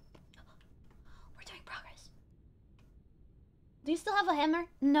 There we go. We're doing progress. Do you still have a hammer?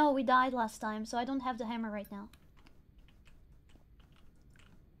 No, we died last time, so I don't have the hammer right now.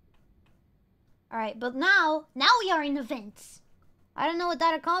 Alright, but now we are in events. I don't know what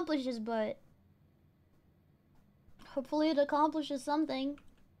that accomplishes, but hopefully it accomplishes something.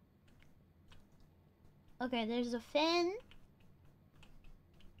 Okay, there's a fin.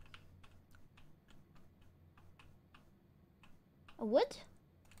 A wood?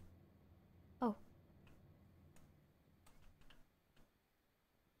 Oh.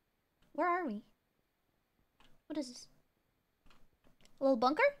 Where are we? What is this? A little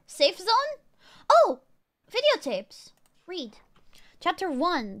bunker? Safe zone? Oh! Videotapes. Read. Chapter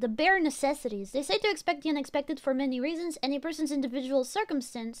 1. The bare necessities. They say to expect the unexpected for many reasons. Any person's individual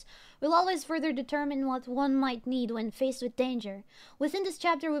circumstance will always further determine what one might need when faced with danger. Within this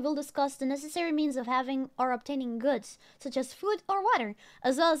chapter, we will discuss the necessary means of having or obtaining goods, such as food or water,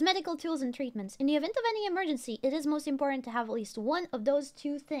 as well as medical tools and treatments. In the event of any emergency, it is most important to have at least one of those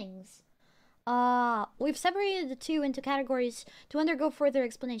two things. We've separated the two into categories to undergo further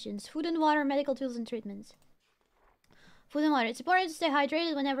explanations. Food and water, medical tools and treatments. Food and water. It's important to stay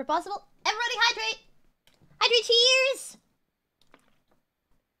hydrated whenever possible. Everybody hydrate! Hydrate, cheers!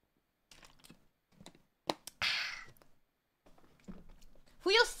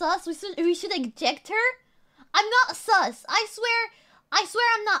 Fuyo sus? We should eject her? I'm not sus. I swear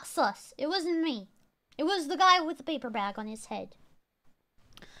I'm not sus. It wasn't me. It was the guy with the paper bag on his head.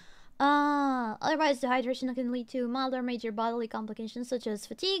 Otherwise, dehydration can lead to mild or major bodily complications such as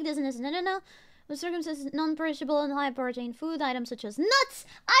fatigue, dizziness, and with circumstances, non-perishable and high-protein food items such as nuts.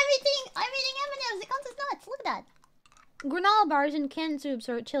 I'm eating M&Ms. It counts as nuts. Look at that. Granola bars and canned soups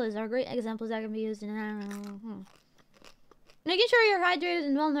or chilies are great examples that can be used in. Making sure you're hydrated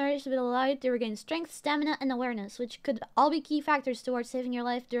and well-nourished will allow you to regain strength, stamina, and awareness, which could all be key factors towards saving your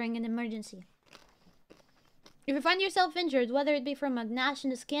life during an emergency. If you find yourself injured, whether it be from a gash in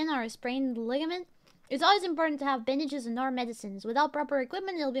the skin or a sprained ligament, it's always important to have bandages and or medicines. Without proper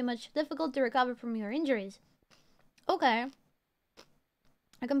equipment, it'll be much difficult to recover from your injuries. Okay.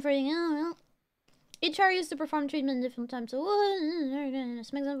 A comforting... Each are used to perform treatment in different types of wood.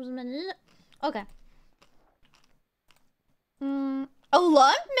 Some examples of medicine. Okay. A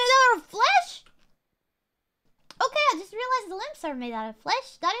lump made out of flesh? Okay, I just realized the limbs are made out of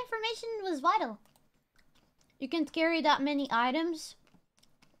flesh. That information was vital. You can't carry that many items.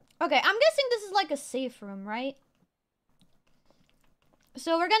 Okay, I'm guessing this is like a safe room, right?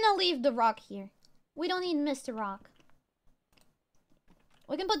 So we're gonna leave the rock here. We don't need Mr. Rock.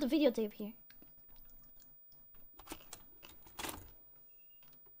 We can put the videotape here.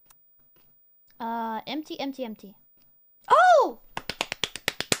 Empty, empty, empty. Oh!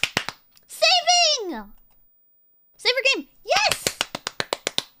 Saving! Save your game! Yes!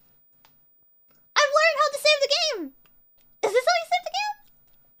 I've learned how to save the game! Is this how you save the game?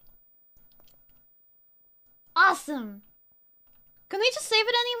 Awesome! Can we just save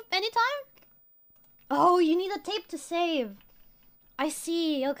it anytime? Oh, you need a tape to save. I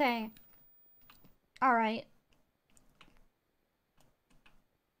see, okay. Alright.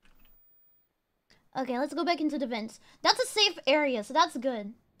 Okay, let's go back into the vents. That's a safe area, so that's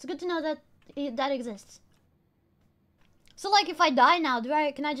good. It's good to know that that exists. So, like, if I die now,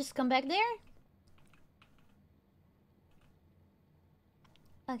 can I just come back there?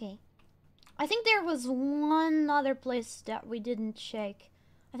 Okay. I think there was one other place that we didn't check.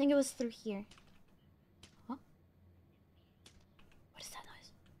 I think it was through here. Huh? What is that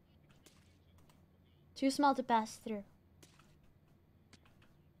noise? Too small to pass through.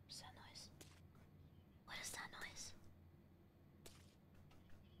 What is that noise?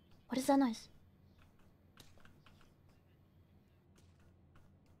 What is that noise?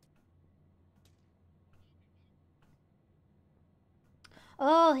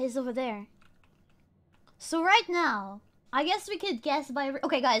 Oh, he's over there. So right now, I guess we could guess by...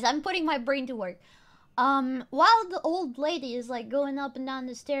 Okay, guys, I'm putting my brain to work. While the old lady is, like, going up and down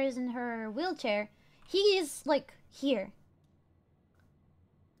the stairs in her wheelchair, he is, like, here.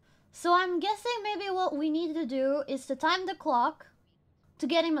 So I'm guessing maybe what we need to do is to time the clock to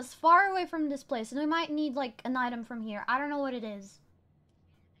get him as far away from this place. And we might need, like, an item from here. I don't know what it is.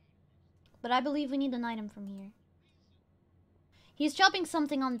 But I believe we need an item from here. He's chopping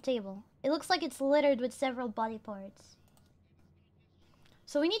something on the table. It looks like it's littered with several body parts.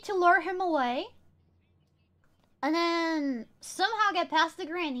 So we need to lure him away. And then somehow get past the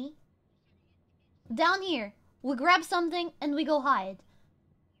granny. Down here. We grab something and we go hide.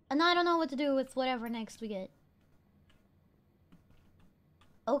 And I don't know what to do with whatever next we get.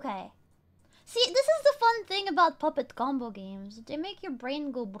 Okay. See, this is the fun thing about puppet combo games. They make your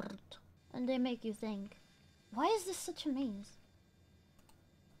brain go brrrt. And they make you think. Why is this such a maze?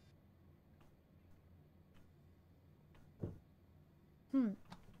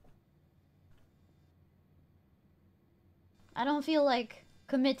 I don't feel like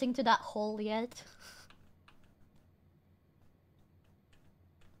committing to that hole yet.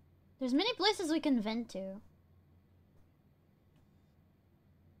 There's many places we can vent to.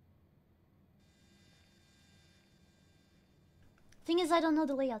 Thing is, I don't know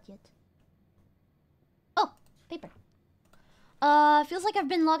the layout yet. Oh, paper. Feels like I've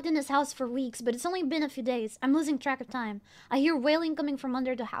been locked in this house for weeks, but it's only been a few days. I'm losing track of time. I hear wailing coming from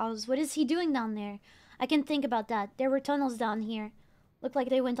under the house. What is he doing down there? I can think about that. There were tunnels down here. Looked like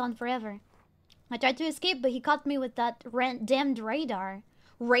they went on forever. I tried to escape, but he caught me with that damned radar.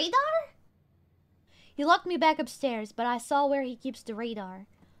 Radar? He locked me back upstairs, but I saw where he keeps the radar.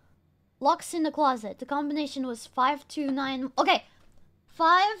 Locks in the closet. The combination was 529... Okay.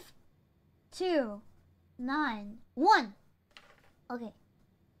 5291. Okay.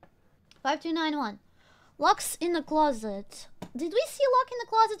 5291. Locks in the closet. Did we see a lock in the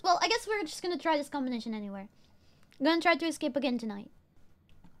closet? Well, I guess we're just gonna try this combination anyway. I'm gonna try to escape again tonight.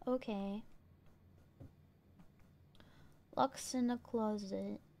 Okay. Locks in the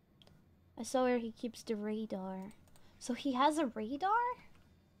closet. I saw where he keeps the radar. So he has a radar?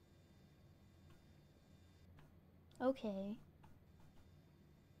 Okay.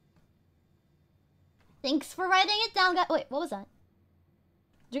 Thanks for writing it down, guys. Wait, what was that?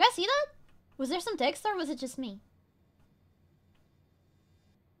 Did you guys see that? Was there some text or was it just me?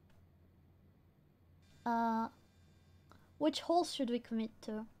 Which hole should we commit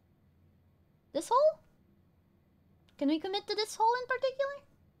to? This hole? Can we commit to this hole in particular?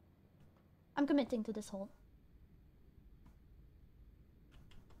 I'm committing to this hole.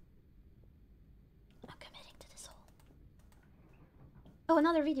 I'm committing to this hole. Oh,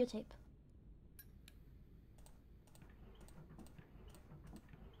 another videotape.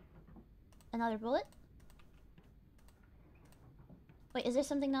 Another bullet? Wait, is there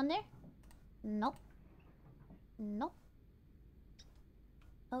something down there? Nope. Nope.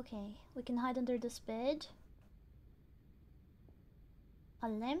 Okay, we can hide under this bed. A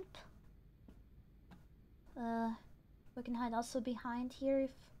lamp. We can hide also behind here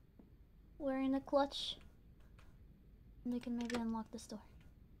if we're in a clutch. And we can maybe unlock this door.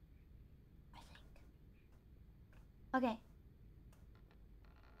 I think. Okay.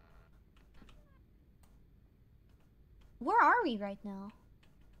 Where are we right now?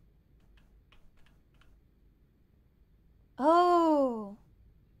 Oh!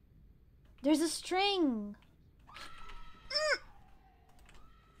 There's a string!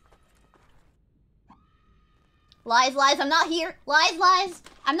 Lies, lies, I'm not here! Lies, lies!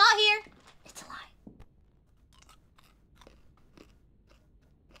 I'm not here! It's a lie.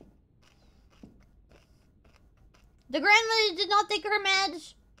 The grandmother did not take her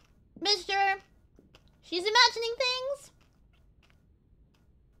meds, mister. She's imagining things.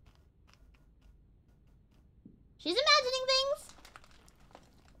 She's imagining things.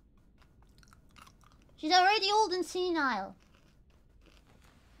 She's already old and senile.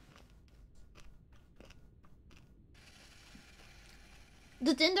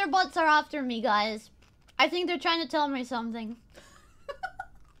 The Tinder bots are after me, guys. I think they're trying to tell me something.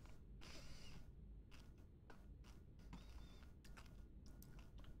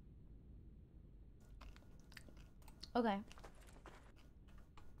 Okay.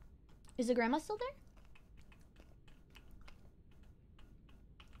 Is the grandma still there?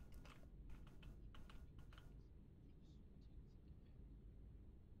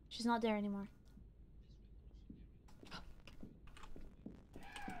 She's not there anymore.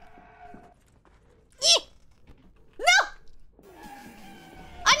 No!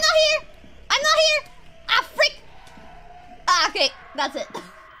 I'm not here! I'm not here! Ah, frick! Ah, okay. That's it.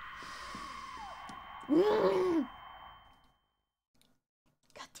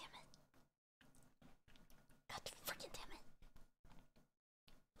 God damn it. God freaking damn it.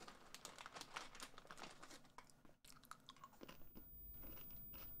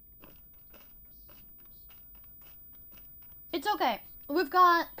 It's okay. We've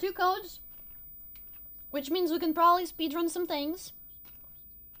got 2 codes, which means we can probably speedrun some things.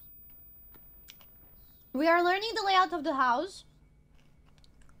 We are learning the layout of the house.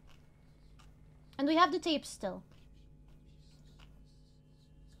 And we have the tapes still.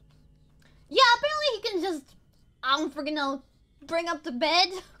 Yeah, apparently he can just, I don't freaking know, bring up the bed.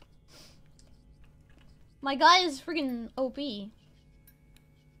 My guy is freaking OP. I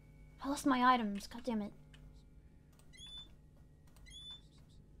lost my items, god damn it.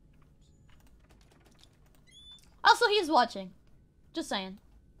 Also, he's watching. Just saying.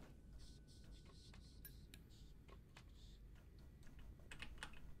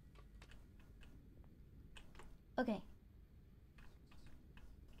 Okay.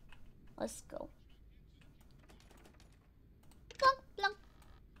 Let's go. Plunk, plunk.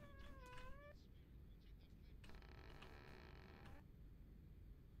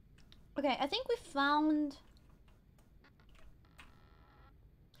 Okay, I think we found...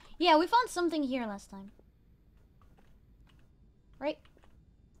 Yeah, we found something here last time. right?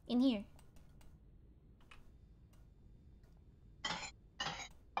 In here.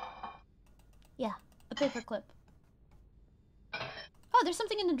 Yeah, a paper clip. Oh, there's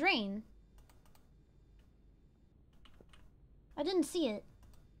something in the drain. I didn't see it.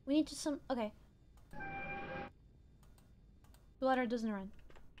 We need to okay. The water doesn't run.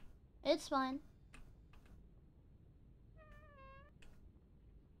 It's fine.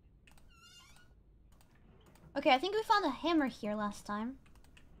 Okay, I think we found a hammer here last time.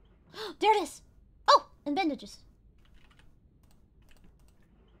 There it is! Oh! And bandages.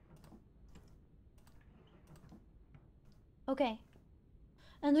 Okay.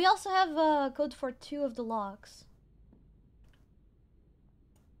 And we also have a code for 2 of the logs.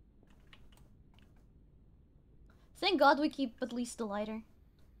 Thank God we keep at least the lighter.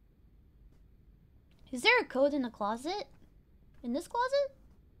 Is there a code in the closet? In this closet?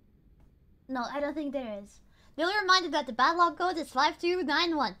 No, I don't think there is. The only reminder that the bad log code is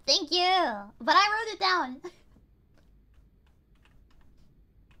 5291. Thank you! But I wrote it down.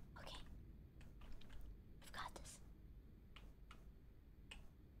 Okay. I've got this.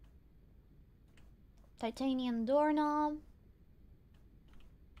 Titanium doorknob.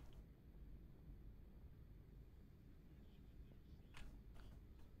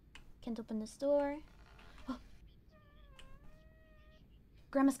 Can't open this door. Oh.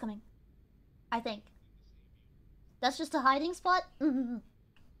 Grandma's coming. I think. That's just a hiding spot?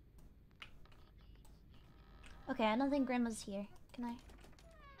 Okay, I don't think Grandma's here. Can I?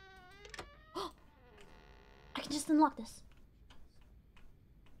 Oh! I can just unlock this.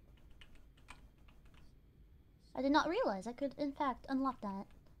 I did not realize I could, in fact, unlock that.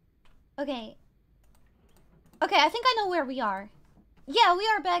 Okay. Okay, I think I know where we are. Yeah, we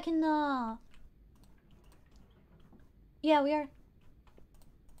are back in the... Yeah, we are.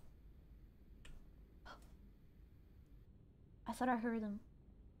 I thought I heard him.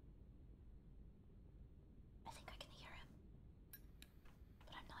 I think I can hear him.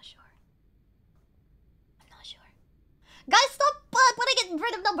 But I'm not sure. I'm not sure. Guys, stop putting it in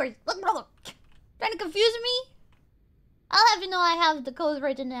front of numbers! Look, brother! Trying to confuse me? I'll have you know I have the code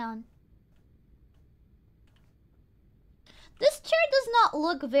written down. This chair does not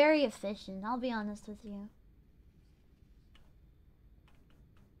look very efficient, I'll be honest with you.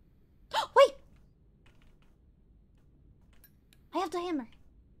 Wait! I have the hammer.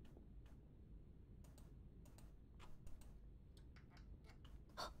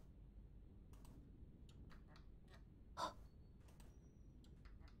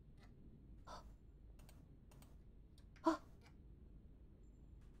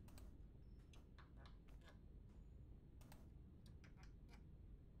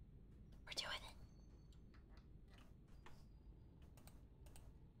 We're doing it.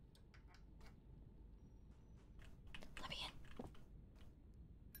 Let me in.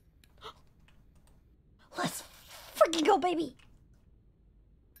 Let's freaking go, baby!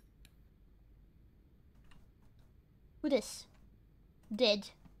 Who this? Dead.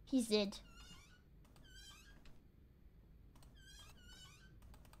 He's dead.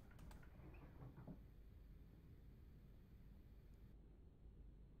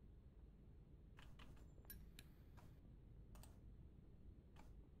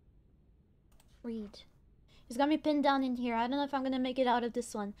 Read. He's got me pinned down in here. I don't know if I'm gonna make it out of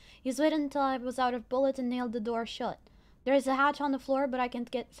this one. He's waited until I was out of bullets and nailed the door shut. There is a hatch on the floor, but I can't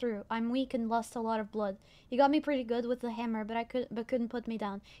get through. I'm weak and lost a lot of blood. He got me pretty good with the hammer, but couldn't put me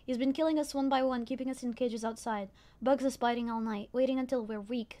down. He's been killing us one by one, keeping us in cages outside. Bugs us biting all night, waiting until we're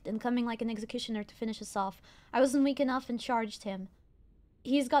weak, then coming like an executioner to finish us off. I wasn't weak enough and charged him.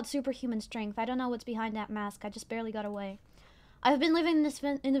 He's got superhuman strength. I don't know what's behind that mask. I just barely got away. I've been living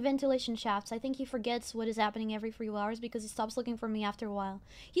in the ventilation shafts. I think he forgets what is happening every few hours because he stops looking for me after a while.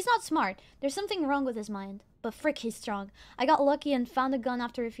 He's not smart. There's something wrong with his mind. But frick, he's strong. I got lucky and found a gun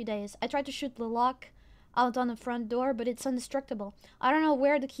after a few days. I tried to shoot the lock out on the front door, but it's indestructible. I don't know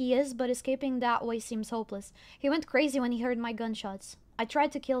where the key is, but escaping that way seems hopeless. He went crazy when he heard my gunshots. I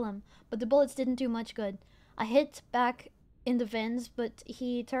tried to kill him, but the bullets didn't do much good. I hit back in the vents, but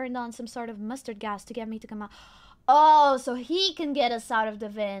he turned on some sort of mustard gas to get me to come out. Oh, so he can get us out of the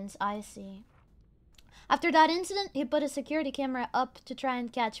vents. I see. After that incident, he put a security camera up to try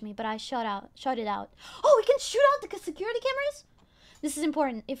and catch me, but I shut it out. Oh, we can shoot out the security cameras? This is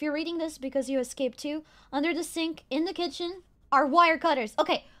important. If you're reading this because you escaped too, under the sink in the kitchen are wire cutters.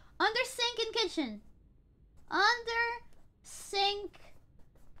 Okay, under sink in kitchen. Under sink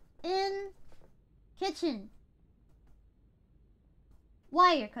in kitchen.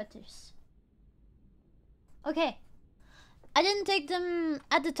 Wire cutters. Okay. I didn't take them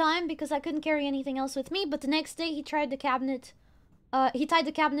at the time because I couldn't carry anything else with me, but the next day he tried the cabinet He tied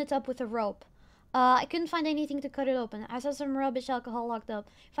the cabinet up with a rope. I couldn't find anything to cut it open. I saw some rubbish alcohol locked up.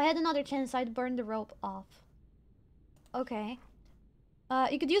 If I had another chance, I'd burn the rope off. Okay.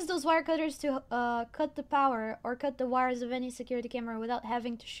 You could use those wire cutters to cut the power or cut the wires of any security camera without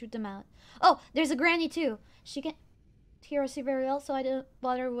having to shoot them out. Oh, there's a granny too. She can't hear or see very well, so I didn't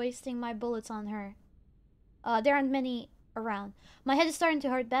bother wasting my bullets on her. There aren't many around. My head is starting to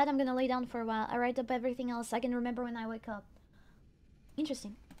hurt bad. I'm gonna lay down for a while. I write up everything else I can remember when I wake up.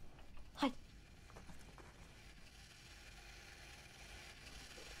 Interesting. Hi.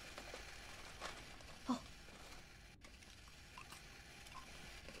 Oh.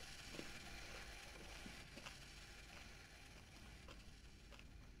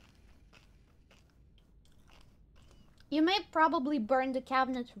 You may probably burn the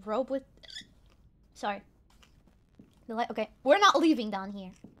cabinet rope with... Sorry. The light... Okay, we're not leaving down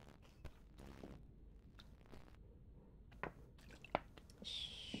here.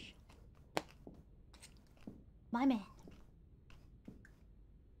 Shh. My man.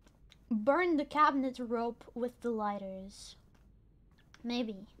 Burn the cabinet rope with the lighters.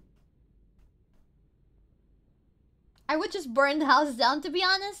 Maybe. I would just burn the house down, to be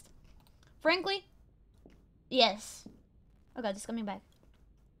honest. Frankly. Yes. Oh god, it's coming back.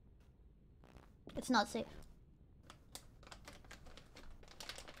 It's not safe.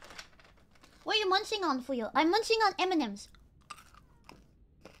 What are you munching on, Fuyo? I'm munching on M&Ms.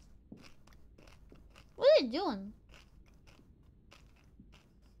 What are you doing?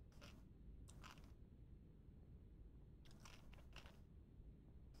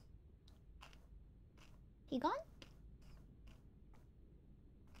 He gone?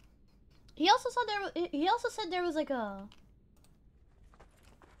 He also saw there. He also said there was like a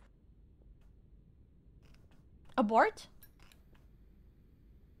abort.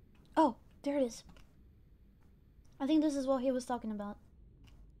 Oh, there it is. I think this is what he was talking about.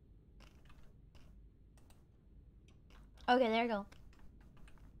 Okay, there you go.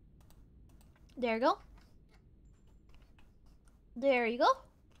 There you go. There you go.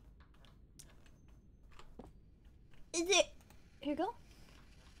 Is it? Here you go.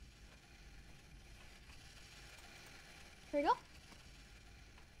 Here you go.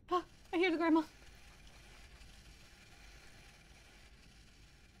 Ah, I hear the grandma.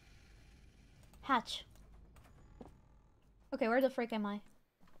 Hatch. Okay, where the frick am I?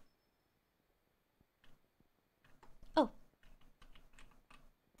 Oh.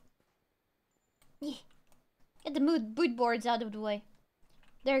 Yeah. Get the boot boards out of the way.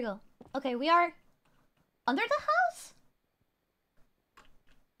 There you go. Okay, we are under the house?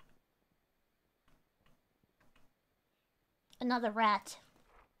 Another rat.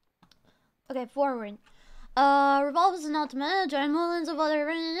 Okay, forward. Revolvers and automatic, giant mullions of other...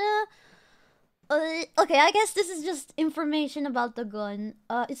 okay, I guess this is just information about the gun.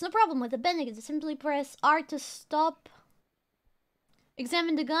 It's no problem with the bending. Simply press R to stop.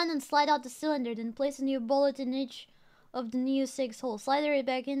 Examine the gun and slide out the cylinder. Then place a new bullet in each of the new 6 holes. Slide it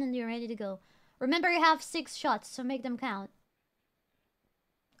back in and you're ready to go. Remember, you have 6 shots, so make them count.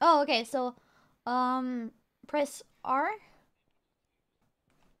 Oh, okay, so... press R.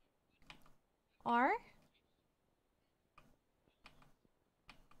 R.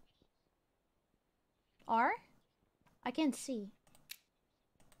 R? I can't see.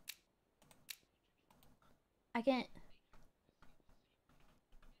 I can't...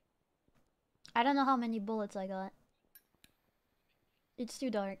 I don't know how many bullets I got. It's too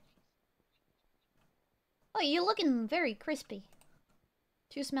dark. Oh, you're looking very crispy.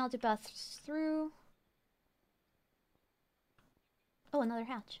 2 smelty paths through. Oh, another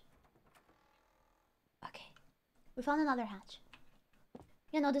hatch. Okay. We found another hatch.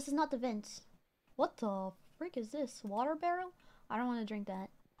 Yeah, no, this is not the vents. What the frick is this? Water barrel? I don't want to drink that.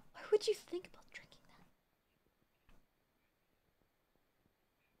 Why would you think about drinking that?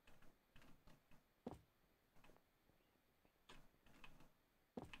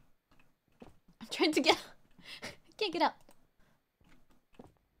 I'm trying to get... I can't get up.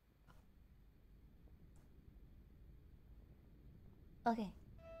 Okay.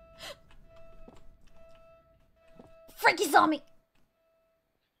 Frick, he saw me!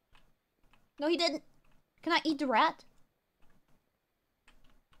 No, he didn't. Can I eat the rat?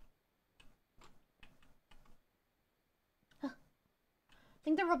 Huh. I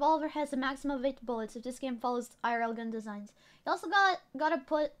think the revolver has a maximum of 8 bullets if this game follows IRL gun designs. You also gotta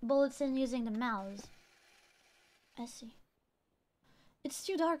put bullets in using the mouse. I see. It's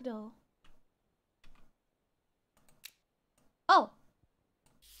too dark though. Oh!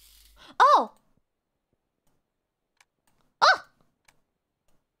 Oh! Oh!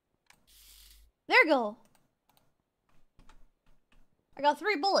 There you go. I got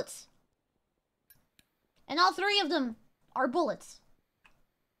 3 bullets. And all 3 of them are bullets.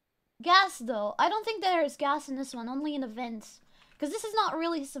 Gas, though. I don't think there's gas in this one, only in the vents. Because this is not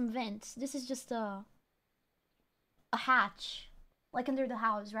really some vents. This is just a hatch. Like under the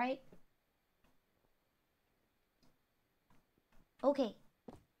house, right? Okay.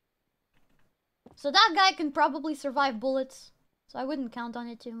 So that guy can probably survive bullets. So I wouldn't count on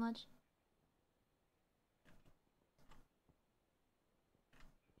it too much.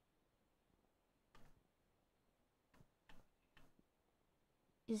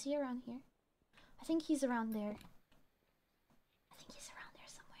 Is he around here? I think he's around there. I think he's around there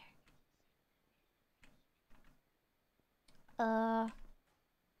somewhere.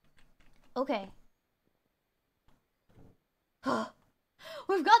 Okay.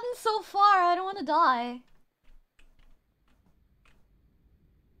 We've gotten so far, I don't want to die.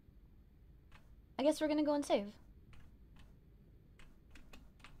 I guess we're gonna go and save.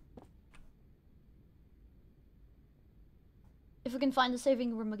 If we can find the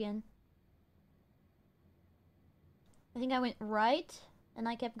saving room again. I think I went right, and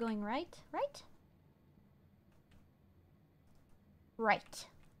I kept going right, right? Right.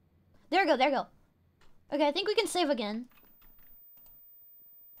 There we go, there we go. Okay, I think we can save again.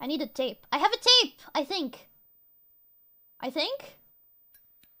 I need a tape. I have a tape, I think. I think?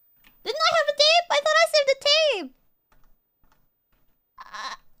 Didn't I have a tape? I thought I saved the tape!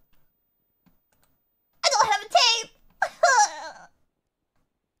 I don't have a tape!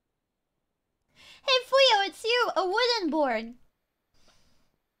 Hey Fuyo, it's you! A wooden board!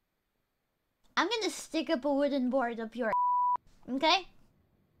 I'm gonna stick up a wooden board up your okay?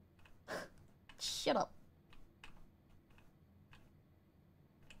 Shut up.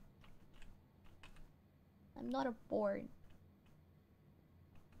 I'm not a board.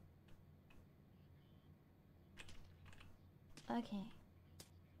 Okay.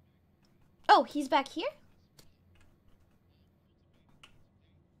 Oh, he's back here?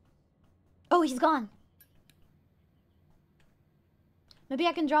 Oh, he's gone. Maybe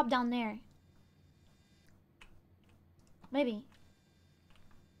I can drop down there. Maybe.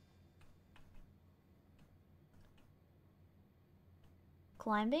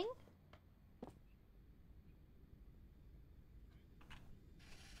 Climbing?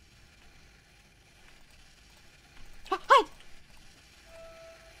 Hide!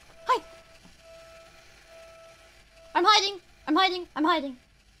 Hide! I'm hiding! I'm hiding! I'm hiding!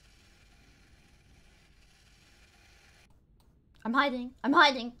 I'm hiding! I'm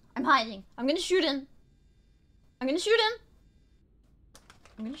hiding! I'm hiding! I'm gonna shoot him! I'm gonna shoot him!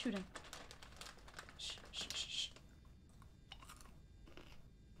 I'm gonna shoot him. Shh, shh, shh, shh.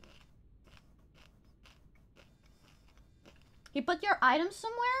 He put your items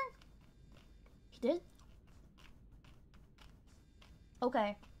somewhere? He did?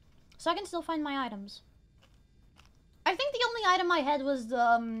 Okay. So I can still find my items. I think the only item I had was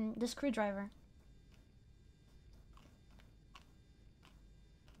the screwdriver.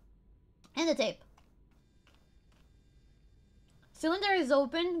 And the tape. Cylinder is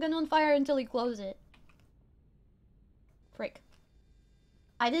open. Gun on fire until you close it. Frick.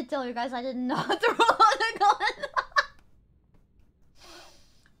 I did tell you guys I did not throw the gun.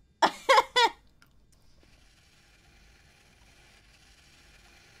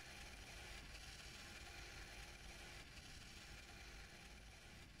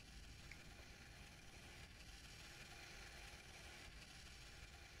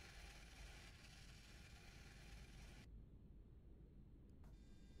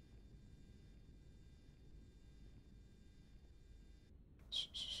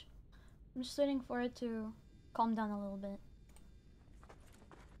 I'm just waiting for it to calm down a little bit.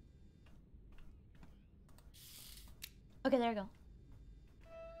 Okay, there we go.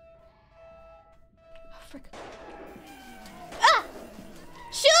 Oh, frick. Ah!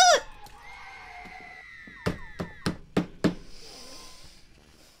 Shoot!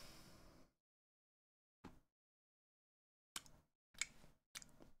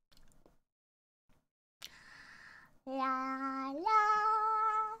 La la.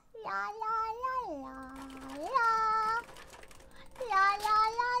 La la la la la la la la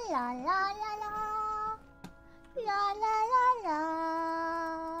la la la la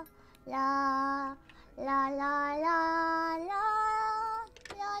la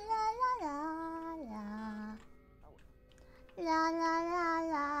la la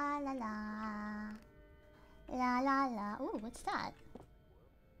la la la la la. Ooh, what's that?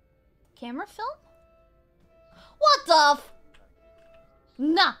 Camera film? What the f?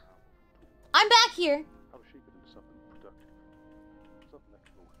 Nah. I'm back here. How to shape it into something productive. Something that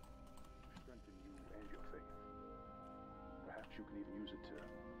will strengthen you and your faith. Perhaps you can even use it to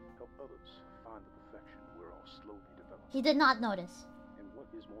help others find the perfection we're all slowly developing. He did not notice. And what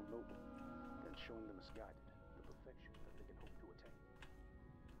is more noble than showing the misguided the perfection that they can hope to attain?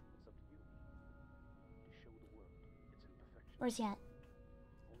 It's up to you to show the world its imperfection. Where's he at?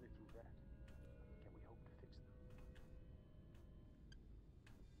 Only through that can we hope to fix them.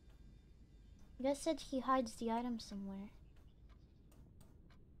 You guys said he hides the item somewhere.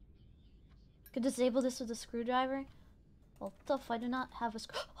 Could disable this with a screwdriver? Well, tough, I do not have a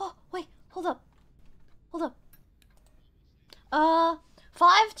Oh, wait, hold up. Hold up. 5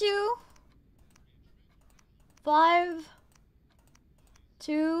 2 5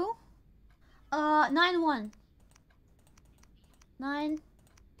 2 9 1 9.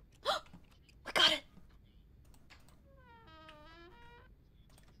 We got it.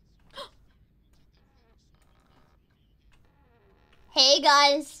 Hey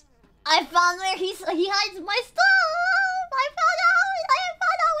guys, I found where he hides my stuff. I found out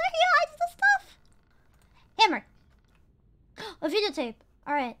where he hides the stuff. Hammer. A videotape.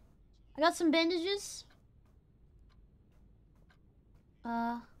 All right, I got some bandages.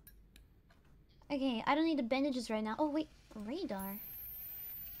 Okay, I don't need the bandages right now. Oh wait, radar.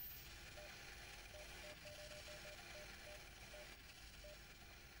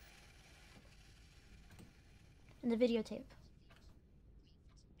 And the videotape.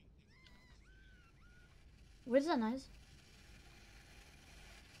 Where's that noise?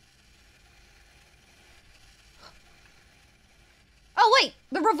 Oh wait,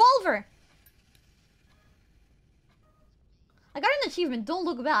 the revolver! I got an achievement, don't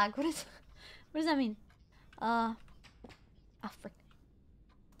look back. What does that mean? Ah, frick.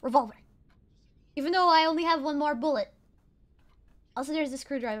 Revolver. Even though I only have one more bullet. Also, there's the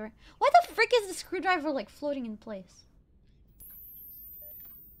screwdriver. Why the frick is the screwdriver like floating in place?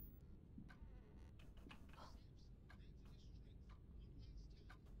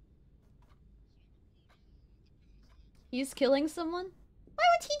 He's killing someone? Why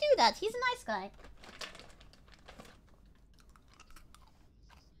would he do that? He's a nice guy.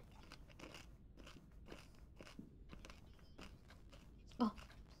 Oh.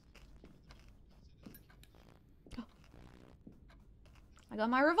 Oh. I got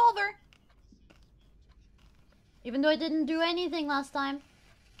my revolver. Even though I didn't do anything last time.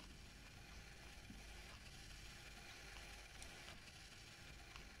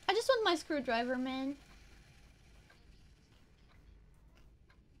 I just want my screwdriver, man.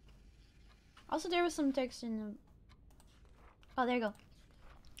 Also, there was some text in the... Oh, there you go.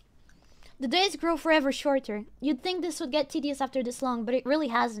 The days grow forever shorter. You'd think this would get tedious after this long, but it really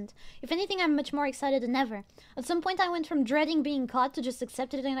hasn't. If anything, I'm much more excited than ever. At some point, I went from dreading being caught to just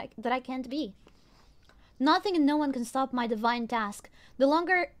accepting that I can't be. Nothing and no one can stop my divine task. The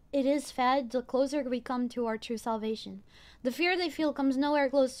longer it is fed, the closer we come to our true salvation. The fear they feel comes nowhere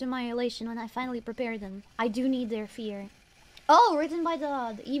close to my elation when I finally prepare them. I do need their fear. Oh, written by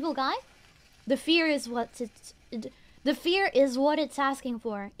the evil guy? The fear is what it's asking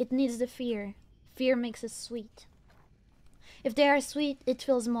for. It needs the fear. Fear makes it sweet. If they are sweet, it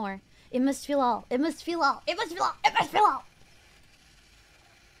feels more. It must feel all. It must feel all. It must feel all. It must feel all.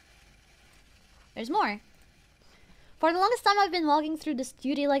 There's more. For the longest time, I've been walking through this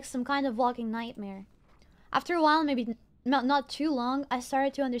duty like some kind of walking nightmare. After a while, maybe not too long, I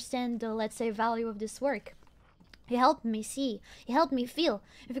started to understand the, let's say, value of this work. He helped me see. He helped me feel.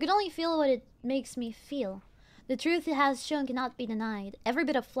 If you could only feel what it makes me feel. The truth it has shown cannot be denied. Every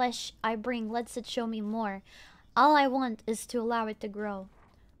bit of flesh I bring lets it show me more. All I want is to allow it to grow.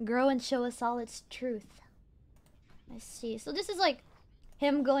 Grow and show us all its truth. I see. So this is like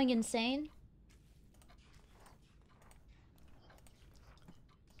him going insane.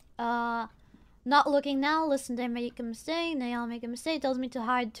 Not looking now. Listen, they make a mistake. They all make a mistake. Tells me to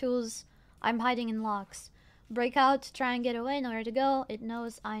hide tools I'm hiding in locks. Break out, try and get away, nowhere to go. It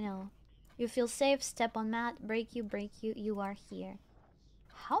knows, I know. You feel safe, step on mat, break you, you are here.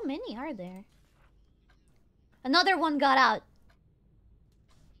 How many are there? Another one got out.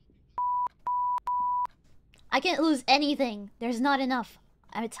 I can't lose anything. There's not enough.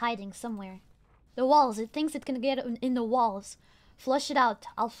 It's hiding somewhere. The walls, it thinks it can get in the walls. Flush it out.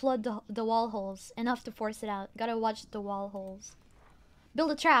 I'll flood the wall holes. Enough to force it out. Gotta watch the wall holes.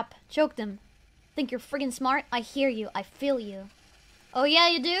 Build a trap. Choke them. Think you're friggin' smart? I hear you. I feel you. Oh yeah,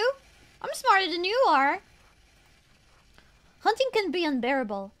 you do? I'm smarter than you are. Hunting can be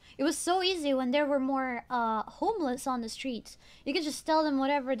unbearable. It was so easy when there were more homeless on the streets. You could just tell them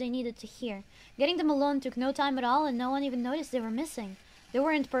whatever they needed to hear. Getting them alone took no time at all, and no one even noticed they were missing. They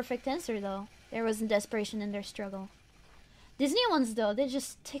weren't perfect answer though. There wasn't desperation in their struggle. These new ones, though, they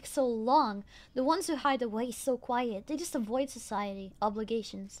just take so long. The ones who hide away so quiet, they just avoid society,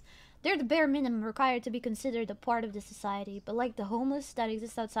 obligations. They're the bare minimum required to be considered a part of the society, but like the homeless that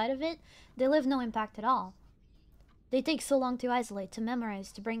exist outside of it, they leave no impact at all. They take so long to isolate, to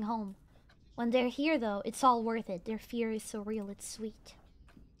memorize, to bring home. When they're here, though, it's all worth it. Their fear is so real, it's sweet.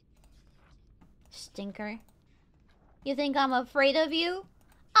 Stinker. You think I'm afraid of you?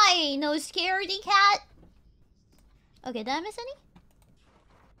 I ain't no scaredy cat! Okay, did I miss any?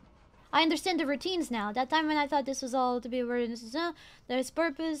 I understand the routines now. That time when I thought this was all to be a word, there's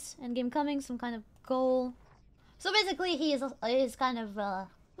purpose, endgame coming, some kind of goal. So basically, he is kind of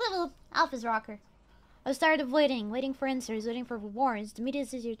little Alpha's rocker. I was tired of waiting for answers, waiting for rewards. The media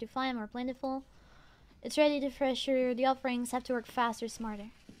is easier to find, more plentiful. It's ready to fresher. The offerings have to work faster, smarter.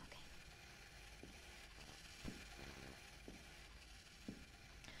 Okay.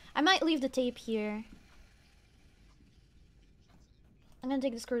 I might leave the tape here. I'm gonna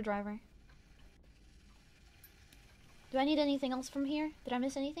take the screwdriver. Do I need anything else from here? Did I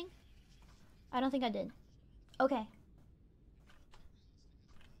miss anything? I don't think I did. Okay.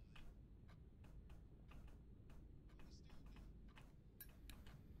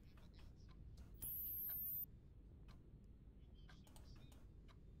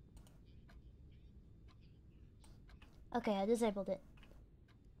 Okay, I disabled it.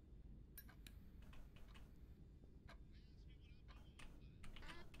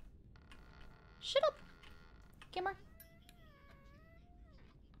 Shut up, gamer.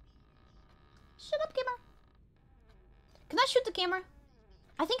 Shut up, gamer. Can I shoot the camera?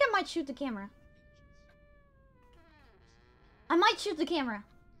 I think I might shoot the camera. I might shoot the camera.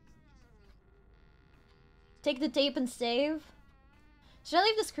 Take the tape and save. Should I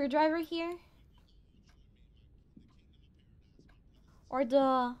leave the screwdriver here? Or the...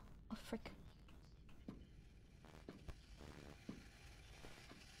 Oh, frick.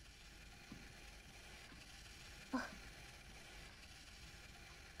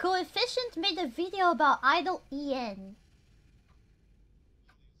 Coefficient made a video about idle EN.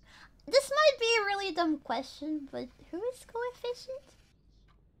 This might be a really dumb question, but who is Coefficient?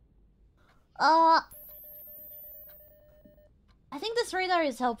 I think this radar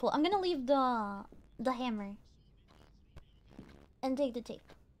is helpful. I'm gonna leave the hammer and take the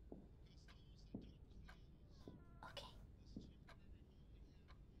tape. Okay.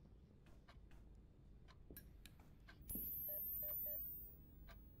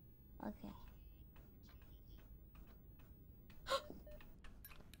 Okay.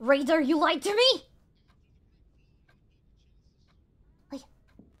 Radar, you lied to me! Like,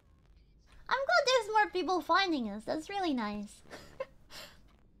 I'm glad there's more people finding us. That's really nice.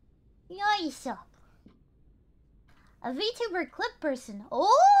 Nice. A VTuber clip person.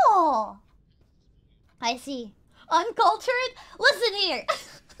 Oh! I see. Uncultured? Listen here.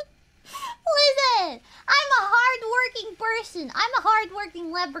 Listen! I'm a hard-working person. I'm a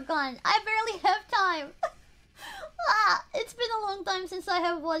hard-working leprechaun. I barely have time. It's been a long time since I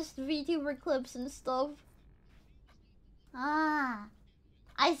have watched VTuber clips and stuff.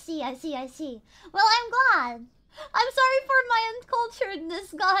 I see. Well, I'm glad. I'm sorry for my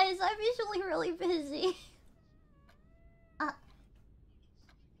unculturedness, guys. I'm usually really busy. Okay.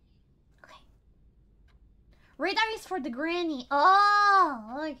 Radar is for the granny.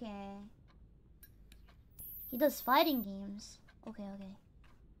 Oh, okay. He does fighting games. Okay.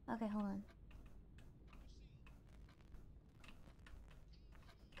 Okay, hold on.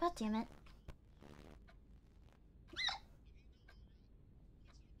 God damn it.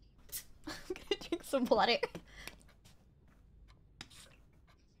 I'm gonna drink some water.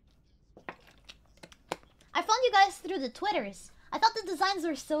 I found you guys through the Twitters. I thought the designs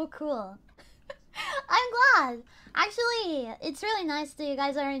were so cool. I'm glad. Actually, it's really nice that you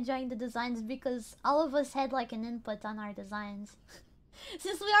guys are enjoying the designs because all of us had like an input on our designs.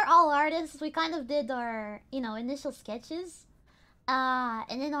 Since we are all artists, we kind of did our, initial sketches.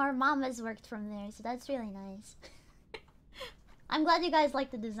 And then our mamas worked from there, so that's really nice. I'm glad you guys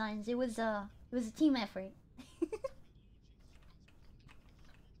liked the designs. It was a team effort.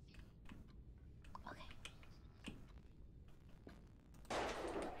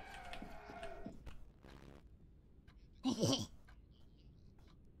 Okay.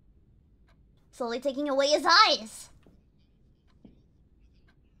 Slowly taking away his eyes.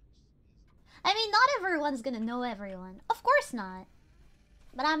 I mean, not everyone's gonna know everyone. Of course not.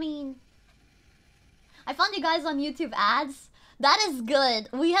 But I mean, I found you guys on YouTube ads. That is good.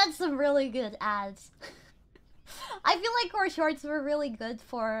 We had some really good ads. I feel like our shorts were really good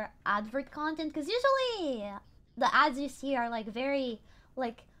for advert content because usually the ads you see are like very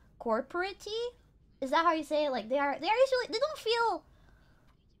like corporate-y. Is that how you say it? Like they are usually, they don't feel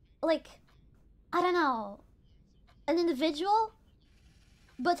like, I don't know, an individual.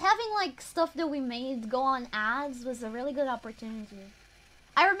 But having like stuff that we made go on ads was a really good opportunity.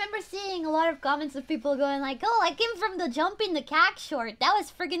 I remember seeing a lot of comments of people going like, "Oh, I came from the jumping the cack short. That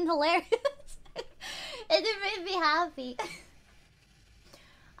was friggin' hilarious." And it made me happy.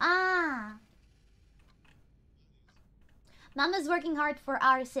 Ah. Mama's working hard for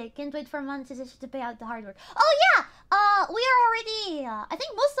our sake. Can't wait for monetization to pay out the hard work. Oh yeah! We are already, I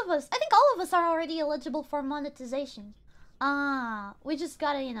think all of us are already eligible for monetization. We just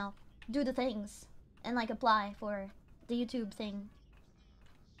gotta, you know, do the things. And like apply for the YouTube thing.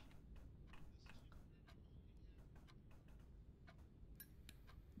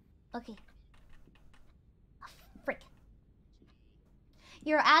 Okay. Oh, frick.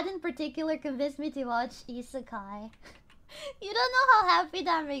 Your ad in particular convinced me to watch E-Sekai. You don't know how happy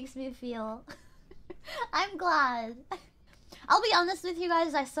that makes me feel. I'm glad. I'll be honest with you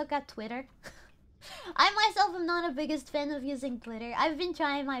guys, I suck at Twitter. I myself am not a biggest fan of using Twitter. I've been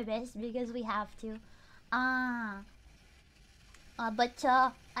trying my best because we have to. But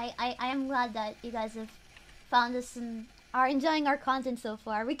I am glad that you guys have found us and are enjoying our content so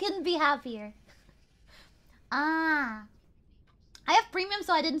far. We couldn't be happier. I have premium,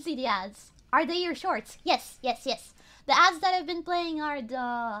 so I didn't see the ads. Are they your shorts? Yes, yes, yes. The ads that I've been playing are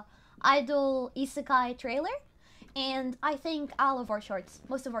the Idol Isekai trailer, and I think all of our shorts,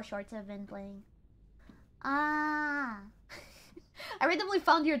 most of our shorts have been playing. I randomly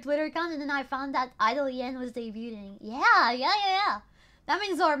found your Twitter account, and then I found that Idol Yen was debuting. Yeah. That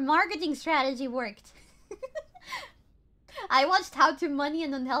means our marketing strategy worked. I watched How to Money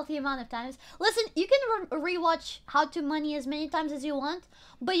an unhealthy amount of times. Listen, you can rewatch How to Money as many times as you want,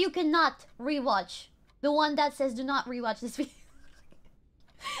 but you cannot rewatch the one that says do not rewatch this video.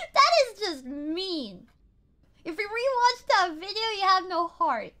 That is just mean. If you rewatch that video, you have no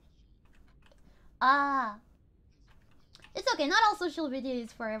heart. It's okay, not all social media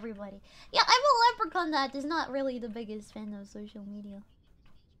is for everybody. Yeah, I'm a leprechaun that is not really the biggest fan of social media.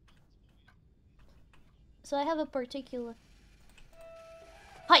 So I have a particular...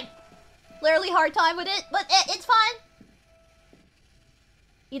 Hi! Literally hard time with it, but it's fine.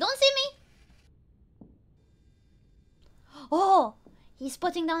 You don't see me? Oh! He's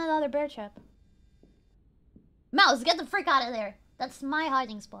putting down another bear trap. Mouse, get the frick out of there! That's my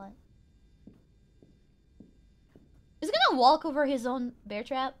hiding spot. Is he gonna walk over his own bear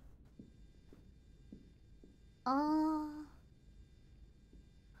trap?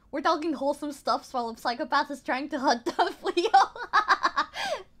 We're talking wholesome stuff while a psychopath is trying to hunt the Fuyo.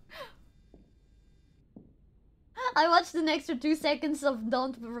 I watched an extra 2 seconds of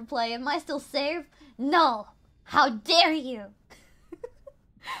don't replay. Am I still safe? No! How dare you!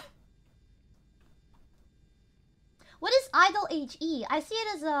 What is Idol HE? I see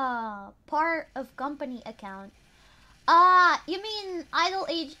it as a part of company account. You mean Idol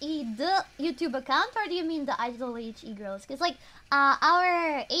HE the YouTube account, or do you mean the Idol HE girls? Because like,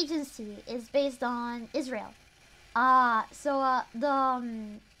 our agency is based on Israel. They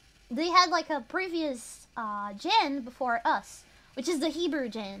had like a previous gen before us, which is the Hebrew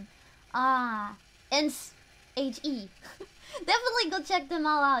gen. And HE. Definitely go check them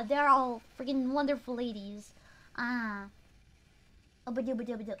all out. They're all freaking wonderful ladies.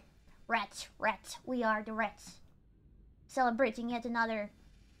 Rats. We are the rats. Celebrating yet another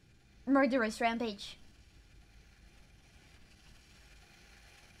murderous rampage.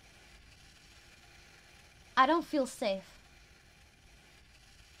 I don't feel safe.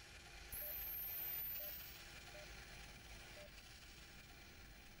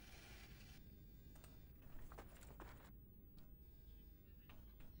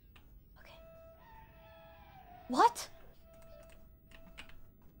 Okay. What?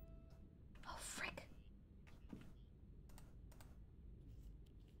 Oh, frick.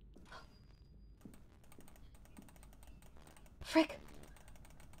 Frick.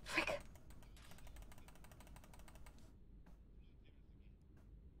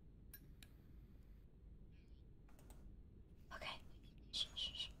 Okay. Shh.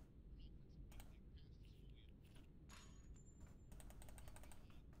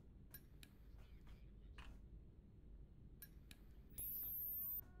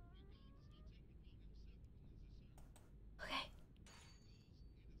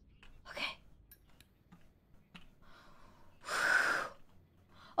 Okay.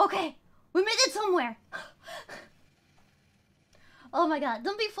 Okay, we made it somewhere. Oh my god,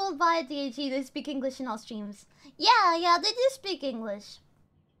 don't be fooled by DHE, they speak English in all streams. Yeah, they do speak English.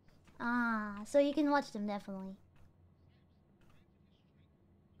 So you can watch them, definitely.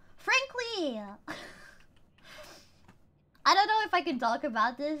 Frankly, I don't know if I can talk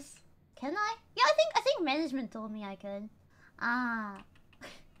about this. Can I? Yeah, I think management told me I could.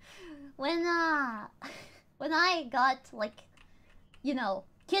 When I got, like, you know,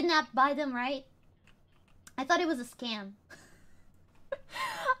 kidnapped by them, right? I thought it was a scam.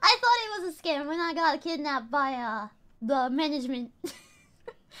 I thought it was a scam when I got kidnapped by the management. I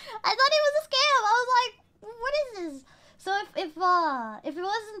thought it was a scam. I was like, what is this? So if it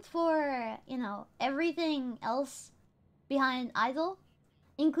wasn't for, you know, everything else behind Idol,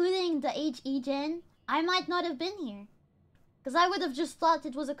 including the HE gen, I might not have been here. Because I would have just thought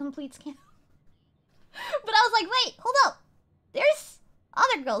it was a complete scam. But I was like, wait, hold up. There's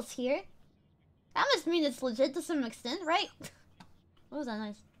other girls here. That must mean it's legit to some extent, right? What was that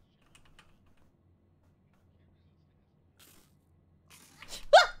noise?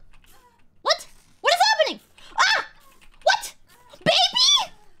 Ah! What? What is happening? Ah! What?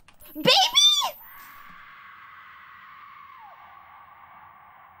 Baby? Baby?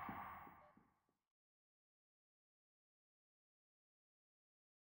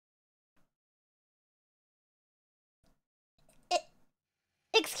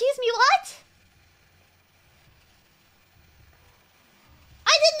 Excuse me, what?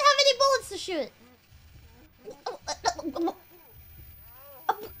 I didn't have any bullets to shoot.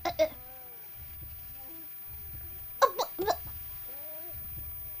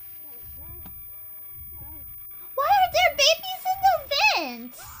 Why are there babies in the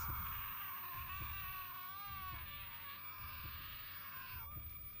vent?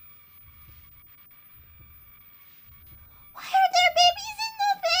 Why are there babies in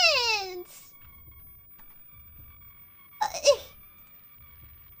the vent?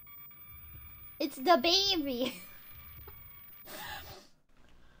 It's the baby.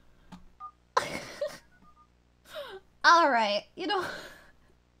 Alright, you know what?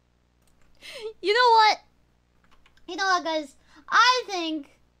 You know what, guys? I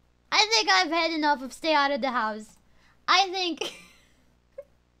think I've had enough of stay out of the house. I think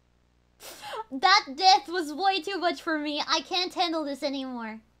that death was way too much for me. I can't handle this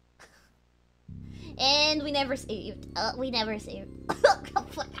anymore. And we never saved. We never saved.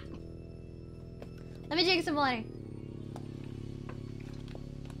 Let me drink some water.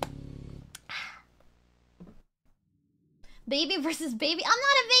 Baby versus baby. I'm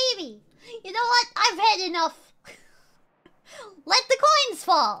not a baby. You know what? I've had enough. Let the coins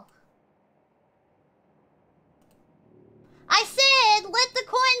fall. I said let the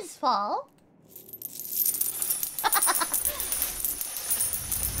coins fall.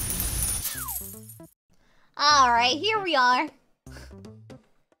 Alright, here we are.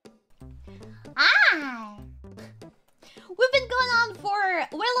 Hi! We've been going on for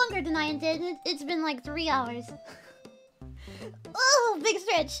way longer than I intended. It's been like 3 hours. Oh, big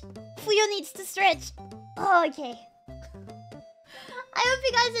stretch. Fuyo needs to stretch. Oh, okay. I hope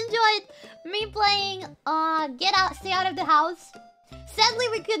you guys enjoyed me playing Get Out, Stay Out of the House. Sadly,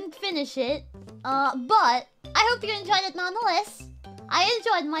 we couldn't finish it. But I hope you enjoyed it nonetheless. I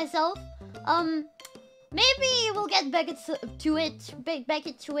enjoyed myself. Maybe we'll get back to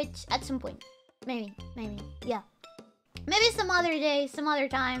it at some point. Maybe, yeah. Maybe some other day, some other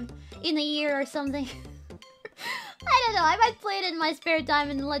time, in a year or something. I don't know, I might play it in my spare time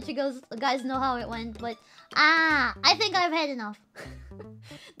and let you guys know how it went, but I think I've had enough.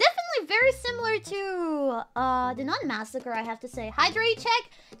 Definitely very similar to the Nun Massacre, I have to say. Hydrate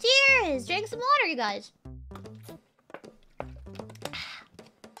check, cheers! Drink some water, you guys.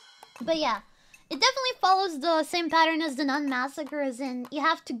 But yeah, it definitely follows the same pattern as the Nun Massacre, as in you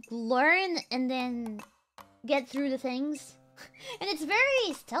have to learn and then get through the things. And it's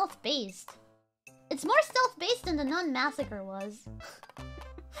very stealth-based. It's more stealth-based than the Nun Massacre was.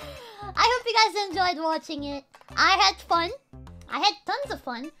 I hope you guys enjoyed watching it. I had fun. I had tons of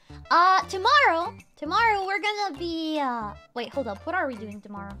fun. Tomorrow we're gonna be wait, hold up. What are we doing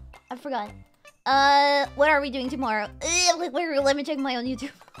tomorrow? I forgot. What are we doing tomorrow? Wait, let me check my own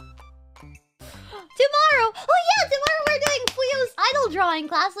YouTube. Tomorrow! Oh yeah, tomorrow we're doing Fuyo's idol drawing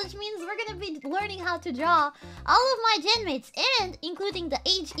class, which means we're gonna be learning how to draw all of my genmates, and including the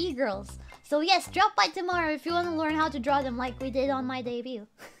HE girls. So yes, drop by tomorrow if you want to learn how to draw them like we did on my debut.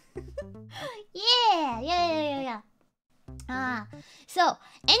 Yeah. So,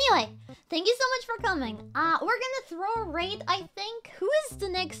 anyway, thank you so much for coming. We're gonna throw a raid, I think. Who is the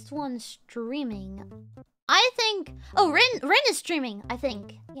next one streaming? I think... Oh, Rin is streaming, I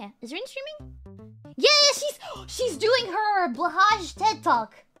think. Yeah, is Rin streaming? Yeah, she's doing her FWAH TED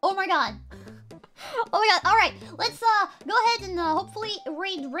Talk. Oh my god. Oh my god, alright. Let's go ahead and hopefully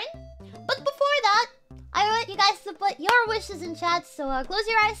raid Rin. But before that, I want you guys to put your wishes in chat. So close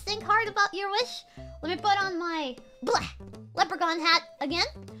your eyes, think hard about your wish. let me put on my leprechaun hat again.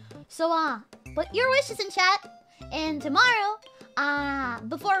 So, put your wishes in chat. And tomorrow,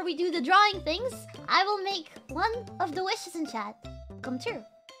 before we do the drawing things, I will make one of the wishes in chat come true.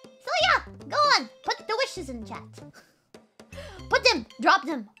 So yeah, go on, put the wishes in chat. Put them, drop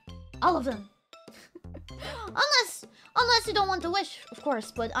them, all of them. Unless you don't want to wish, of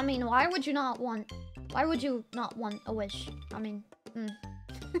course. But I mean, why would you not want a wish? I mean,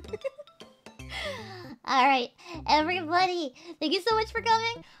 Alright, everybody, thank you so much for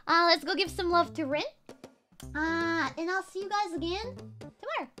coming. Let's go give some love to Rin. And I'll see you guys again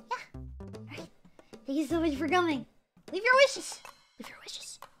tomorrow. Yeah. Alright. Thank you so much for coming. Leave your wishes. Leave your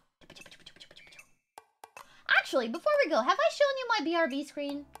wishes. Actually, before we go, have I shown you my BRB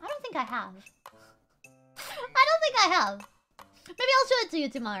screen? I don't think I have. I don't think I have. Maybe I'll show it to you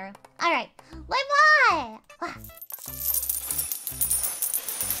tomorrow. Alright. Bye-bye!